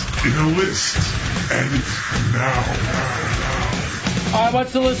likes in a list. And it's now. All right,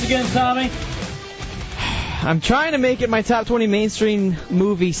 what's the list again, Tommy? I'm trying to make it my top 20 mainstream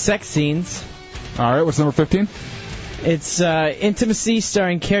movie sex scenes. All right, what's number 15? It's Intimacy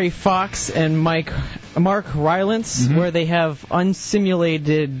starring Carrie Fox and Mark Rylance, where they have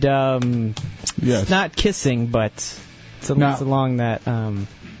unsimulated, yes, not kissing, but it's along that.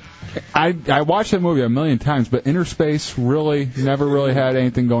 I watched that movie a million times, but Inner Space really never really had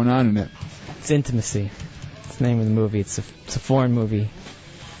anything going on in it. It's Intimacy. It's the name of the movie. It's a foreign movie.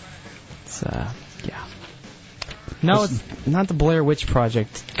 It's yeah. No, it's not the Blair Witch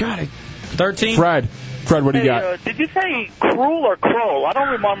Project. God, 13. Fred, what do you got? Did you say Cruel or Crow? I don't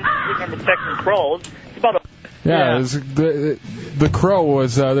remember Sex and Crow. It's about a... Yeah. It was, the Crow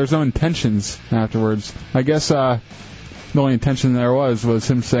was there's no intentions afterwards. I guess the only intention there was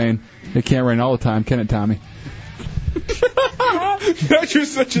him saying it can't rain all the time, can it, Tommy? You're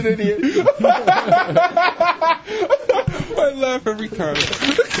such an idiot. I laugh every time.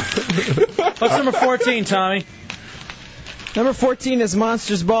 What's number 14, Tommy? Number 14 is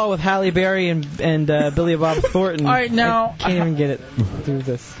Monsters Ball with Halle Berry and Billy Bob Thornton. All right, now... I can't even get it through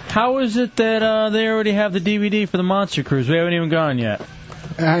this. How is it that they already have the DVD for the Monster Cruise? We haven't even gone yet.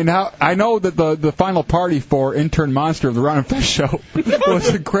 I know that the final party for Intern Monster of the Ron and Fest show was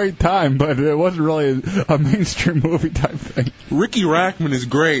a great time, but it wasn't really a mainstream movie type thing. Ricky Rackman is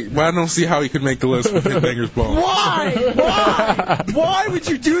great, but I don't see how he could make the list with Headbangers Ball. Why? Why would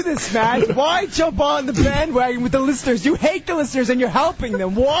you do this, Matt? Why jump on the bandwagon with the listeners? You hate the listeners and you're helping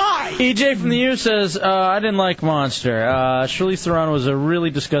them. Why? EJ from the U says, I didn't like Monster. Charlize Theron was a really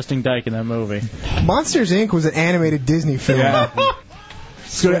disgusting dyke in that movie. Monsters, Inc. was an animated Disney film. Yeah.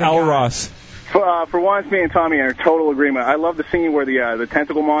 Let's go to Al Ross. For once, me and Tommy are in total agreement. I love the scene where the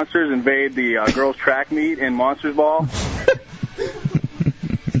tentacle monsters invade the girls' track meet in Monsters Ball.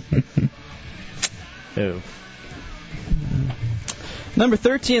 Ew. Number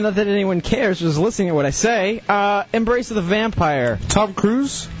 13, not that anyone cares, just listening to what I say. Embrace of the Vampire. Tom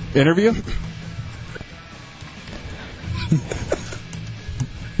Cruise? Interview?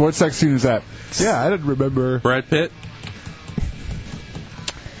 What sex scene is that? Yeah, I didn't remember. Brad Pitt?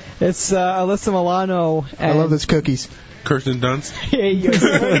 It's Alyssa Milano. And I love those cookies. Kirsten Dunst? Hey, yo.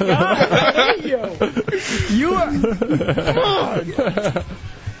 Hey, yo. You are...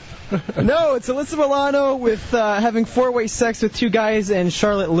 No, it's Alyssa Milano with having four-way sex with two guys and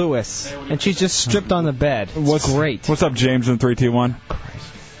Charlotte Lewis. And she's just stripped on the bed. It's great. What's up, James, in 321?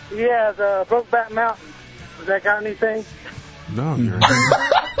 Yeah, the Brokeback Mountain. Has that got anything? No, you're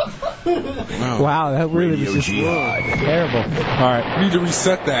Wow, that really was just terrible. All right. We need to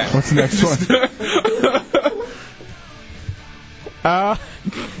reset that. What's the next one?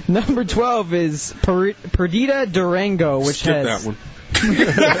 Number 12 is Perdita Durango, which Skip has... that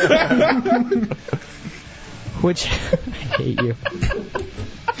one. Which... I hate you.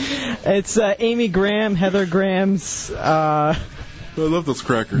 It's Amy Graham, Heather Graham's... I love those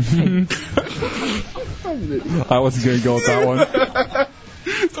crackers. I wasn't going to go with that one.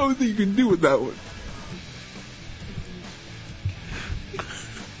 That's the only thing you can do with that one.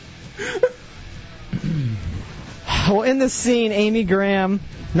 Well, in this scene, Amy Graham,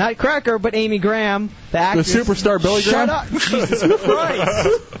 not Cracker, but Amy Graham, the actress. The superstar Billy Graham? Shut up! Jesus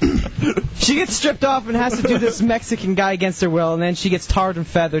Christ! She gets stripped off and has to do this Mexican guy against her will, and then she gets tarred and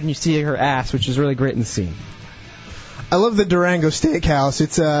feathered, and you see her ass, which is really great in the scene. I love the Durango Steakhouse.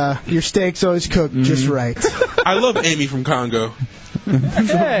 It's your steak's always cooked just right. I love Amy from Congo.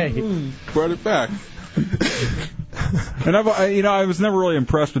 Hey! Brought it back. And I was never really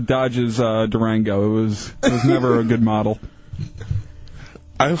impressed with Dodge's Durango. It was never a good model.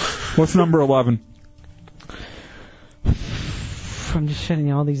 What's number 11? I'm just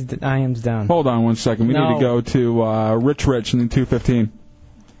shutting all these IMs down. Hold on 1 second. We need to go to Rich in the 215.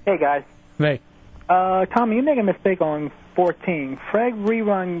 Hey, guys. Hey. Tommy, you make a mistake on 14. Fred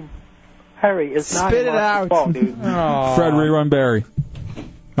Rerun Harry is not Spit it out. Fault, dude. Fred Rerun Barry.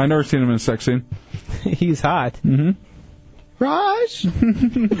 I've never seen him in a sex scene. He's hot. Mm-hmm. Raj!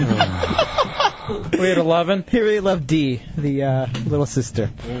 We had 11. He really loved Dee, the little sister.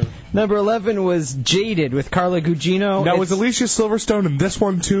 Number 11 was Jaded with Carla Gugino. Now, was Alicia Silverstone in this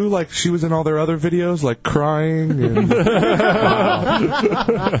one, too? Like, she was in all their other videos, like, crying and...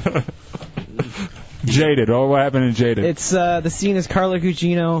 Jaded. Oh, what happened in Jaded? It's the scene is Carla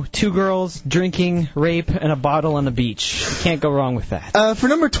Gugino, 2 girls, drinking, rape, and a bottle on the beach. You can't go wrong with that. For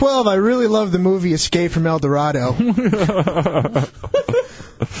number 12, I really love the movie Escape from El Dorado.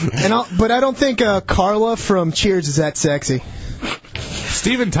 But I don't think Carla from Cheers is that sexy.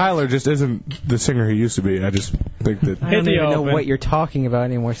 Steven Tyler just isn't the singer he used to be. I just think that... I don't even know what you're talking about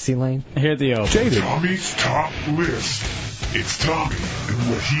anymore, C-Lane. Here the open. Jaded. Tommy's top list. It's Tommy and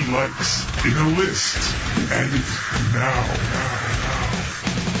what he likes in a list. And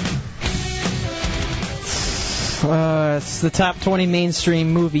now. It's the top 20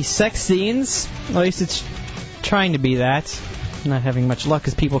 mainstream movie sex scenes. At least it's trying to be that. Not having much luck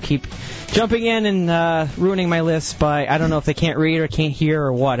because people keep jumping in and ruining my list by, I don't know if they can't read or can't hear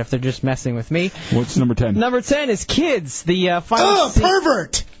or what, if they're just messing with me. What's number 10? Number 10 is Kids, the final scene.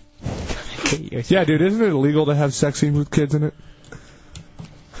 Pervert! Yeah, dude, isn't it illegal to have sex scenes with kids in it?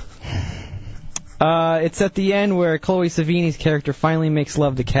 It's at the end where Chloe Savini's character finally makes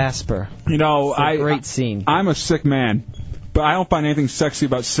love to Casper. You know, It's a great scene. I'm a sick man, but I don't find anything sexy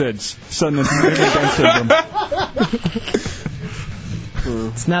about SIDS. Sudden Down syndrome.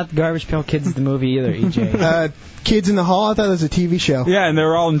 It's not the Garbage Pail Kids, the movie either, EJ. Kids in the Hall? I thought it was a TV show. Yeah, and they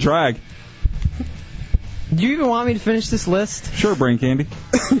were all in drag. Do you even want me to finish this list? Sure, Brain Candy.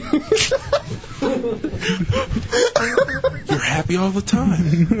 You're happy all the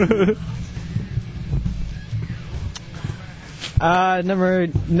time. Number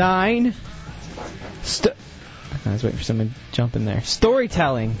 9. I was waiting for someone to jump in there.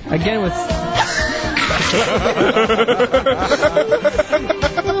 Storytelling. Again with...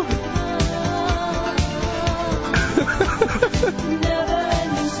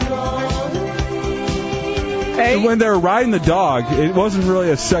 When they were riding the dog, it wasn't really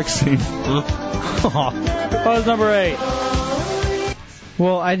a sex scene. What was number 8?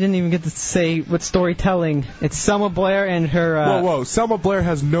 Well, I didn't even get to say what storytelling. It's Selma Blair and her... Whoa. Selma Blair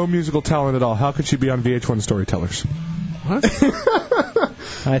has no musical talent at all. How could she be on VH1 Storytellers? What?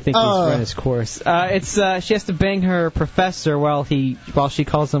 I think he's run his course. It's she has to bang her professor while she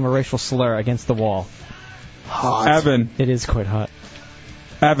calls him a racial slur against the wall. Hot. Evan. It is quite hot.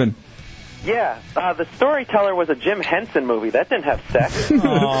 Evan. Yeah, the Storyteller was a Jim Henson movie. That didn't have sex.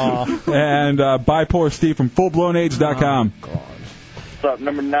 And Bipolar Steve from FullBlownAids.com. What's up?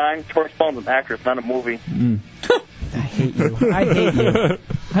 Number 9, Tori Spellman's an actress, not a movie. I hate you. I hate you.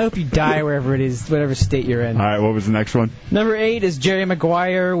 I hope you die wherever it is, whatever state you're in. All right, what was the next one? Number 8 is Jerry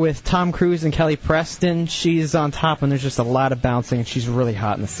Maguire with Tom Cruise and Kelly Preston. She's on top, and there's just a lot of bouncing, and she's really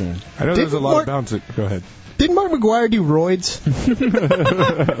hot in the scene. I know there's a lot of bouncing. Go ahead. Didn't Mark McGuire do roids?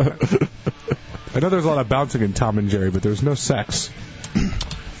 I know there's a lot of bouncing in Tom and Jerry, but there's no sex.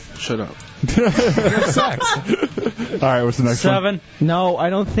 Shut up. No sex. All right, what's the next 7. one? No, I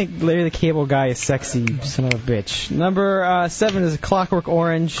don't think Larry the Cable Guy is sexy, son of a bitch. Number 7 is Clockwork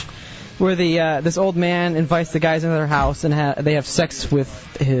Orange, where this old man invites the guys into their house and they have sex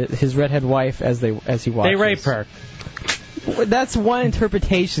with his redhead wife as he watches. They rape her. That's one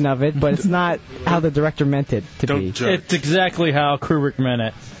interpretation of it, but it's not how the director meant it to be. It's exactly how Kubrick meant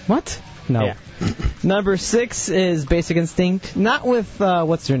it. What? No. Yeah. Number 6 is Basic Instinct. Not with,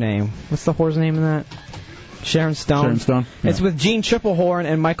 what's her name? What's the whore's name in that? Sharon Stone. It's with Gene Triplehorn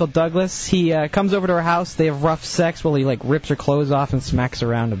and Michael Douglas. He comes over to her house. They have rough sex while he rips her clothes off and smacks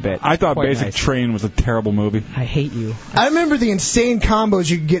around a bit. I thought Quite Basic nice. Train was a terrible movie. I hate you. I remember the insane combos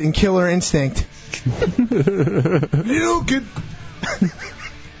you could get in Killer Instinct. You could.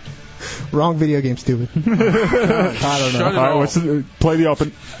 Wrong video game, stupid. I don't know. All right, play the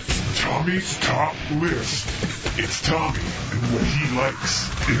open. Tommy's top list. It's Tommy and what he likes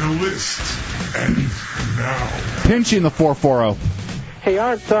in a list. And now, Pinchy in the 440. Hey,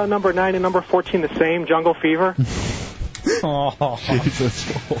 aren't number 9 and number 14 the same? Jungle Fever? Oh, Jesus.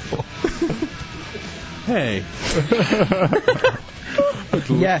 Hey.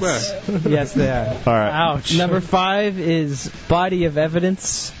 Yes. Yes, they are. All right. Ouch. Number 5 is Body of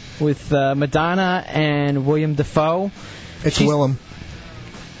Evidence with Madonna and William Dafoe. It's Willem.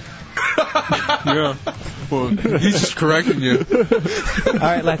 Yeah. Well, he's just correcting you. All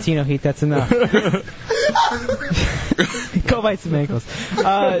right, Latino Heat, that's enough. Go bite some ankles.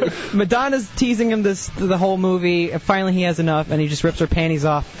 Madonna's teasing him the whole movie. And finally, he has enough, and he just rips her panties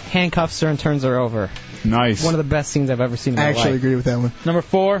off, handcuffs her, and turns her over. Nice. One of the best scenes I've ever seen in my life. I actually agree with that one. Number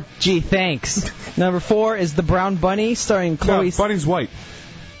 4. Gee, thanks. Number 4 is The Brown Bunny, starring Chloe... Yeah, Bunny's white.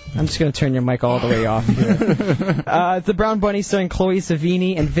 I'm just going to turn your mic all the way off here. It's The Brown Bunny, starring Chloe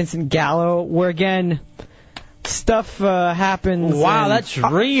Savini and Vincent Gallo, where, again, stuff happens. Wow, and... that's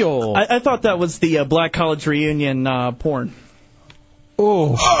real. I thought that was the Black College Reunion porn.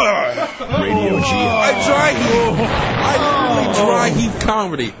 Oh. Radio Jihad. I dry heat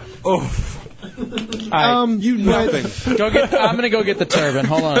comedy. Oh. You nothing. I'm gonna go get the turban.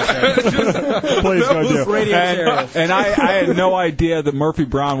 Hold on a second. Please go do. Radio terrorist. And I had no idea that Murphy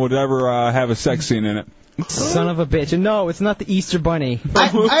Brown would ever have a sex scene in it. Son of a bitch. And no, it's not the Easter Bunny.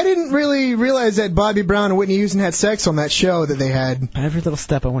 I didn't really realize that Bobby Brown and Whitney Houston had sex on that show that they had. Every little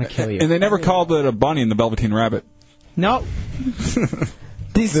step, I want to kill you. And they never called it a bunny in the Velveteen Rabbit. No.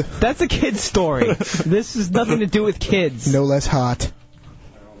 That's a kid's story. This has nothing to do with kids. No less hot.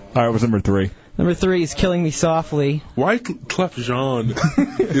 All right, it was number 3. Number 3 is Killing Me Softly. Why Clef Jean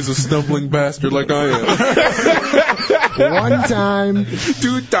is a stumbling bastard like I am? 1 time.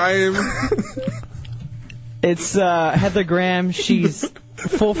 2 times. It's Heather Graham. She's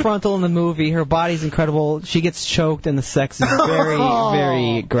full frontal in the movie. Her body's incredible. She gets choked, and the sex is very,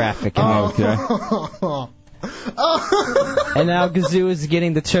 very graphic. Okay. And now Gazoo is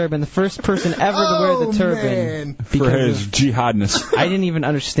getting the turban. The first person ever to wear the turban. For his jihadness. I didn't even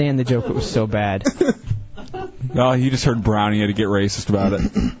understand the joke. It was so bad. Oh, he just heard Brown. He had to get racist about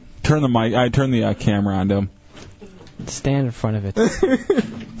it. Turn the mic. I turned the camera on to him. Stand in front of it.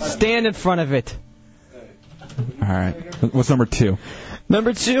 Stand in front of it. All right. What's number 2?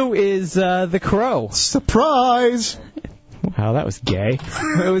 Number 2 is The Crow. Surprise! Wow, that was gay.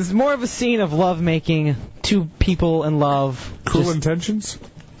 It was more of a scene of lovemaking, 2 people in love. Cruel Intentions?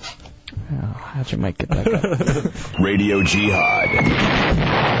 Oh, how'd your mic get that up? Radio Jihad.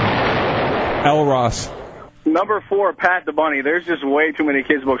 L. Ross. Number 4, Pat the Bunny. There's just way too many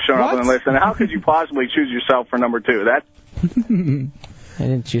kids' books showing up on the list. And how could you possibly choose yourself for number 2? I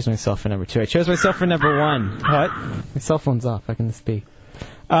didn't choose myself for number 2. I chose myself for number 1. What? My cell phone's off. How can this be?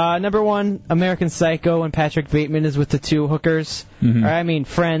 Number 1, American Psycho, and Patrick Bateman is with the 2 hookers. Mm-hmm. Or, I mean,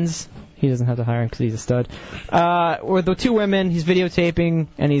 friends. He doesn't have to hire him because he's a stud. With the 2 women, he's videotaping,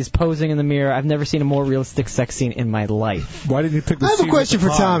 and he's posing in the mirror. I've never seen a more realistic sex scene in my life. Why didn't you pick the I have a question for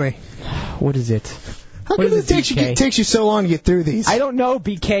Tommy. What is it? How come it takes you so long to get through these? I don't know,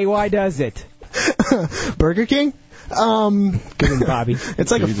 BK. Why does it? Burger King? Good one, Bobby.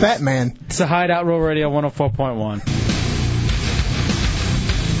 It's like a fat man. It's a Hideout Roll Radio 104.1.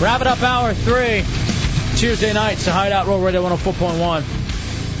 Wrap it up, hour 3. Tuesday night, it's a Hideout Roll Radio 104.1.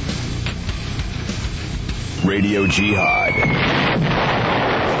 Radio Jihad.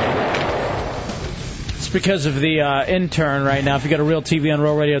 It's because of the intern right now. If you got a real TV on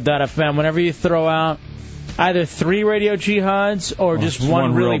RealRadio.fm, whenever you throw out either 3 Radio Jihads or just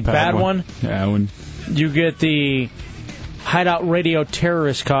one really bad one, yeah, you get the Hideout Radio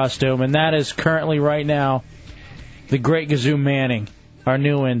terrorist costume, and that is currently right now the Great Gazoo Manning, our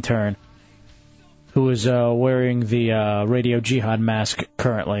new intern, who is wearing the Radio Jihad mask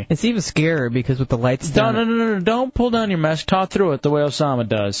currently. It's even scarier because with the lights down... No. Don't pull down your mask. Talk through it the way Osama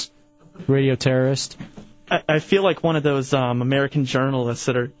does. Radio terrorist. I feel like one of those American journalists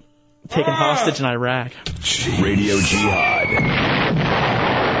that are taken hostage in Iraq. Radio Jihad.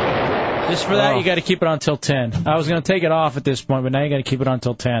 Just for that, you got to keep it on till 10. I was going to take it off at this point, but now you got to keep it on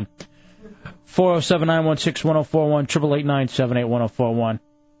till 10. 407-916-1041, 888-978-1041.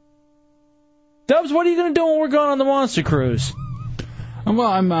 Dubs, what are you going to do when we're going on the Monster Cruise?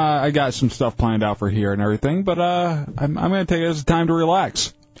 Well, I got some stuff planned out for here and everything, but I'm going to take it as a time to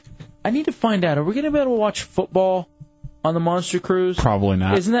relax. I need to find out, are we going to be able to watch football on the Monster Cruise? Probably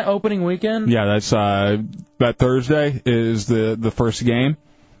not. Isn't that opening weekend? Yeah, that's that Thursday is the first game,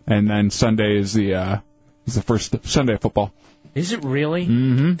 and then Sunday is the first Sunday of football. Is it really?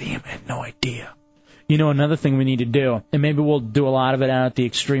 Mm-hmm. Damn, I had no idea. You know, another thing we need to do, and maybe we'll do a lot of it out at the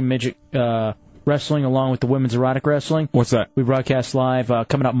Extreme Midget Wrestling along with the Women's Erotic Wrestling. What's that? We broadcast live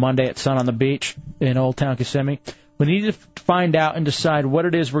coming up Monday at Sun on the Beach in Old Town Kissimmee. We need to find out and decide what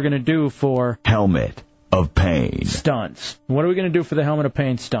it is we're going to do for Helmet of Pain stunts. What are we going to do for the Helmet of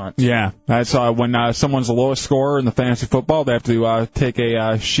Pain stunts? Yeah, that's when someone's the lowest scorer in the fantasy football, they have to take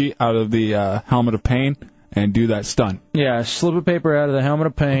a sheet out of the Helmet of Pain and do that stunt. Yeah, slip of paper out of the Helmet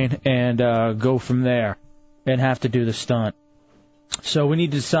of Pain and go from there and have to do the stunt. So we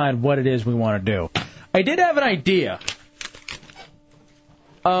need to decide what it is we want to do. I did have an idea.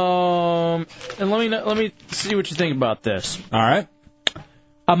 And let me see what you think about this. All right.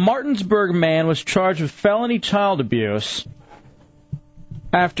 A Martinsburg man was charged with felony child abuse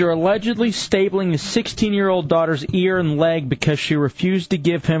after allegedly stapling his 16-year-old daughter's ear and leg because she refused to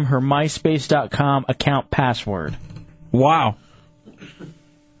give him her MySpace.com account password. Wow.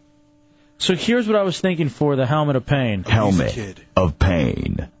 So here's what I was thinking for the Helmet of Pain. Helmet of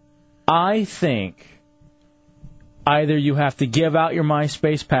Pain. I think either you have to give out your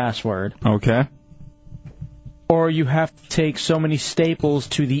MySpace password. Okay. Or you have to take so many staples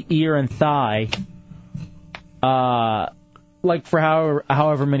to the ear and thigh, like for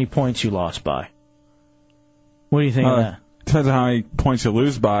however many points you lost by. What do you think of that? Depends on how many points you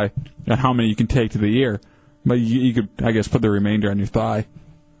lose by and how many you can take to the ear. But you could, I guess, put the remainder on your thigh.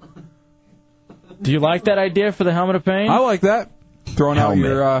 Do you like that idea for the Helmet of Pain? I like that. Throwing Helmet out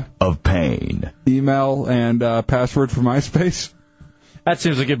your of Pain email and password for MySpace. That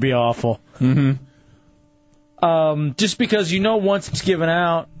seems like it'd be awful. Mm-hmm. Just because once it's given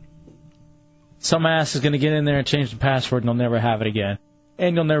out, some ass is going to get in there and change the password and they'll never have it again.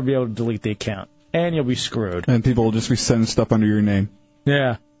 And you'll never be able to delete the account. And you'll be screwed. And people will just be sending stuff under your name.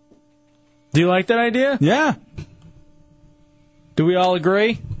 Yeah. Do you like that idea? Yeah. Do we all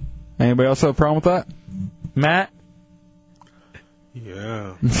agree? Anybody else have a problem with that? Matt?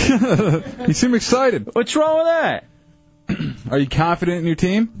 Yeah. You seem excited. What's wrong with that? Are you confident in your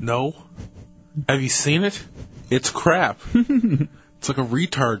team? No. Have you seen it? It's crap. It's like a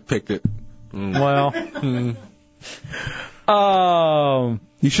retard picked it. Well,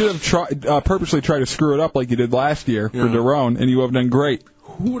 you should have purposely tried to screw it up like you did last year for Daron, and you would have done great.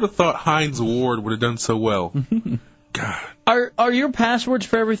 Who would have thought Heinz Ward would have done so well? God. Are your passwords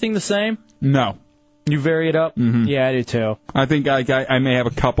for everything the same? No. You vary it up? Mm-hmm. Yeah, I do too. I think I may have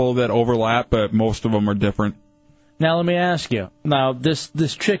a couple that overlap, but most of them are different. Now let me ask you. Now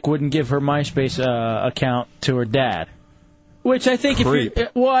this chick wouldn't give her MySpace account to her dad, which I think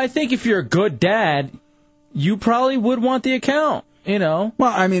if you're a good dad, you probably would want the account. Well,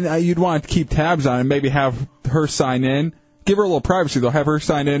 I mean, you'd want to keep tabs on it, maybe have her sign in. Give her a little privacy, though. Have her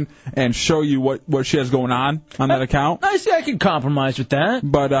sign in and show you what she has going on that account. I see I can compromise with that.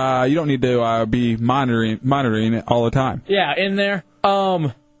 But you don't need to be monitoring it all the time. Yeah, in there.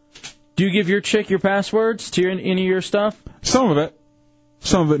 Do you give your chick your passwords to any of your stuff? Some of it.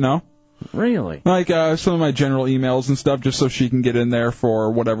 Some of it, no. Really? Like some of my general emails and stuff, just so she can get in there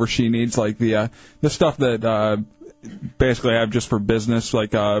for whatever she needs, like the stuff that basically I have just for business,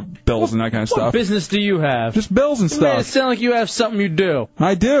 like bills and that kind of stuff. What business do you have? Just bills and You stuff. made it sound like you have something you do.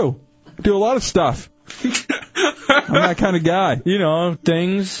 I do. I do a lot of stuff. I'm that kind of guy.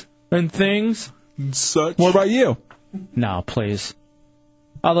 Things and such. What about you? No, please.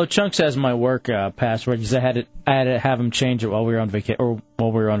 Although Chunks has my work password, because I had to have him change it while we were on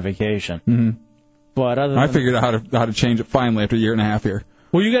vacation. Mm-hmm. But other than I figured out how to change it finally after a year and a half here.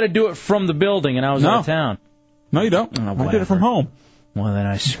 Well, you got to do it from the building, and I was out of town. No, you don't. I did it from home. Well, then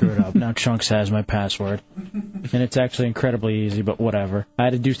I screwed up. Now Chunks has my password, and it's actually incredibly easy. But whatever. I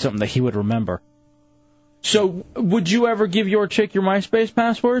had to do something that he would remember. So, would you ever give your chick your MySpace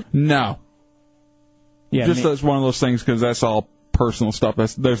password? No. Yeah, just as one of those things because that's all personal stuff.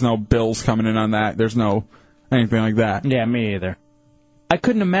 There's no bills coming in on that. There's no anything like that. Yeah, me either. I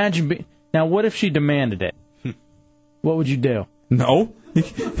couldn't imagine. Now, what if she demanded it? What would you do? No. You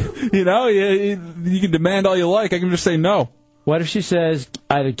can demand all you like. I can just say no. What if she says,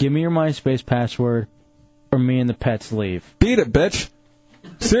 either give me your MySpace password or me and the pets leave? Beat it, bitch.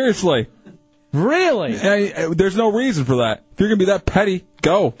 Seriously. Really? There's no reason for that. If you're going to be that petty,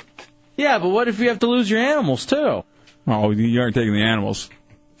 go. Yeah, but what if you have to lose your animals, too? Oh, you aren't taking the animals.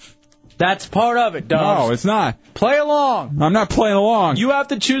 That's part of it, Dubs. No, it's not. Play along. I'm not playing along. You have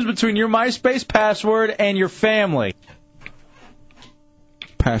to choose between your MySpace password and your family.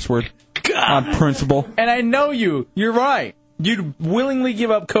 Password. On principle. And I know you. You're right. You'd willingly give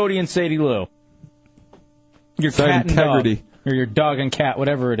up Cody and Sadie Lou. Your Side cat and integrity. dog. Or your dog and cat,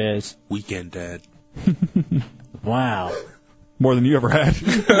 whatever it is. Weekend dad. Wow. More than you ever had.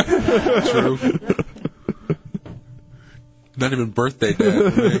 True. Not even birthday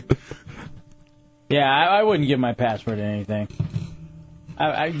dad. Yeah, I wouldn't give my password to anything.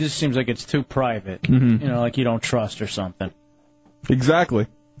 It just seems like it's too private. Mhm. You know, like you don't trust or something. Exactly.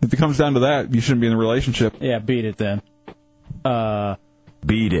 If it comes down to that, you shouldn't be in a relationship. Yeah, beat it then.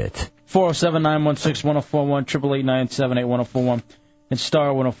 Beat it. 407-916-1041, 888-978-1041, and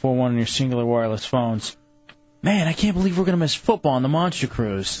star 1041 on your singular wireless phones. Man, I can't believe we're going to miss football on the Monster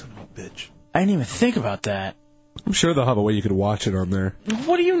Cruise. Bitch. I didn't even think about that. I'm sure they'll have a way you could watch it on there.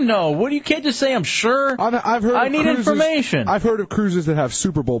 What do you know? What do you can't just say I'm sure? I've heard. I of need cruises, information. I've heard of cruises that have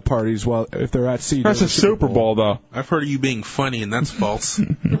Super Bowl parties while if they're at sea. That's a Super Bowl, though. I've heard of you being funny, and that's false. Ouch.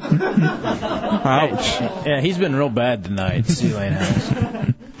 Yeah, he's been real bad tonight, Sea Lane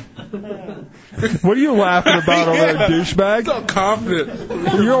has. What are you laughing about over there, douchebag? So confident.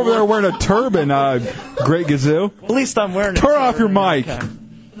 You're over there wearing a turban, Great Gazoo. At least I'm wearing Turn off your mic.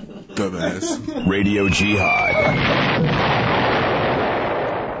 Dumbass. Radio Jihad.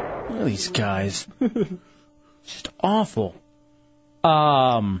 Look at these guys. Just awful.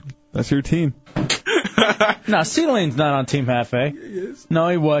 That's your team. No, Sea Lane's not on Team Half-A. No,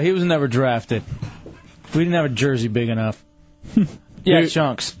 he was. He was never drafted. We didn't have a jersey big enough. Yeah,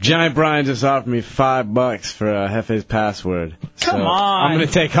 Chunks. Giant Brian just offered me $5 for Hefe's password. Come so on. I'm going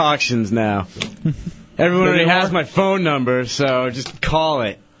to take auctions now. Everyone already has my phone number, so just call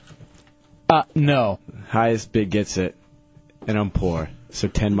it. No. Highest bid gets it. And I'm poor, so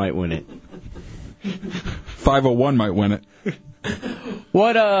 10 might win it. 501 might win it.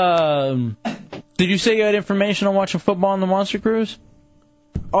 What, did you say you had information on watching football on the Monster Cruise?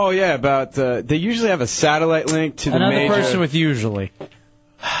 Oh, yeah, about, they usually have a satellite link to the Another major... person with usually.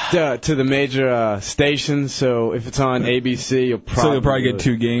 To the major stations, so if it's on ABC, you'll probably get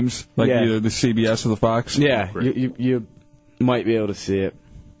two games, like either the CBS or the Fox? Yeah, you might be able to see it.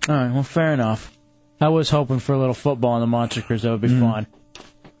 All right, well, fair enough. I was hoping for a little football on the Monster Cruise. That would be fun.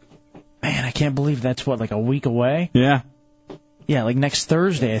 Man, I can't believe that's, like a week away? Yeah. Yeah, like next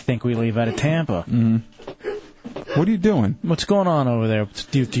Thursday, I think we leave out of Tampa. Mm-hmm. What are you doing? What's going on over there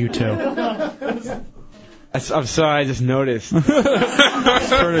with you two? I'm sorry, I just noticed. There's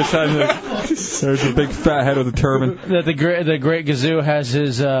a big fat head with a turban. That the great Gazoo has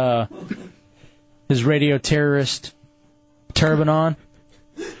his radio terrorist turban on.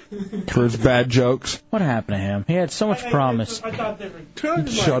 For his bad jokes. What happened to him? He had so much promise. I thought they were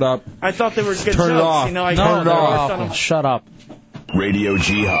Shut up. I thought they were good Turn it jokes. off. You know, I Turn it off. Them. Shut up. Radio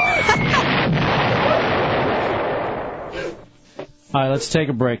Jihad. All right, let's take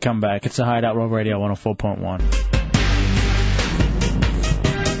a break. Come back. It's a Hideout Road Radio 104.1.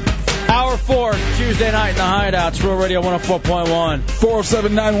 Hour 4, Tuesday night in the Hideouts, Road Radio 104.1.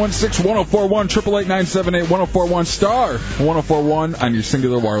 407-916-1041, 888-978-1041, star 1041 on your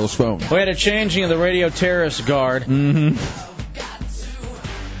singular wireless phone. We had a changing of the radio terrorist guard. Mm-hmm.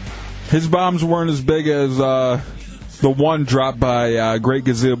 His bombs weren't as big as the one dropped by Great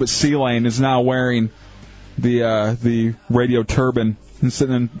Gazoo, but Sea Lane is now wearing the radio turban and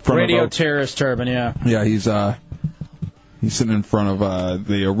sitting in front Radio of terrorist turban, yeah. Yeah, he's sitting in front of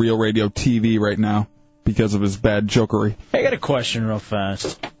the Real Radio TV right now because of his bad jokery. Hey, I got a question real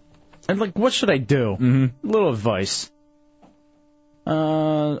fast. What should I do? Mm-hmm. A little advice.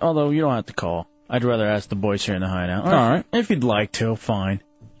 Although you don't have to call. I'd rather ask the boys here in the Hideout. All right. If you'd like to, fine.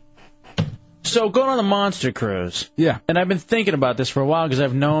 So, going on the Monster Cruise. Yeah. And I've been thinking about this for a while because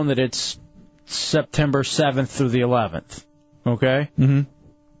I've known that it's September 7th through the 11th. Okay? Mm-hmm.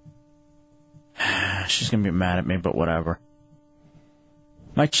 She's going to be mad at me, but whatever.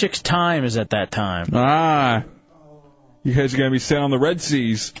 My chick's time is at that time. Ah. You guys are going to be sailing on the Red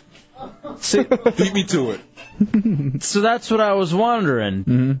Seas. See, beat me to it. So that's what I was wondering.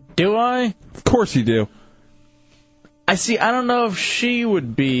 Mm-hmm. Do I? Of course you do. I don't know if she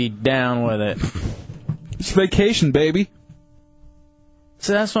would be down with it. It's vacation, baby.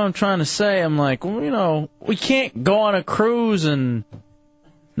 So that's what I'm trying to say. I'm like, well, we can't go on a cruise and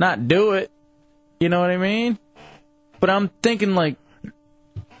not do it. You know what I mean? But I'm thinking no.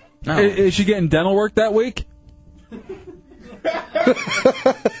 Is she getting dental work that week?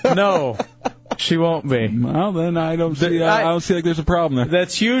 No, she won't be. Well, then I don't see. I don't see like there's a problem there.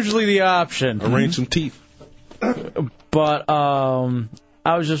 That's usually the option. Arrange some teeth. But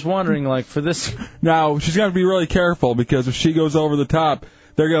I was just wondering, like, for this. Now, she's got to be really careful because if she goes over the top,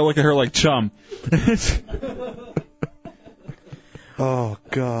 they're going to look at her like chum. Oh,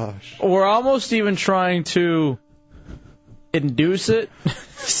 gosh. We're almost even trying to induce it.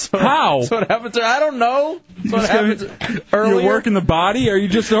 How? So what happens? I don't know. So what happens earlier? You're working the body? Or are you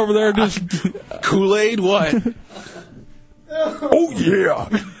just over there just Kool-Aid? What? Oh, yeah.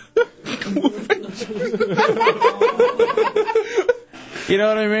 You know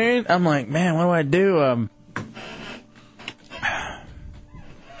what I mean? I'm like, man, what do I do? All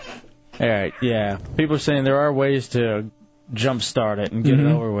right, yeah. People are saying there are ways to jumpstart it and get it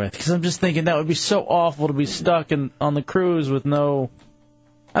over with. Because I'm just thinking that would be so awful to be stuck on the cruise with no...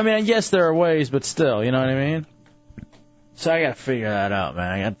 I mean, yes, there are ways, but still, you know what I mean? So I got to figure that out,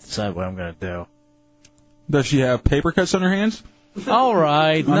 man. I got to decide what I'm going to do. Does she have paper cuts on her hands? All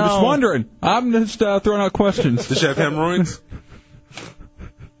right, I'm just wondering. I'm just throwing out questions. Does she have hemorrhoids?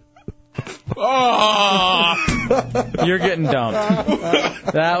 You're getting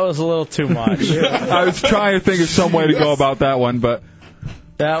dumped. That was a little too much. I was trying to think of some way to go about that one, but...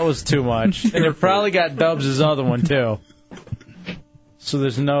 That was too much. And it probably got Dubs' other one, too. So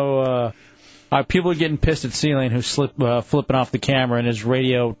there's no... people are getting pissed at C-Lane who's flipping off the camera in his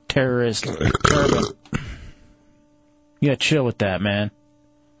radio terrorist turban. You gotta chill with that, man.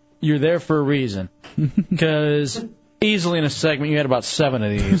 You're there for a reason. Because easily in a segment you had about 7 of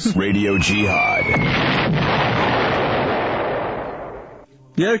these. Radio Jihad.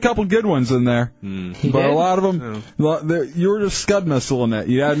 You had a couple good ones in there, but a lot of them, you were just scud missiling it.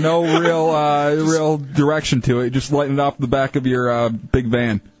 You had no real direction to it. You just lighting it off the back of your big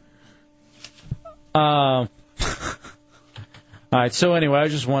van. All right, so anyway, I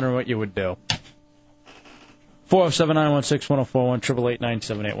was just wondering what you would do. 407-916-1041,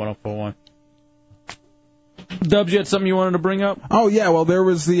 888-978-1041. Dubs, you had something you wanted to bring up? Oh, yeah, well, there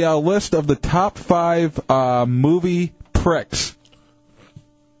was the list of the top 5 movie pricks.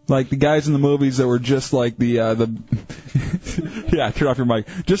 Like the guys in the movies that were just like the yeah, turn off your mic.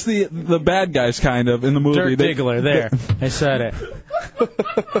 Just the bad guys kind of in the movie. Dirk Diggler, there. I said it.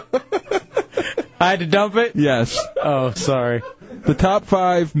 I had to dump it? Yes. Oh, sorry. The top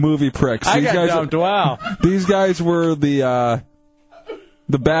 5 movie pricks. I got dumped, wow. These guys were the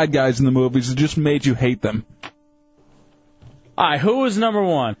bad guys in the movies that just made you hate them. All right, who was number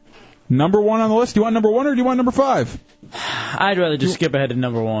 1? Number 1 on the list? Do you want number 1 or do you want number 5? I'd rather just skip ahead to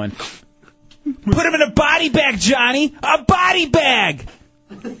number 1. Put him in a body bag, Johnny! A body bag!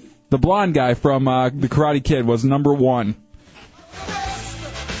 The blonde guy from The Karate Kid was number 1.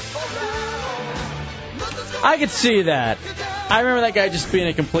 I could see that. I remember that guy just being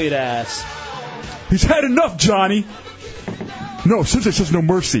a complete ass. He's had enough, Johnny! No, Sensei says no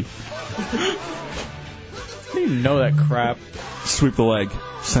mercy. I didn't even know that crap. Sweep the leg.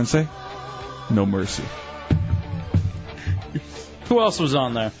 Sensei, no mercy. Who else was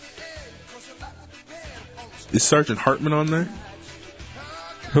on there? Is Sergeant Hartman on there?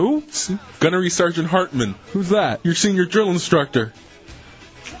 Who? Gunnery Sergeant Hartman. Who's that? Your senior drill instructor.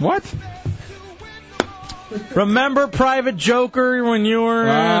 What? Remember Private Joker when you were in...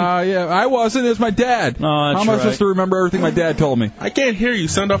 yeah, I wasn't. It was my dad. Oh, How am I supposed to remember everything my dad told me? I can't hear you.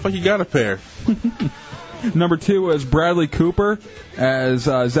 Sound off like you got a pair. Number 2 was Bradley Cooper as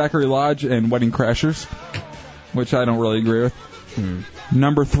Zachary Lodge in Wedding Crashers, which I don't really agree with.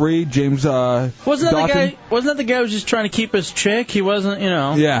 Number 3, James Wasn't that Dalton. the guy who was just trying to keep his chick? He wasn't,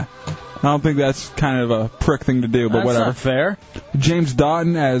 Yeah. I don't think that's kind of a prick thing to do, but That's whatever. not fair. James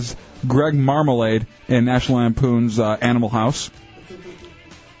Dalton as Greg Marmalade in National Lampoon's Animal House.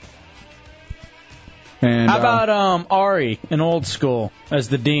 And How about Ari in Old School as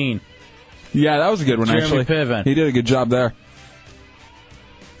the dean? Yeah, that was a good one, Jeremy actually. Piven. He did a good job there.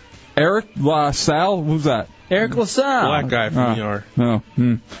 Eric LaSalle? Who's that? Eric LaSalle. Black guy from ER. No.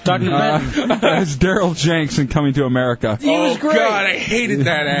 Dr. Benton. As Daryl Jenks in Coming to America. He was great. God, I hated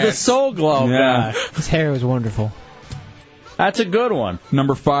that ass. The Soul Glow guy. His hair was wonderful. That's a good one.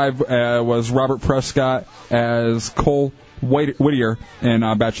 Number 5 was Robert Prescott as Cole Whittier in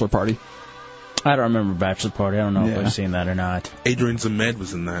Bachelor Party. I don't remember Bachelor Party. I don't know if I've seen that or not. Adrian Zemed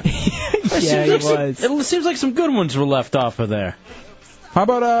was in that. Yeah, he was. It seems like some good ones were left off of there. How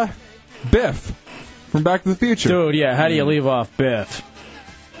about Biff from Back to the Future? Dude, yeah, how do you leave off Biff?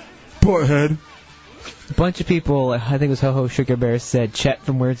 Butthead. A bunch of people, I think it was Ho-Ho Sugar Bear, said Chet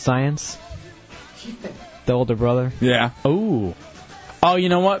from Weird Science. The older brother. Yeah. Ooh. Oh, you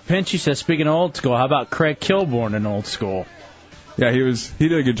know what? Pinchy says, speaking of Old School, how about Craig Kilborn in Old School? Yeah, he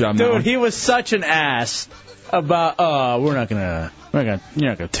did a good job. Dude, he was such an ass about, you're not gonna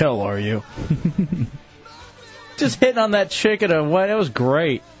tell, are you? just hitting on that chick at a wedding. It was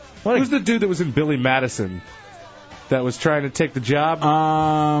great. Who's the dude that was in Billy Madison that was trying to take the job?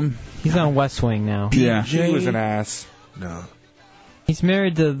 He's on West Wing now. Yeah. He was an ass. No. He's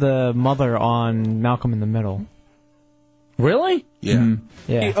married to the mother on Malcolm in the Middle. Really? Yeah.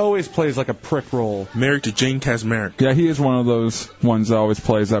 Yeah. He always plays like a prick role. Married to Jane Kasmerick. Yeah, he is one of those ones that always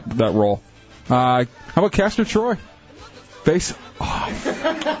plays that role. How about Castor Troy? Face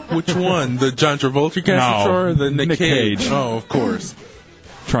off. Which one? The John Travolta Castor Troy or the Nick Cage? Oh, of course.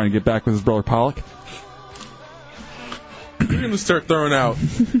 Trying to get back with his brother Pollock. You're going to start throwing out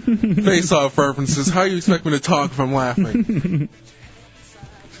face-off references. How do you expect me to talk if I'm laughing?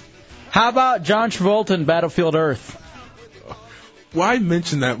 How about John Travolta in Battlefield Earth? Why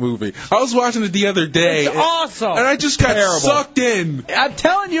mention that movie? I was watching it the other day. It's awesome. And I just got sucked in. I'm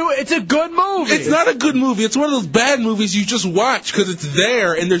telling you, it's a good movie. It's not a good movie. It's one of those bad movies you just watch because it's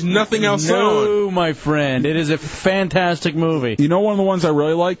there and there's nothing else on. No, my friend. It is a fantastic movie. You know one of the ones I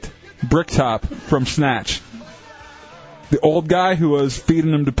really liked? Bricktop from Snatch. The old guy who was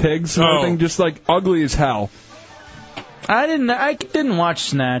feeding them to pigs and everything, just like ugly as hell. I didn't watch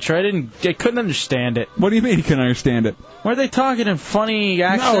Snatch. I couldn't understand it. What do you mean you couldn't understand it? Were they talking in funny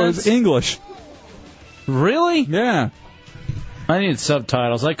accents? No, it was English. Really? Yeah. I needed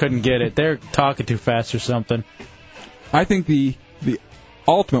subtitles. I couldn't get it. They're talking too fast or something. I think the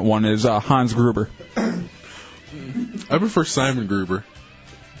ultimate one is Hans Gruber. I prefer Simon Gruber.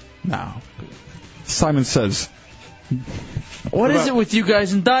 No. Simon Says. What is it with you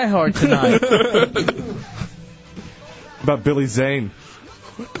guys in Die Hard tonight? About Billy Zane.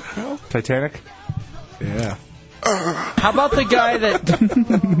 What the hell? Titanic? Yeah. How about the guy that...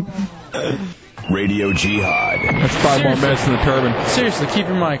 Radio Jihad. That's 5 more minutes in the turban. Seriously, keep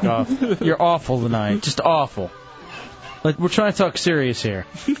your mic off. You're awful tonight. Just awful. Like, we're trying to talk serious here.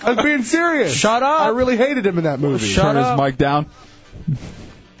 I was being serious. Shut up. I really hated him in that movie. Shut Turn up. his mic down.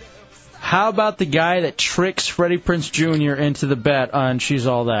 How about the guy that tricks Freddie Prinze Jr. into the bet on She's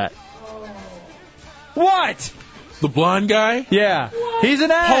All That? What? The blonde guy? Yeah. He's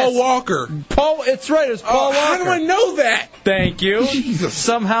an ass. Paul Walker. It's right. It's Paul Walker. How do I know that? Thank you. Jesus.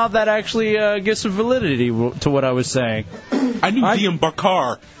 Somehow that actually gives some validity to what I was saying. I knew Liam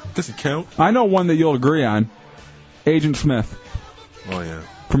Bakar. Doesn't count. I know one that you'll agree on. Agent Smith. Oh, yeah.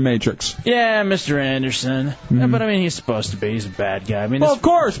 From Matrix. Yeah, Mr. Anderson. Yeah, but I mean, he's supposed to be. He's a bad guy. I mean, Well, of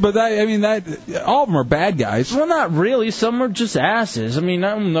course, but all of them are bad guys. Well, not really. Some are just asses. I mean,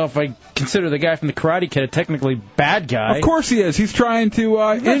 I don't know if I consider the guy from the Karate Kid a technically bad guy. Of course he is. He's trying to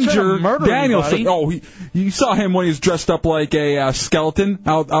injure Danielson. Oh, you saw him when he was dressed up like a skeleton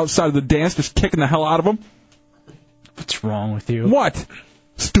outside of the dance, just kicking the hell out of him. What's wrong with you? What?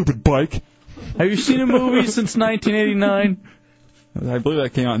 Stupid bike. Have you seen a movie since 1989? I believe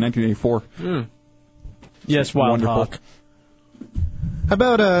that came out in 1984. Yes, Wild Hawk. How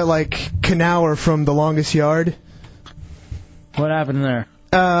about Knauer from The Longest Yard? What happened there?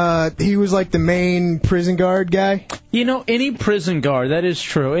 He was like the main prison guard guy. You know, any prison guard, that is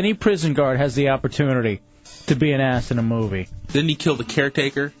true. Any prison guard has the opportunity to be an ass in a movie. Didn't he kill the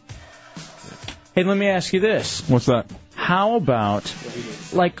caretaker? Hey, let me ask you this. What's that? How about,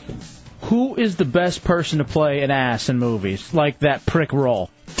 who is the best person to play an ass in movies? Like that prick role?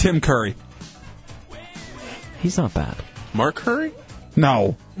 Tim Curry. He's not bad. Mark Curry?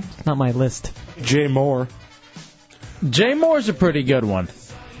 No. Not my list. Jay Moore. Jay Moore's a pretty good one.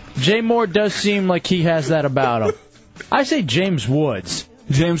 Jay Moore does seem like he has that about him. I say James Woods.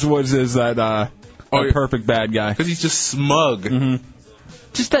 James Woods is that perfect bad guy. Because he's just smug. Mm-hmm.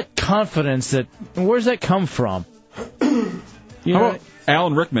 Just that confidence that... Where's that come from? How about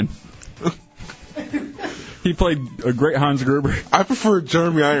Alan Rickman? He played a great Hans Gruber. I prefer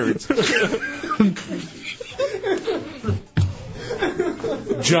Jeremy Irons.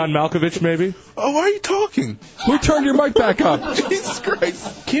 John Malkovich, maybe? Oh, why are you talking? Who turned your mic back up? Jesus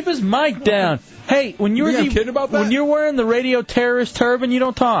Christ. Keep his mic down. Hey, when you're when you're wearing the radio terrorist turban, you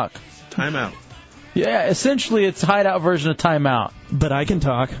don't talk. Time out. Yeah, essentially it's Hideout version of Time Out. But I can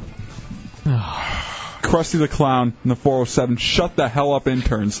talk. Krusty the Clown in the 407. Shut the hell up,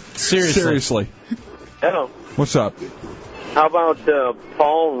 interns. Seriously. Hello. What's up? How about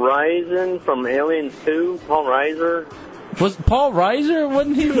Paul Reiser from Aliens 2? Paul Reiser? Was Paul Reiser?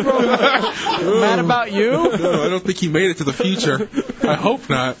 Wasn't he from Mad About You? No, I don't think he made it to the future. I hope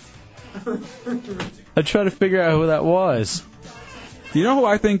not. I try to figure out who that was. You know who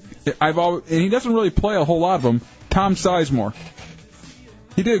I think and he doesn't really play a whole lot of them. Tom Sizemore.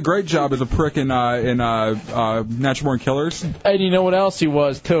 He did a great job as a prick in Natural Born Killers. And you know what else he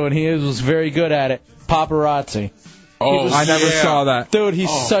was too, and he was very good at it. Paparazzi. Oh, I never saw that. Dude, he's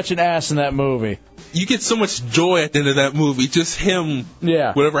such an ass in that movie. you get so much joy at the end of that movie. Just him.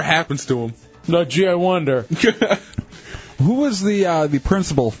 Yeah. Whatever happens to him. No, gee, I wonder. Who was the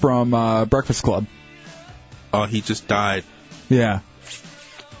principal from Breakfast Club? Oh, he just died. Yeah.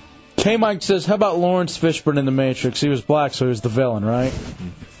 K. Mike says, how about Lawrence Fishburne in The Matrix? He was black, so he was the villain, right?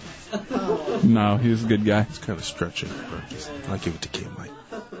 No, he was a good guy. It's kind of stretching. I'll give it to K. Mike.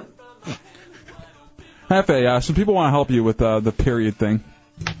 Hefe, some people want to help you with the period thing.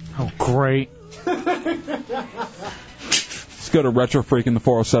 Oh, great. Let's go to Retro Freak in the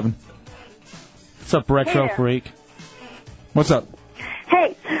 407. What's up, Retro Hey. Freak? What's up?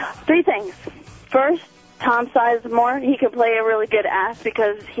 Hey, 3 things. First, Tom Sizemore. He could play a really good ass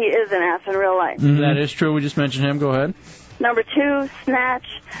because he is an ass in real life. That is true. We just mentioned him. Go ahead. Number 2, Snatch.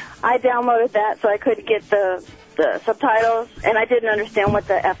 I downloaded that so I could get the subtitles, and I didn't understand what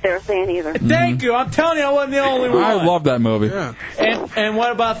the F they were saying either. Thank you. I'm telling you, I wasn't the only one. I love that movie. Yeah. And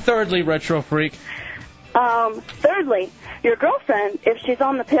what about thirdly, Retro Freak? Thirdly, your girlfriend, if she's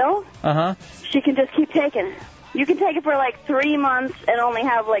on the pill, she can just keep taking it. You can take it for like 3 months and only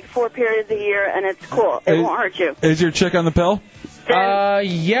have like 4 periods a year, and it's cool. It won't hurt you. Is your chick on the pill?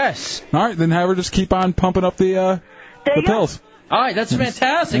 Yes. All right, then have her just keep on pumping up the pills. All right, that's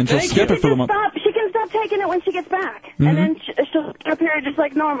fantastic. And she'll Thank skip you. it for the month. She can stop taking it when she gets back, and then she'll get a period just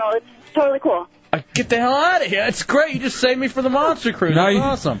like normal. It's totally cool. Get the hell out of here. It's great. You just saved me for the Monster Cruise. Now That's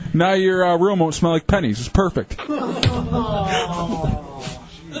awesome. Now your room won't smell like pennies. It's perfect. It's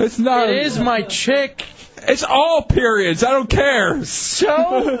not. It is my chick. It's all periods. I don't care.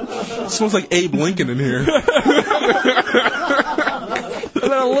 So? It smells like Abe Lincoln in here.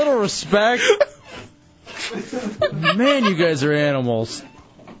 A little respect. Man, you guys are animals.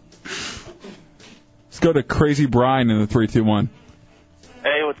 Let's go to Crazy Brian in the 321.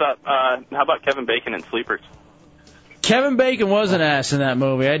 Hey, what's up? How about Kevin Bacon and Sleepers? Kevin Bacon was an ass in that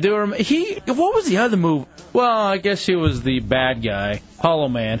movie. I do remember. What was the other movie? Well, I guess he was the bad guy, Hollow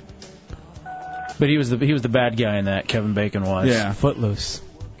Man. But he was the bad guy in that. Kevin Bacon was. Yeah. Footloose.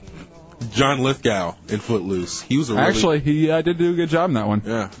 John Lithgow in Footloose. He was a really... Actually, he did do a good job in that one.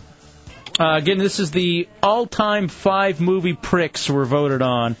 Yeah. Again, this is the all-time 5 movie pricks were voted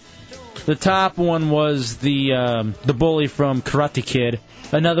on. The top one was the bully from Karate Kid.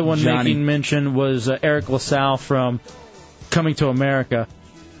 Another one Johnny. making mention was Eric LaSalle from Coming to America.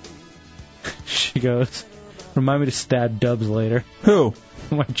 She goes, remind me to stab Dubs later. Who?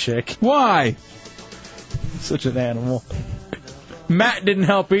 My chick. Why? Such an animal. Matt didn't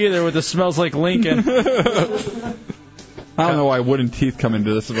help either with the smells like Lincoln. I don't know why wooden teeth come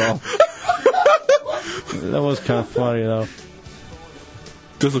into this at all. That was kind of funny, though.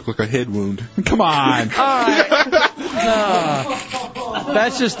 Does look like a head wound. Come on. All right. No.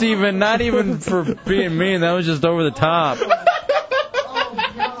 That's just not even for being mean. That was just over the top.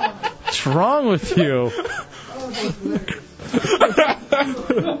 What's wrong with you?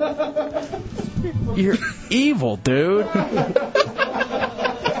 You're evil, dude.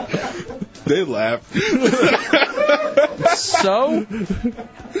 They laugh. So?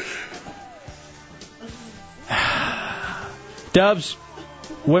 Dubs,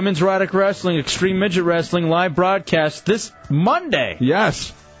 Women's Erotic Wrestling, Extreme Midget Wrestling live broadcast this Monday.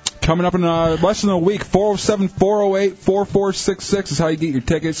 Yes. Coming up in less than a week, 407-408-4466 is how you get your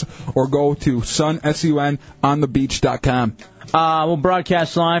tickets, or go to sunonthebeach.com. We'll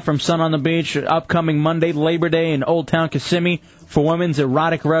broadcast live from Sun on the Beach upcoming Monday, Labor Day in Old Town Kissimmee for women's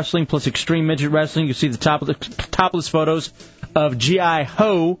erotic wrestling plus extreme midget wrestling. You see the topless photos of G.I.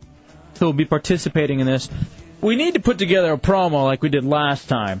 Ho, who will be participating in this. We need to put together a promo like we did last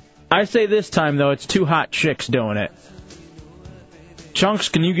time. I say this time, though, it's 2 hot chicks doing it. Chunks,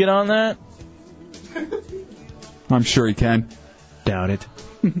 can you get on that? I'm sure he can. Doubt it.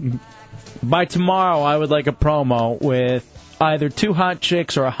 By tomorrow, I would like a promo with either 2 hot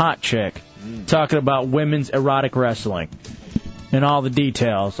chicks or a hot chick talking about women's erotic wrestling and all the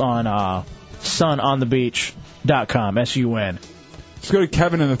details on sunonthebeach.com, S-U-N. Let's go to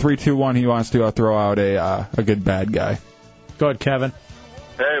Kevin in the 321. He wants to throw out a good bad guy. Go ahead, Kevin.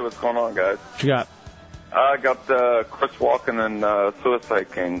 Hey, what's going on, guys? What you got? I got Chris Walken and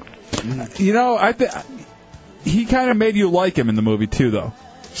Suicide King. You know, he kind of made you like him in the movie too, though.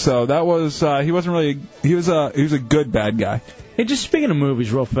 So that was he wasn't really he was a good bad guy. Hey, just speaking of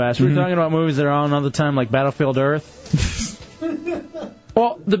movies, real fast, we were talking about movies that are on all the time, like Battlefield Earth.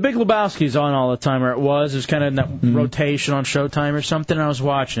 Well, The Big Lebowski's on all the time, or it was. It was kind of in that rotation on Showtime or something, and I was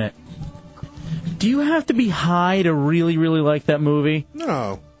watching it. Do you have to be high to really, really like that movie?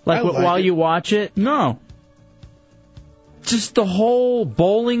 No. Like while you watch it? No. Just the whole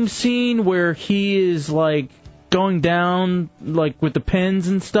bowling scene where he is, like, going down, like, with the pins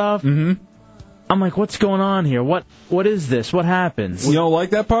and stuff. Mm-hmm. I'm like, what's going on here? What is this? What happens? You don't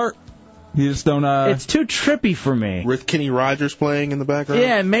like that part? You just don't. It's too trippy for me. With Kenny Rogers playing in the background?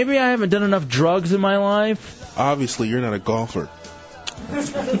 Yeah, maybe I haven't done enough drugs in my life. Obviously, you're not a golfer.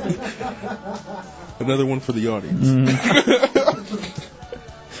 Another one for the audience.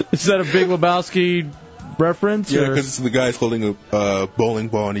 Is that a Big Lebowski reference? Yeah, because the guy's holding a bowling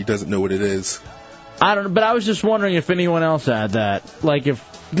ball and he doesn't know what it is. I don't know, but I was just wondering if anyone else had that.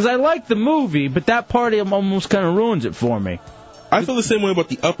 Because I like the movie, but that part almost kind of ruins it for me. I feel the same way about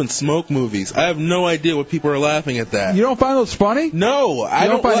the Up in Smoke movies. I have no idea what people are laughing at that. You don't find those funny? No. I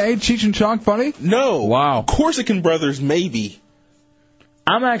don't find Cheech and Chong funny? No. Wow. Corsican Brothers, maybe.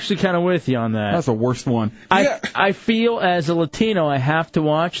 I'm actually kind of with you on that. That's the worst one. I feel as a Latino, I have to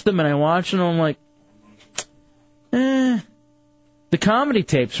watch them, and I watch them, and I'm like, the comedy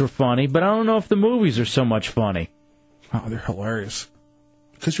tapes were funny, but I don't know if the movies are so much funny. Oh, they're hilarious.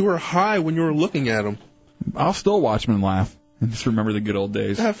 Because you were high when you were looking at them. I'll still watch them and laugh. And just remember the good old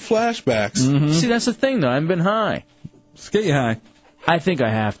days. I have flashbacks. Mm-hmm. See, that's the thing, though. I haven't been high. Let's get you high. I think I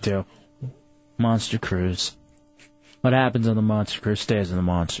have to. Monster Cruise. What happens on the Monster Cruise stays on the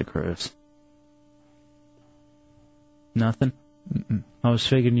Monster Cruise. Nothing? Mm-mm. I was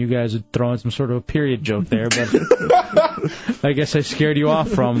figuring you guys would throw in some sort of a period joke there, but I guess I scared you off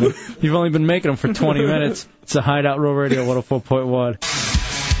from them. You've only been making them for 20 minutes. It's a Hideout Row Radio 104.1.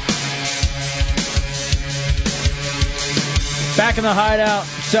 Back in the Hideout,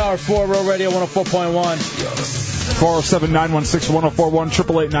 Tower 4, Row Radio 104.1. 407-916-1041,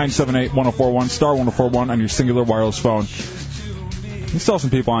 888-978-1041, star 1041 on your singular wireless phone. There's still some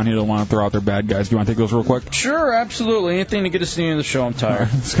people on here that want to throw out their bad guys. Do you want to take those real quick? Sure, absolutely. Anything to get us to the end of the show. I'm tired.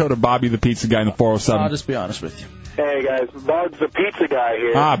 Right, let's go to Bobby the Pizza Guy in the 407. I'll just be honest with you. Hey, guys. Boggs the Pizza Guy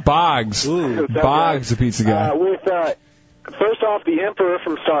here. Boggs. Ooh. Boggs the Pizza Guy. First off, the Emperor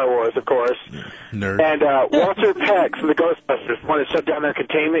from Star Wars, of course. Nerd. And Walter Peck from the Ghostbusters, one that shut down their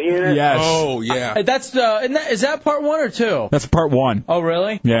containment unit. Yes. Oh, yeah. Is that part 1 or 2? That's part 1. Oh,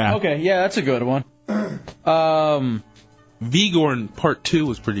 really? Yeah. Okay, yeah, that's a good one. Vigor in part 2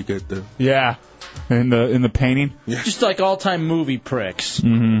 was pretty good, though. Yeah. In the painting. Yeah. Just like all-time movie pricks.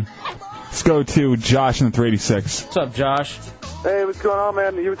 Mm-hmm. Let's go to Josh in the 386. What's up, Josh? Hey, what's going on,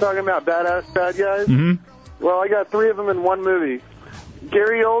 man? You were talking about badass bad guys? Mm-hmm. Well, I got 3 of them in one movie.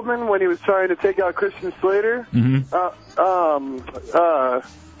 Gary Oldman, when he was trying to take out Christian Slater. Mm-hmm.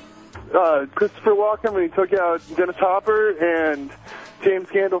 Christopher Walken, when he took out Dennis Hopper. And James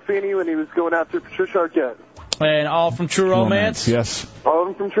Gandolfini, when he was going after Patricia Arquette. And all from True Romance? Yes. All of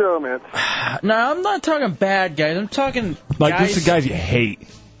them from True Romance. No, I'm not talking bad guys. I'm talking like guys... just the guys you hate.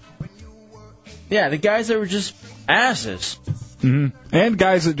 Yeah, the guys that were just asses. Mm-hmm. And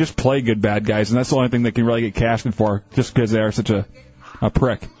guys that just play good bad guys, and that's the only thing they can really get casted for, just because they are such a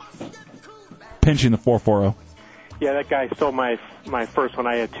prick. Pinching the 440. Yeah, that guy stole my first one.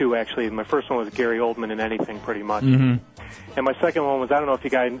 I had 2, actually. My first one was Gary Oldman in Anything, pretty much. Mm-hmm. And my second one was, I don't know if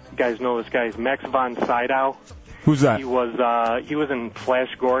you guys know this guy, is Max von Sydow. Who's that? He was in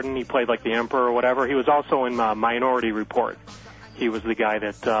Flash Gordon. He played like the Emperor or whatever. He was also in Minority Report. He was the guy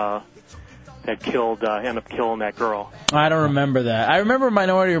that ended up killing that girl. I don't remember that. I remember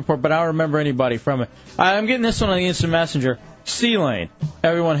Minority Report, but I don't remember anybody from it. I'm getting this one on the Instant Messenger. C-Lane.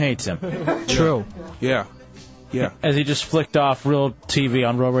 Everyone hates him. True. Yeah. Yeah. As he just flicked off Real TV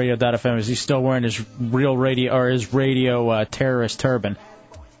on RealRadio.fm, is he still wearing his Real Radio or his Radio Terrorist turban?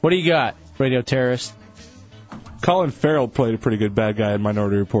 What do you got, Radio Terrorist? Colin Farrell played a pretty good bad guy in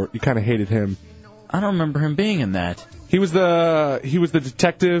Minority Report. You kind of hated him. I don't remember him being in that. He was the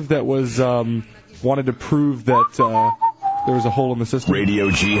detective that was wanted to prove that there was a hole in the system. Radio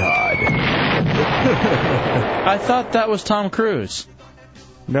Jihad. I thought that was Tom Cruise.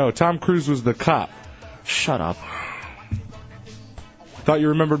 No, Tom Cruise was the cop. Shut up. Thought you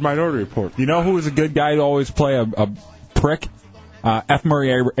remembered Minority Report. You know who was a good guy to always play a prick? F.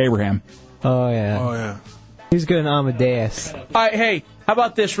 Murray Abraham. Oh, yeah. Oh, yeah. He's good in Amadeus. All right, hey, how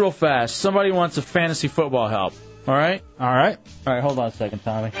about this real fast? Somebody wants a fantasy football help. All right? All right. All right, hold on a second,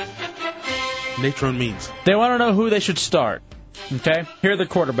 Tommy. Natron means. They want to know who they should start. Okay? Here are the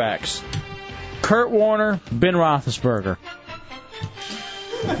quarterbacks. Kurt Warner, Ben Roethlisberger.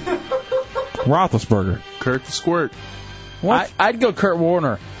 Roethlisberger. Kurt the Squirt. What? I'd go Kurt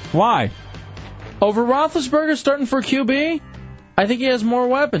Warner. Why? Over Roethlisberger starting for QB? I think he has more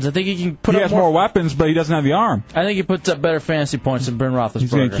weapons. I think he can put He up has more weapons, but he doesn't have the arm. I think he puts up better fantasy points than Ben Roethlisberger.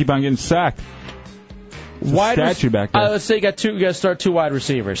 He's going to keep on getting sacked. Statue back there. Let's say you got to start 2 wide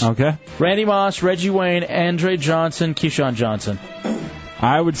receivers. Okay. Randy Moss, Reggie Wayne, Andre Johnson, Keyshawn Johnson.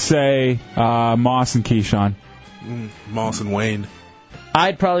 I would say Moss and Keyshawn. Moss and Wayne.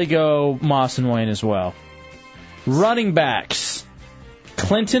 I'd probably go Moss and Wayne as well. Running backs.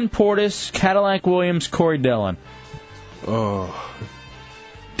 Clinton Portis, Cadillac Williams, Corey Dillon. Oh.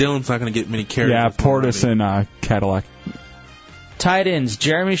 Dillon's not going to get many carries. Yeah, Portis and Cadillac. Tight ends,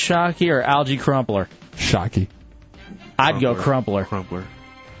 Jeremy Shockey or Algie Crumpler? Shockey. I'd go Crumpler.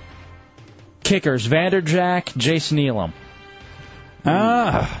 Kickers, Vanderjack, Jason Elam.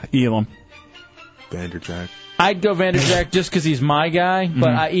 Elam. Vanderjack. I'd go Vanderjack just because he's my guy,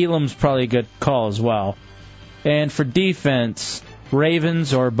 but Elam's probably a good call as well. And for defense,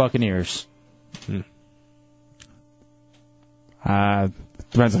 Ravens or Buccaneers?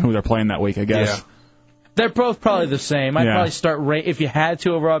 Depends on who they're playing that week, I guess. Yeah. They're both probably the same. I'd Yeah. probably start, if you had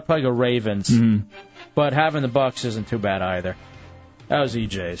to overall, I'd probably go Ravens. But having the Bucs isn't too bad either. That was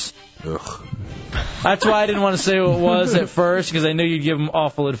EJ's. Ugh. That's why I didn't want to say who it was at first, because I knew you'd give him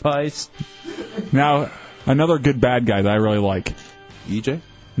awful advice. Now, another good bad guy that I really like. EJ?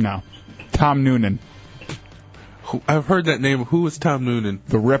 No. Tom Noonan. I've heard that name. Who is Tom Noonan?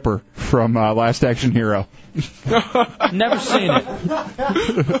 The Ripper from Last Action Hero. Never seen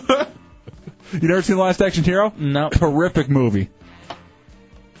it. You never seen Last Action Hero? No. Horrific movie.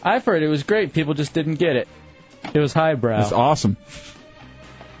 I've heard it was great. People just didn't get it. It was highbrow. It's awesome.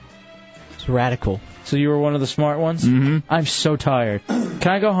 It's radical. So you were one of the smart ones? I'm so tired. Can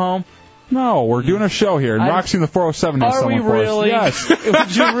I go home? No, we're doing a show here. And Roxy in the 407 has Are we someone for us. really? Yes.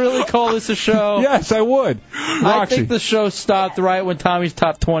 Would you really call this a show? Yes, I would. I Roxy. think the show stopped right when Tommy's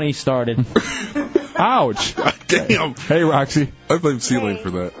Top 20 started. Ouch. Damn. Hey, Roxy. I blame C-Lane for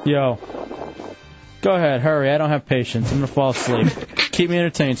that. Yo. Go ahead, hurry. I don't have patience. I'm going to fall asleep. Keep me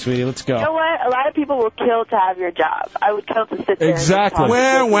entertained, sweetie. Let's go. You know what? A lot of people will kill to have your job. I would kill to sit there. Exactly.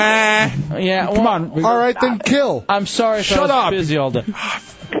 And talk. Yeah, Come on. All right, then kill. I'm sorry if I Shut was up. busy all day.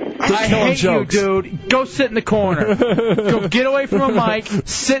 I killing hate jokes. you, dude. Go sit in the corner. Go get away from a mic,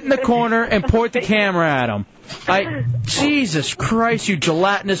 sit in the corner, and point the camera at him. Jesus Christ, you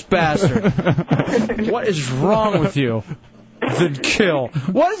gelatinous bastard. What is wrong with you? Then kill.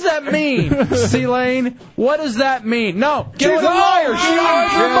 What does that mean, C-Lane? What does that mean? No, get She's away. a liar. She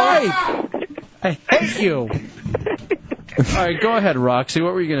knows her mic. I hate you. All right, go ahead, Roxy.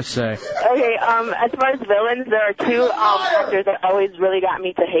 What were you going to say? Okay, as far as villains, there are two actors that always really got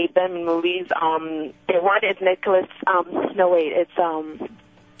me to hate them in movies. One is Nicholas. No, wait, it's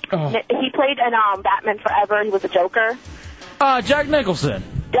he played in Batman Forever. He was a Joker. Jack Nicholson.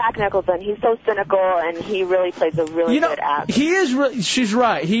 Jack Nicholson. He's so cynical, and he really plays a really good actor. He is. She's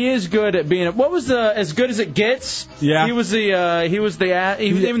right. He is good at being. What was the As Good as It Gets? Yeah. He was the.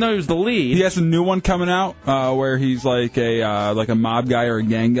 Even though he was the lead. He has a new one coming out where he's like a mob guy or a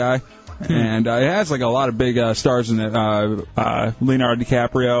gang guy. And it has like a lot of big stars in it. Leonardo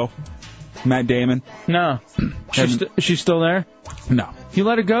DiCaprio, Matt Damon. No. She's still there? No. You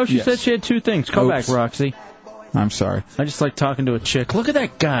let her go? She Yes. said she had two things. Call back, Roxy. I'm sorry. I just like talking to a chick. Look at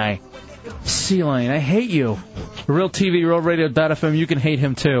that guy. C-Lane, I hate you. Real TV, Real Radio.fm, you can hate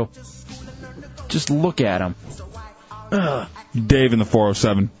him too. Just look at him. Ugh. Dave in the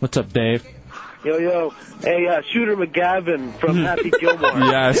 407. What's up, Dave? Yo. Hey, Shooter McGavin from Happy Gilmore.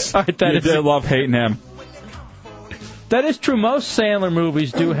 Yes. All right, that you is did love hating him. That is true. Most Sandler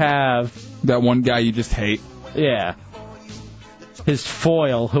movies do have... That one guy you just hate. Yeah. His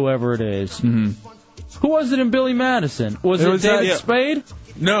foil, whoever it is. Mm-hmm. Who was it in Billy Madison? Was it David Spade?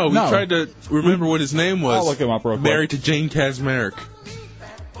 No, we tried to remember what his name was. I'll look him up real quick. Married to Jane Kazmarek.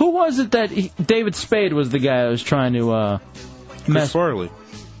 Who was it that... David Spade was the guy that was trying to Chris Farley.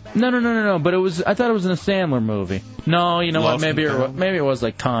 No. But it was. I thought it was in a Sandler movie. No, you know Lost what? Maybe and Found? it was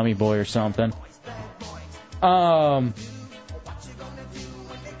like Tommy Boy or something. All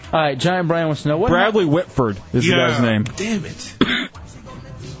right, Giant Brian wants to know what. Bradley Whitford is the guy's name. Damn it.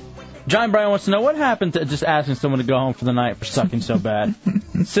 Giant Brian wants to know what happened to just asking someone to go home for the night for sucking so bad.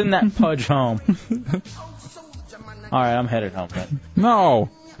 Send that pudge home. All right, I'm headed home then. No,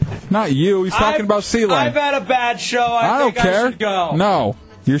 not you. He's talking about C-Lane. I've had a bad show. I don't think care. I should go. No,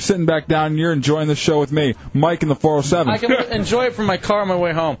 you're sitting back down and you're enjoying the show with me, Mike in the 407. I can enjoy it from my car on my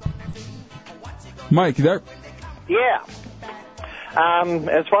way home. Mike, you there? Yeah.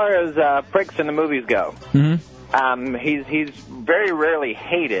 As far as pricks in the movies go, he's very rarely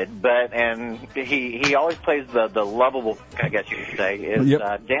hated, but he always plays the lovable, I guess you could say, is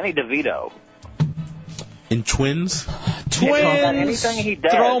Danny DeVito. In Twins? Anything he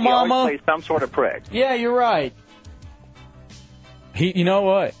does, Throw he Mama. always plays some sort of prick. Yeah, you're right. You know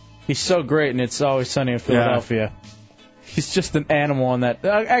what? He's so great, and It's Always Sunny in Philadelphia. He's just an animal on that.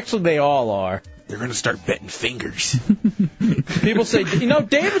 Actually, they all are. They're going to start betting fingers. People say,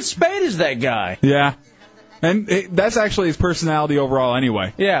 David Spade is that guy. Yeah. And that's actually his personality overall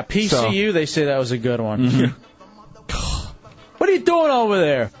anyway. Yeah, PCU, they say that was a good one. What are you doing over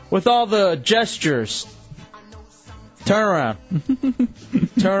there with all the gestures? Turn around.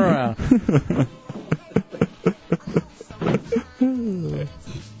 Turn around.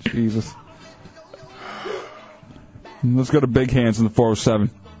 Jesus. Let's go to Big Hands in the 407.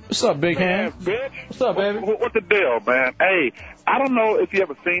 What's up, Big Hand? Bitch. What's up, baby? What's the deal, man? Hey, I don't know if you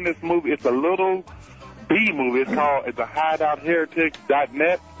ever seen this movie. It's a little B movie. It's a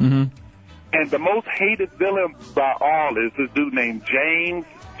hideoutheretics.net. Mm-hmm. And the most hated villain by all is this dude named James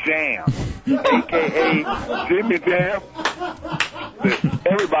Jam, a.k.a. Jimmy Jam.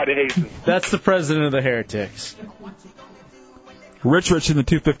 Everybody hates him. That's the president of the Heretics. Rich in the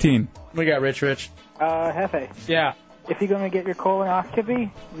 215. We got Rich. Hefe. Yeah. If you're going to get your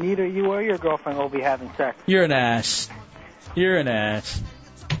colonoscopy, neither you or your girlfriend will be having sex. You're an ass. You're an ass.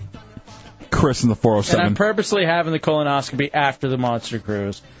 Chris in the 407. And I'm purposely having the colonoscopy after the Monster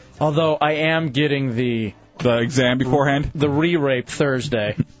Cruise. Although I am getting the exam beforehand? The re-rape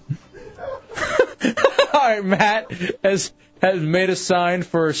Thursday. All right, Matt has made a sign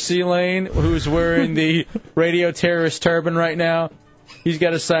for C-Lane, who's wearing the radio terrorist turban right now. He's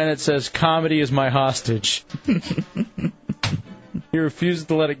got a sign that says, "Comedy is my hostage." He refuses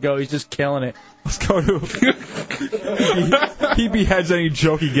to let it go. He's just killing it. Let's go to... he beheads any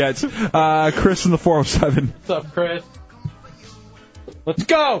joke he gets. Chris in the 407. What's up, Chris? Let's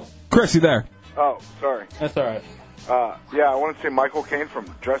go! Chris, you there? Oh, sorry. That's all right. Yeah, I want to see Michael Caine from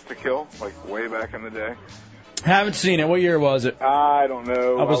Dressed to Kill, like way back in the day. Haven't seen it. What year was it? I don't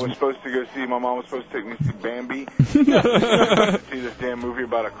know. I was supposed to go see, my mom was supposed to take me to see Bambi. To see this damn movie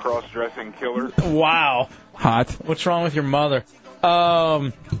about a cross-dressing killer. Wow. Hot. What's wrong with your mother?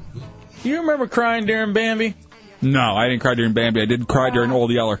 You remember crying during Bambi? No, I didn't cry during Bambi. I did cry during Old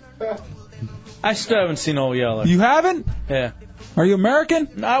Yeller. I still haven't seen Old Yeller. You haven't? Yeah. Are you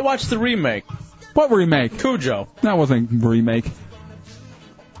American? I watched the remake. What remake? Cujo. That wasn't a remake.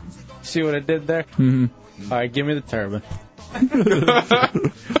 See what I did there? Mm-hmm. All right, give me the turban.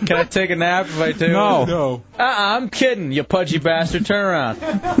 Can I take a nap if I do? No. I'm kidding, you pudgy bastard. Turn around.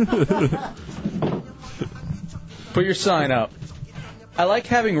 Put your sign up. I like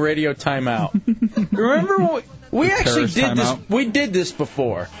having radio timeout. Remember when we actually did this? We did this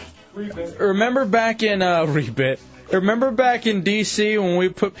before. Remember back in Rebit? Remember back in D.C. when we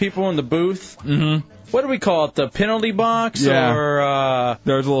put people in the booth? Mm-hmm. What do we call it? The penalty box? Yeah. Or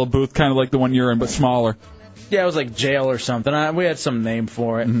there was a little booth, kind of like the one you're in, but smaller. Yeah, it was like jail or something. We had some name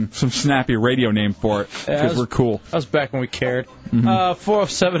for it. Mm-hmm. Some snappy radio name for it, because we're cool. That was back when we cared. Mm-hmm.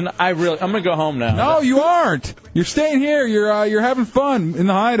 407. I'm gonna go home now. No, you aren't. You're staying here. You're having fun in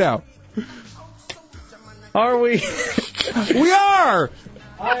the hideout. Are we? We are.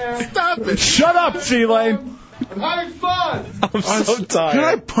 Stop it. Shut up, C-Lane. I'm having fun. I'm so tired. Can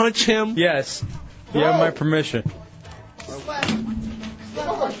I punch him? Yes. You have my permission.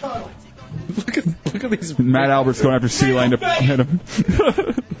 Look at these. Matt Albert's going after C-Lane to hit him.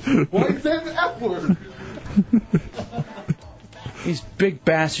 Why is that the F word? These big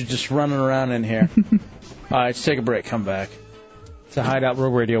bastards just running around in here. All right, let's take a break. Come back. It's a Hideout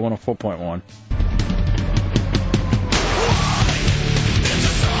Road Radio 104.1.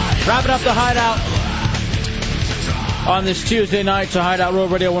 Wrapping up the Hideout on this Tuesday night to Hideout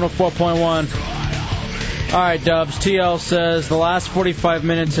Road Radio 104.1. All right, Dubs. TL says the last 45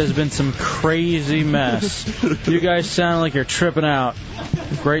 minutes has been some crazy mess. You guys sound like you're tripping out.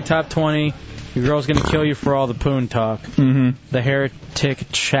 Great top 20. Your girl's going to kill you for all the poon talk. Mm-hmm. The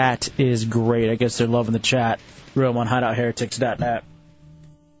Heretic chat is great. I guess they're loving the chat. Real one, hideoutheretics.net.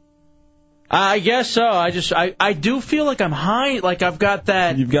 I guess so. I do feel like I'm high. Like I've got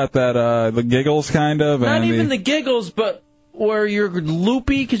that. You've got that, the giggles kind of. Not and even the giggles, but where you're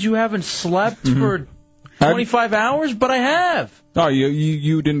loopy because you haven't slept for 25 hours, but I have. Oh,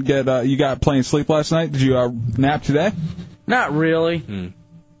 you didn't get, you got plenty of sleep last night? Did you nap today? Not really.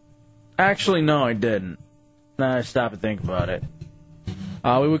 Actually, no, I didn't. Now I stop and think about it.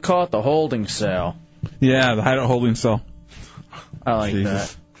 We would call it the holding cell. Yeah, the hideout holding cell. I like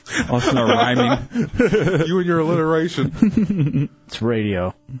that. Oh, it's not rhyming. You and your alliteration. It's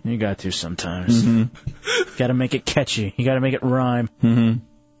radio. You got to sometimes. Got to make it catchy. You got to make it rhyme.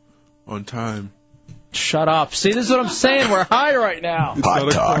 On time. Shut up. See, this is what I'm saying. We're high right now.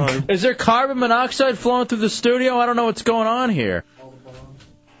 Hot talk. Is there carbon monoxide flowing through the studio? I don't know what's going on here.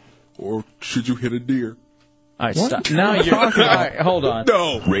 Or should you hit a deer? All right, stop. Now you're... All right, hold on.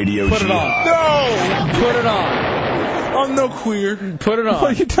 No. Radio Put it on. No. Put it on. I'm no queer. Put it on.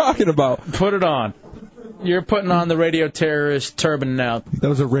 What are you talking about? Put it on. You're putting on the radio terrorist turban now. That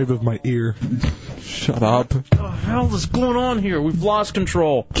was a rave of my ear. Shut up. What the hell is going on here? We've lost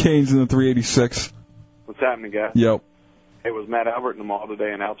control. Kane's in the 386. What's happening, guys? Yep. It was Matt Albert in the mall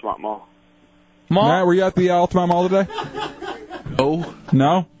today in Altamont Mall. Matt, were you at the Altamont Mall today? Oh.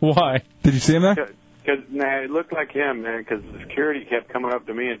 No? Why? Did you see him there? Because it looked like him, man, because the security kept coming up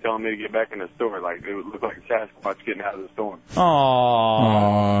to me and telling me to get back in the store. Like, it looked like Sasquatch getting out of the store.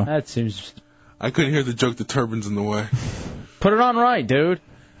 Aww. That seems... I couldn't hear the joke, the turban's in the way. Put it on right, dude.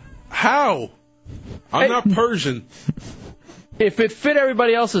 How? I'm not Persian. If it fit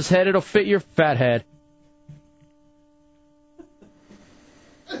everybody else's head, it'll fit your fat head.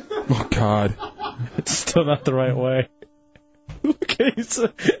 Oh, God. It's still not the right way. Okay, so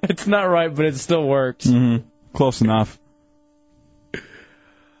it's not right, but it still works. Mm-hmm. Close enough.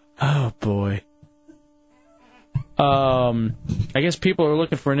 Oh, boy. I guess people are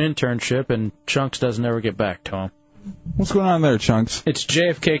looking for an internship, and Chunks doesn't ever get back to him. What's going on there, Chunks? It's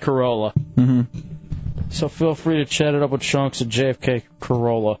JFK Corolla. Mm-hmm. So feel free to chat it up with Chunks at JFK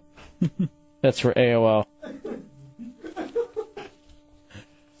Corolla. That's for AOL.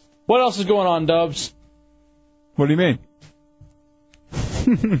 What else is going on, Dubs? What do you mean?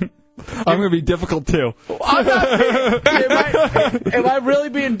 I'm going to be difficult, too. I'm not am I really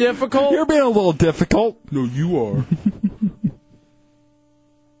being difficult? You're being a little difficult. No, you are.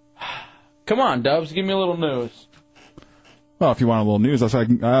 Come on, Dubs, give me a little news. Well, if you want a little news, that's like,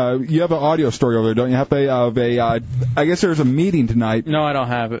 you have an audio story over there, don't you? I guess there's a meeting tonight. No, I don't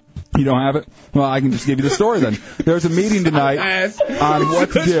have it. You don't have it? Well, I can just give you the story then. There's a meeting tonight on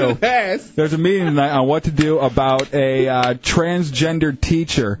what to do. There's a meeting tonight on what to do about a transgendered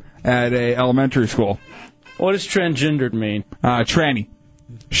teacher at a elementary school. What does transgendered mean? Tranny.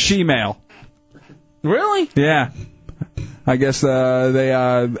 She-male. Really? Yeah. I guess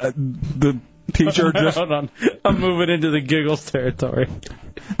the teacher just... Hold on. I'm moving into the giggles territory.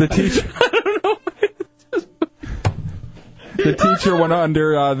 The teacher... I don't know. The teacher went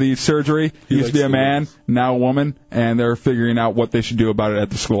under the surgery. He used to be a man, now a woman, and they're figuring out what they should do about it at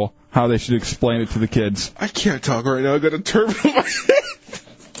the school, how they should explain it to the kids. I can't talk right now. I got a turban on my head.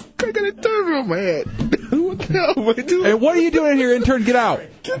 I got a turban on my head. What the hell am I doing? Hey, what are you doing in here, intern? Get out.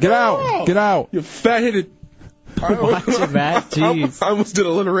 Get out. Get out. You fat-headed... Watch it, Matt. Jeez. I almost did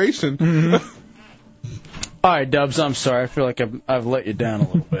alliteration. Mm-hmm. All right, Dubs, I'm sorry. I feel like I've let you down a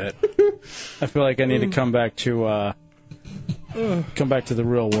little bit. I feel like I need to come back to the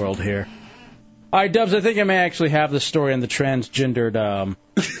real world here. All right, Dubs, I think I may actually have the story on the transgendered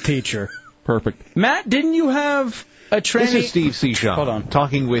teacher. Perfect. Matt, didn't you have a This is Steve Seashon, Hold on.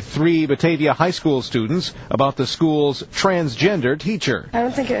 talking with 3 Batavia high school students about the school's transgender teacher. I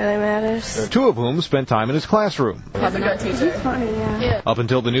don't think it really matters. 2 of whom spent time in his classroom. He's a good teacher. He's funny, yeah. Up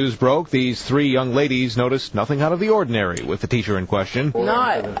until the news broke, these 3 young ladies noticed nothing out of the ordinary with the teacher in question. No,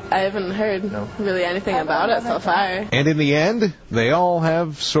 I haven't heard really anything about it so far. And in the end, they all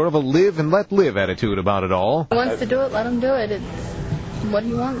have sort of a live and let live attitude about it all. He wants to do it, let him do it. It's what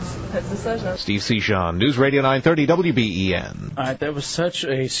he wants. His decision. Steve Seashon, News Radio 930 WBEN. All right, that was such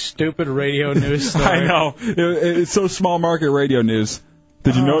a stupid radio news story. I know. It's so small market radio news.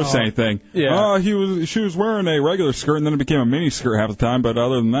 Did you notice anything? Yeah. She was wearing a regular skirt, and then it became a mini skirt half the time, but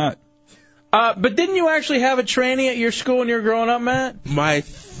other than that. But didn't you actually have a tranny at your school when you were growing up, Matt? My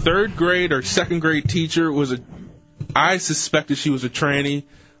 3rd grade or 2nd grade teacher I suspected she was a tranny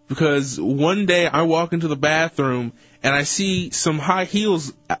because one day I walk into the bathroom and I see some high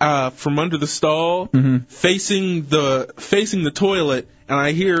heels from under the stall facing the toilet, and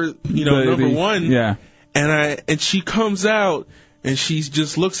I hear number 1. Yeah. And she comes out and she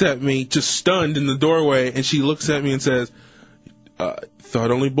just looks at me, just stunned in the doorway, and she looks at me and says,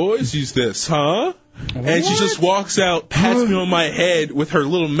 "Thought only boys use this, huh?" And she just walks out, pats me on my head with her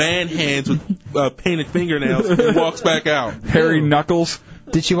little man hands with painted fingernails, and walks back out. Hairy knuckles.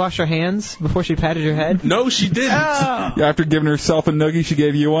 Did she wash her hands before she patted your head? No, she didn't. After giving herself a noogie, she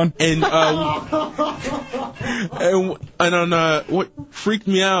gave you one? And what freaked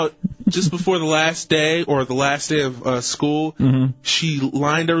me out, just before the last day of school, she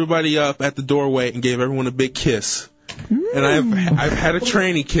lined everybody up at the doorway and gave everyone a big kiss. And I've had a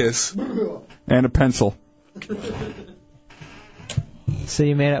tranny kiss. And a pencil. So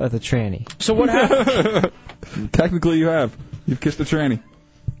you made out with a tranny. So what happened? Technically you have. You've kissed a tranny.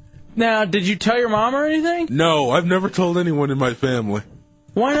 Now, did you tell your mom or anything? No, I've never told anyone in my family.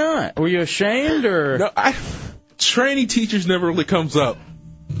 Why not? Were you ashamed or? No, tranny teachers never really comes up.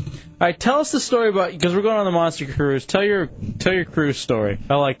 All right, tell us the story about, because we're going on the Monster Cruise. Tell your cruise story.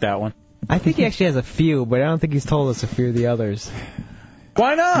 I like that one. I think he actually has a few, but I don't think he's told us a few of the others.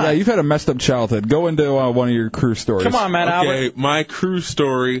 Why not? Yeah, you've had a messed up childhood. Go into one of your cruise stories. Come on, Matt Okay, Albert. my cruise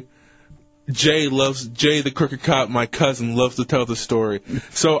story. Jay the crooked cop, my cousin, loves to tell the story.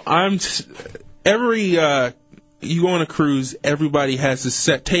 So you go on a cruise, everybody has this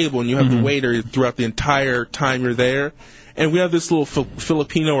set table, and you have the waiter throughout the entire time you're there. And we have this little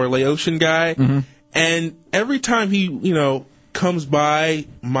Filipino or Laotian guy, and every time he, comes by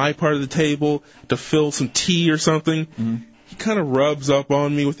my part of the table to fill some tea or something, he kind of rubs up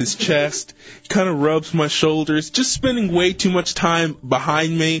on me with his chest. He kind of rubs my shoulders, just spending way too much time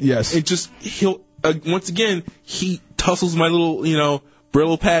behind me. Yes. And just, once again, he tussles my little,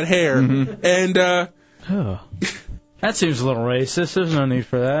 Brillo pad hair. And, that seems a little racist. There's no need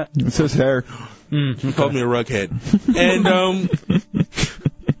for that. It's his hair. He called me a rughead. And,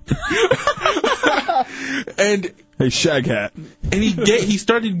 and hey, shag hat. And he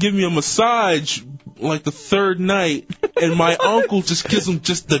started giving me a massage like the third night, and my uncle just gives him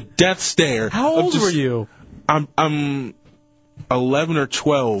just the death stare. How old were you? I'm 11 or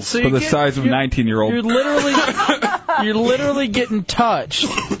 12. So For the size of a 19-year-old. You're literally getting touched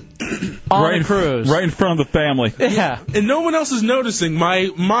on a cruise. Right in front of the family. Yeah. And no one else is noticing. My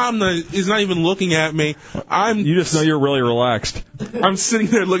mom is not even looking at me. You just know you're really relaxed. I'm sitting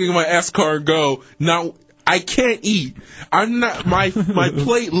there looking at my escargot. Now, I can't eat. I'm not. My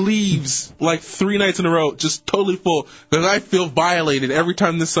plate leaves like 3 nights in a row, just totally full, because I feel violated every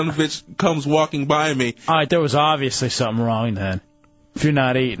time this son of a bitch comes walking by me. All right, there was obviously something wrong then. If you're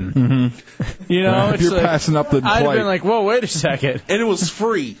not eating, if it's you're like, passing up the I'd have plate. been like, whoa, wait a second. And it was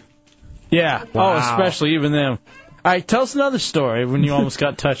free. Yeah. Wow. Oh, especially even them. All right, tell us another story when you almost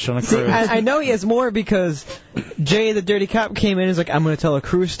got touched on a See, cruise. I know he has more because Jay, the dirty cop, came in and was like, I'm going to tell a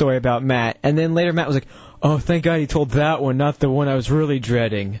cruise story about Matt. And then later Matt was like, oh, thank God he told that one, not the one I was really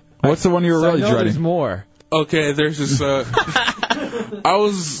dreading. What's the one you were really I know dreading? There's more. Okay, there's this. I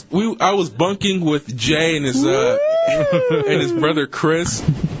was bunking with Jay and his brother Chris,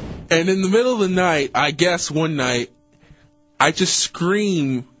 and in the middle of the night, I guess one night, I just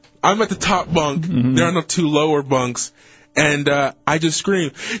scream. I'm at the top bunk. There are no 2 lower bunks, and I just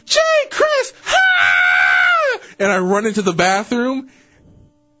scream, Jay, Chris, ah! And I run into the bathroom,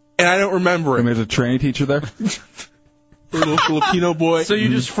 and I don't remember it. And there's a training teacher there. A little Filipino boy. So you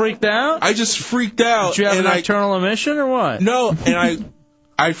just freaked out? I just freaked out. Did you have and an nocturnal emission or what? No, and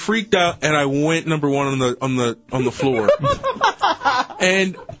I freaked out and I went number 1 on the floor.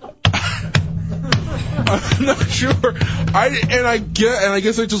 And I'm not sure. I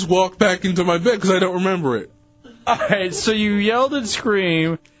guess I just walked back into my bed because I don't remember it. All right, so you yelled and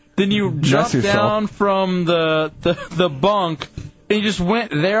screamed, then you jumped down from the bunk. And you just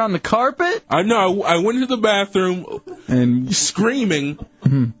went there on the carpet? I went into the bathroom and screaming.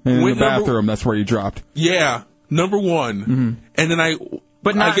 And in the bathroom, that's where you dropped. Yeah, number 1. And then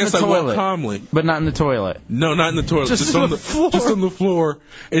But not I guess in the I toilet. went calmly. But not in the toilet. No, not in the toilet. Just on the floor. Just on the floor.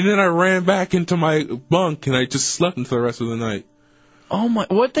 And then I ran back into my bunk and I just slept until the rest of the night. Oh my!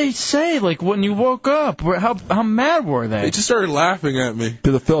 What'd they say? Like when you woke up, how mad were they? They just started laughing at me.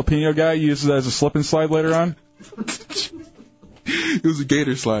 Did the Filipino guy use it as a slip and slide later on? It was a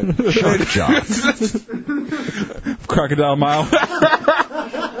gator slide. Shark job. Crocodile Mile.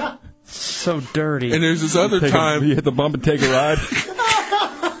 So dirty. And there's this other time. You hit the bump and take a ride.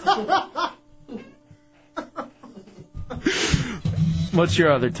 What's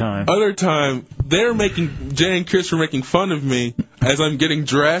your other time? Other time, Jay and Chris were making fun of me as I'm getting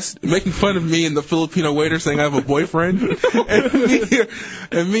dressed, making fun of me and the Filipino waiter saying I have a boyfriend.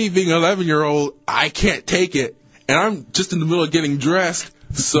 and me being an 11-year-old, I can't take it. And I'm just in the middle of getting dressed,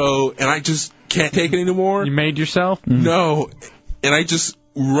 and I just can't take it anymore. You made yourself? No. And I just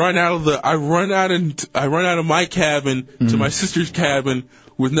run out of my cabin to my sister's cabin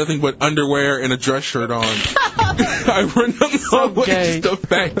with nothing but underwear and a dress shirt on. I run down the hallway, just a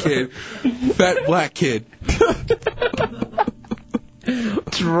fat black kid.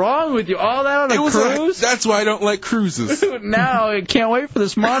 What's wrong with you? All that on a cruise? That's why I don't like cruises. Now I can't wait for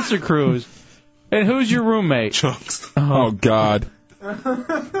this monster cruise. And who's your roommate? Chunks. Oh God.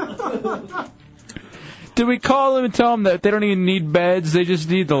 Did we call them and tell them that they don't even need beds? They just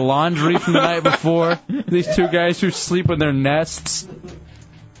need the laundry from the night before? These 2 guys who sleep in their nests?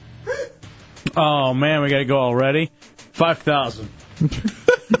 Oh, man, we got to go already? 5,000.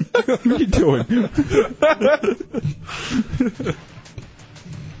 What are you doing?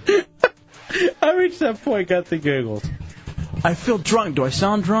 I reached that point, got the giggles. I feel drunk. Do I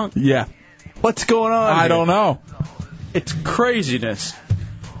sound drunk? Yeah. What's going on? I don't know. It's craziness.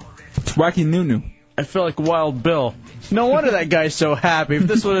 It's wacky noo-noo. I feel like Wild Bill. No wonder that guy's so happy. If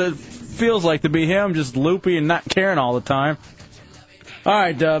this is what it feels like to be him, just loopy and not caring all the time. All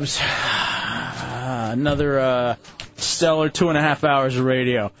right, Dubs. Another stellar 2.5 hours of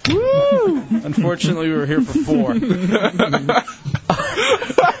radio. Woo! Unfortunately, we were here for 4.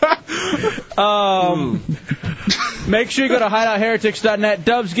 Make sure you go to hideoutheretics.net.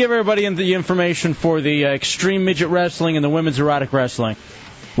 Dubs, give everybody the information for the extreme midget wrestling and the women's erotic wrestling.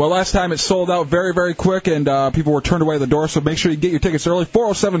 Well, last time it sold out very, very quick, and people were turned away at the door, so make sure you get your tickets early.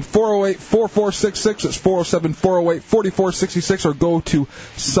 407-408-4466. It's 407-408-4466, or go to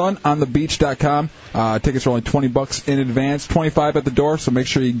sunonthebeach.com. Tickets are only $20 in advance, $25 at the door, so make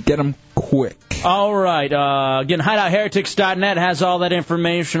sure you get them quick. All right. Again, hideoutheretics.net has all that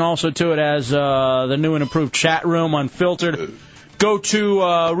information. Also, to it has the new and improved chat room, Unfiltered. Go to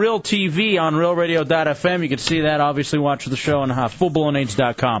Real TV on RealRadio.fm. You can see that. Obviously, watch the show on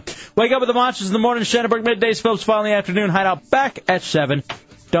FullBlownAge.com. Wake up with the Monsters in the morning. Shannonburg middays. Phillips File in the afternoon. Hideout back at 7.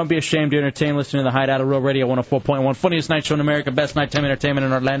 Don't be ashamed to entertain. Listening to the Hideout of Real Radio 104.1. Funniest night show in America. Best nighttime entertainment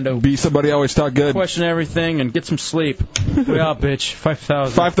in Orlando. Be somebody always talk good. Question everything and get some sleep. We out, bitch.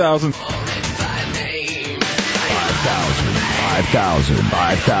 5,000. 5,000. 5,000.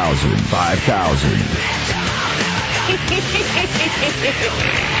 5,000. 5,000.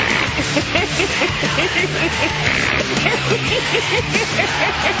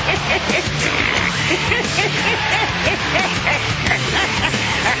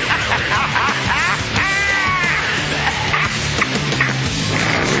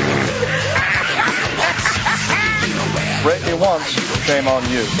 Rate me once, shame on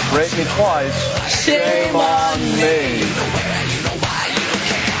you. Rate me twice, shame on me.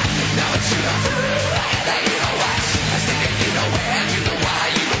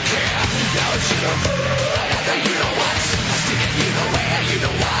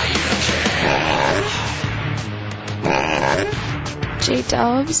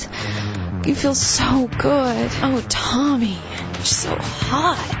 J-Dubs, you feel so good. Oh, Tommy, you're so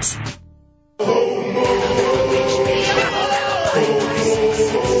hot.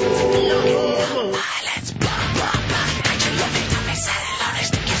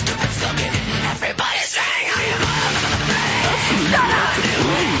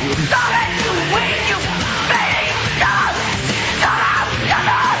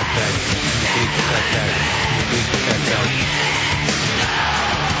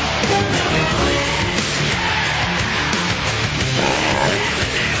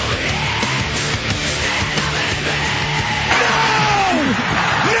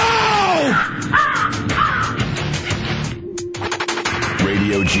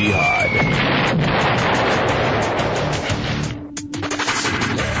 Radio Jihad.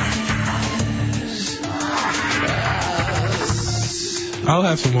 I'll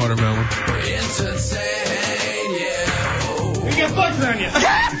have some watermelon. You get bugs on you.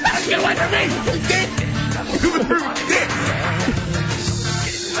 Get away from me.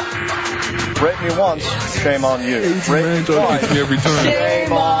 Rate me once, shame on you. Rate me twice, every time.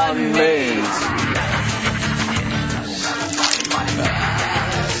 Shame on me.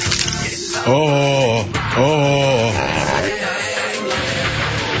 Oh.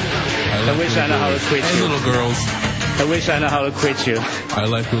 I wish I know how to quit and you. Little girls. I wish I know how to quit you. I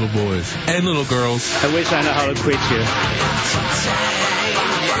like little boys and little girls. I wish I know how to quit you.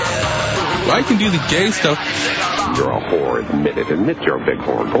 I can do the gay stuff. You're a whore. Admit it. Admit you're a big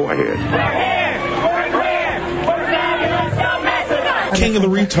whore. Go ahead. King of the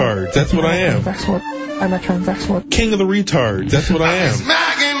retards. That's what I am. I'm a transsexual. King of the retards. That's what I am.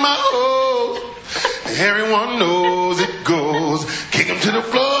 Smacking my hole. Everyone knows it goes. Kick him to the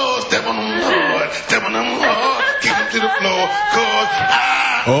floor. Step on them hard. Step on them hard. Kick him to the floor. Cause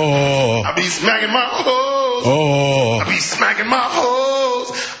I be smacking my hoes. I be smacking my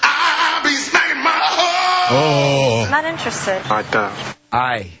hoes. I be smacking my hoes. Not interested.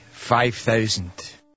 I 5,000.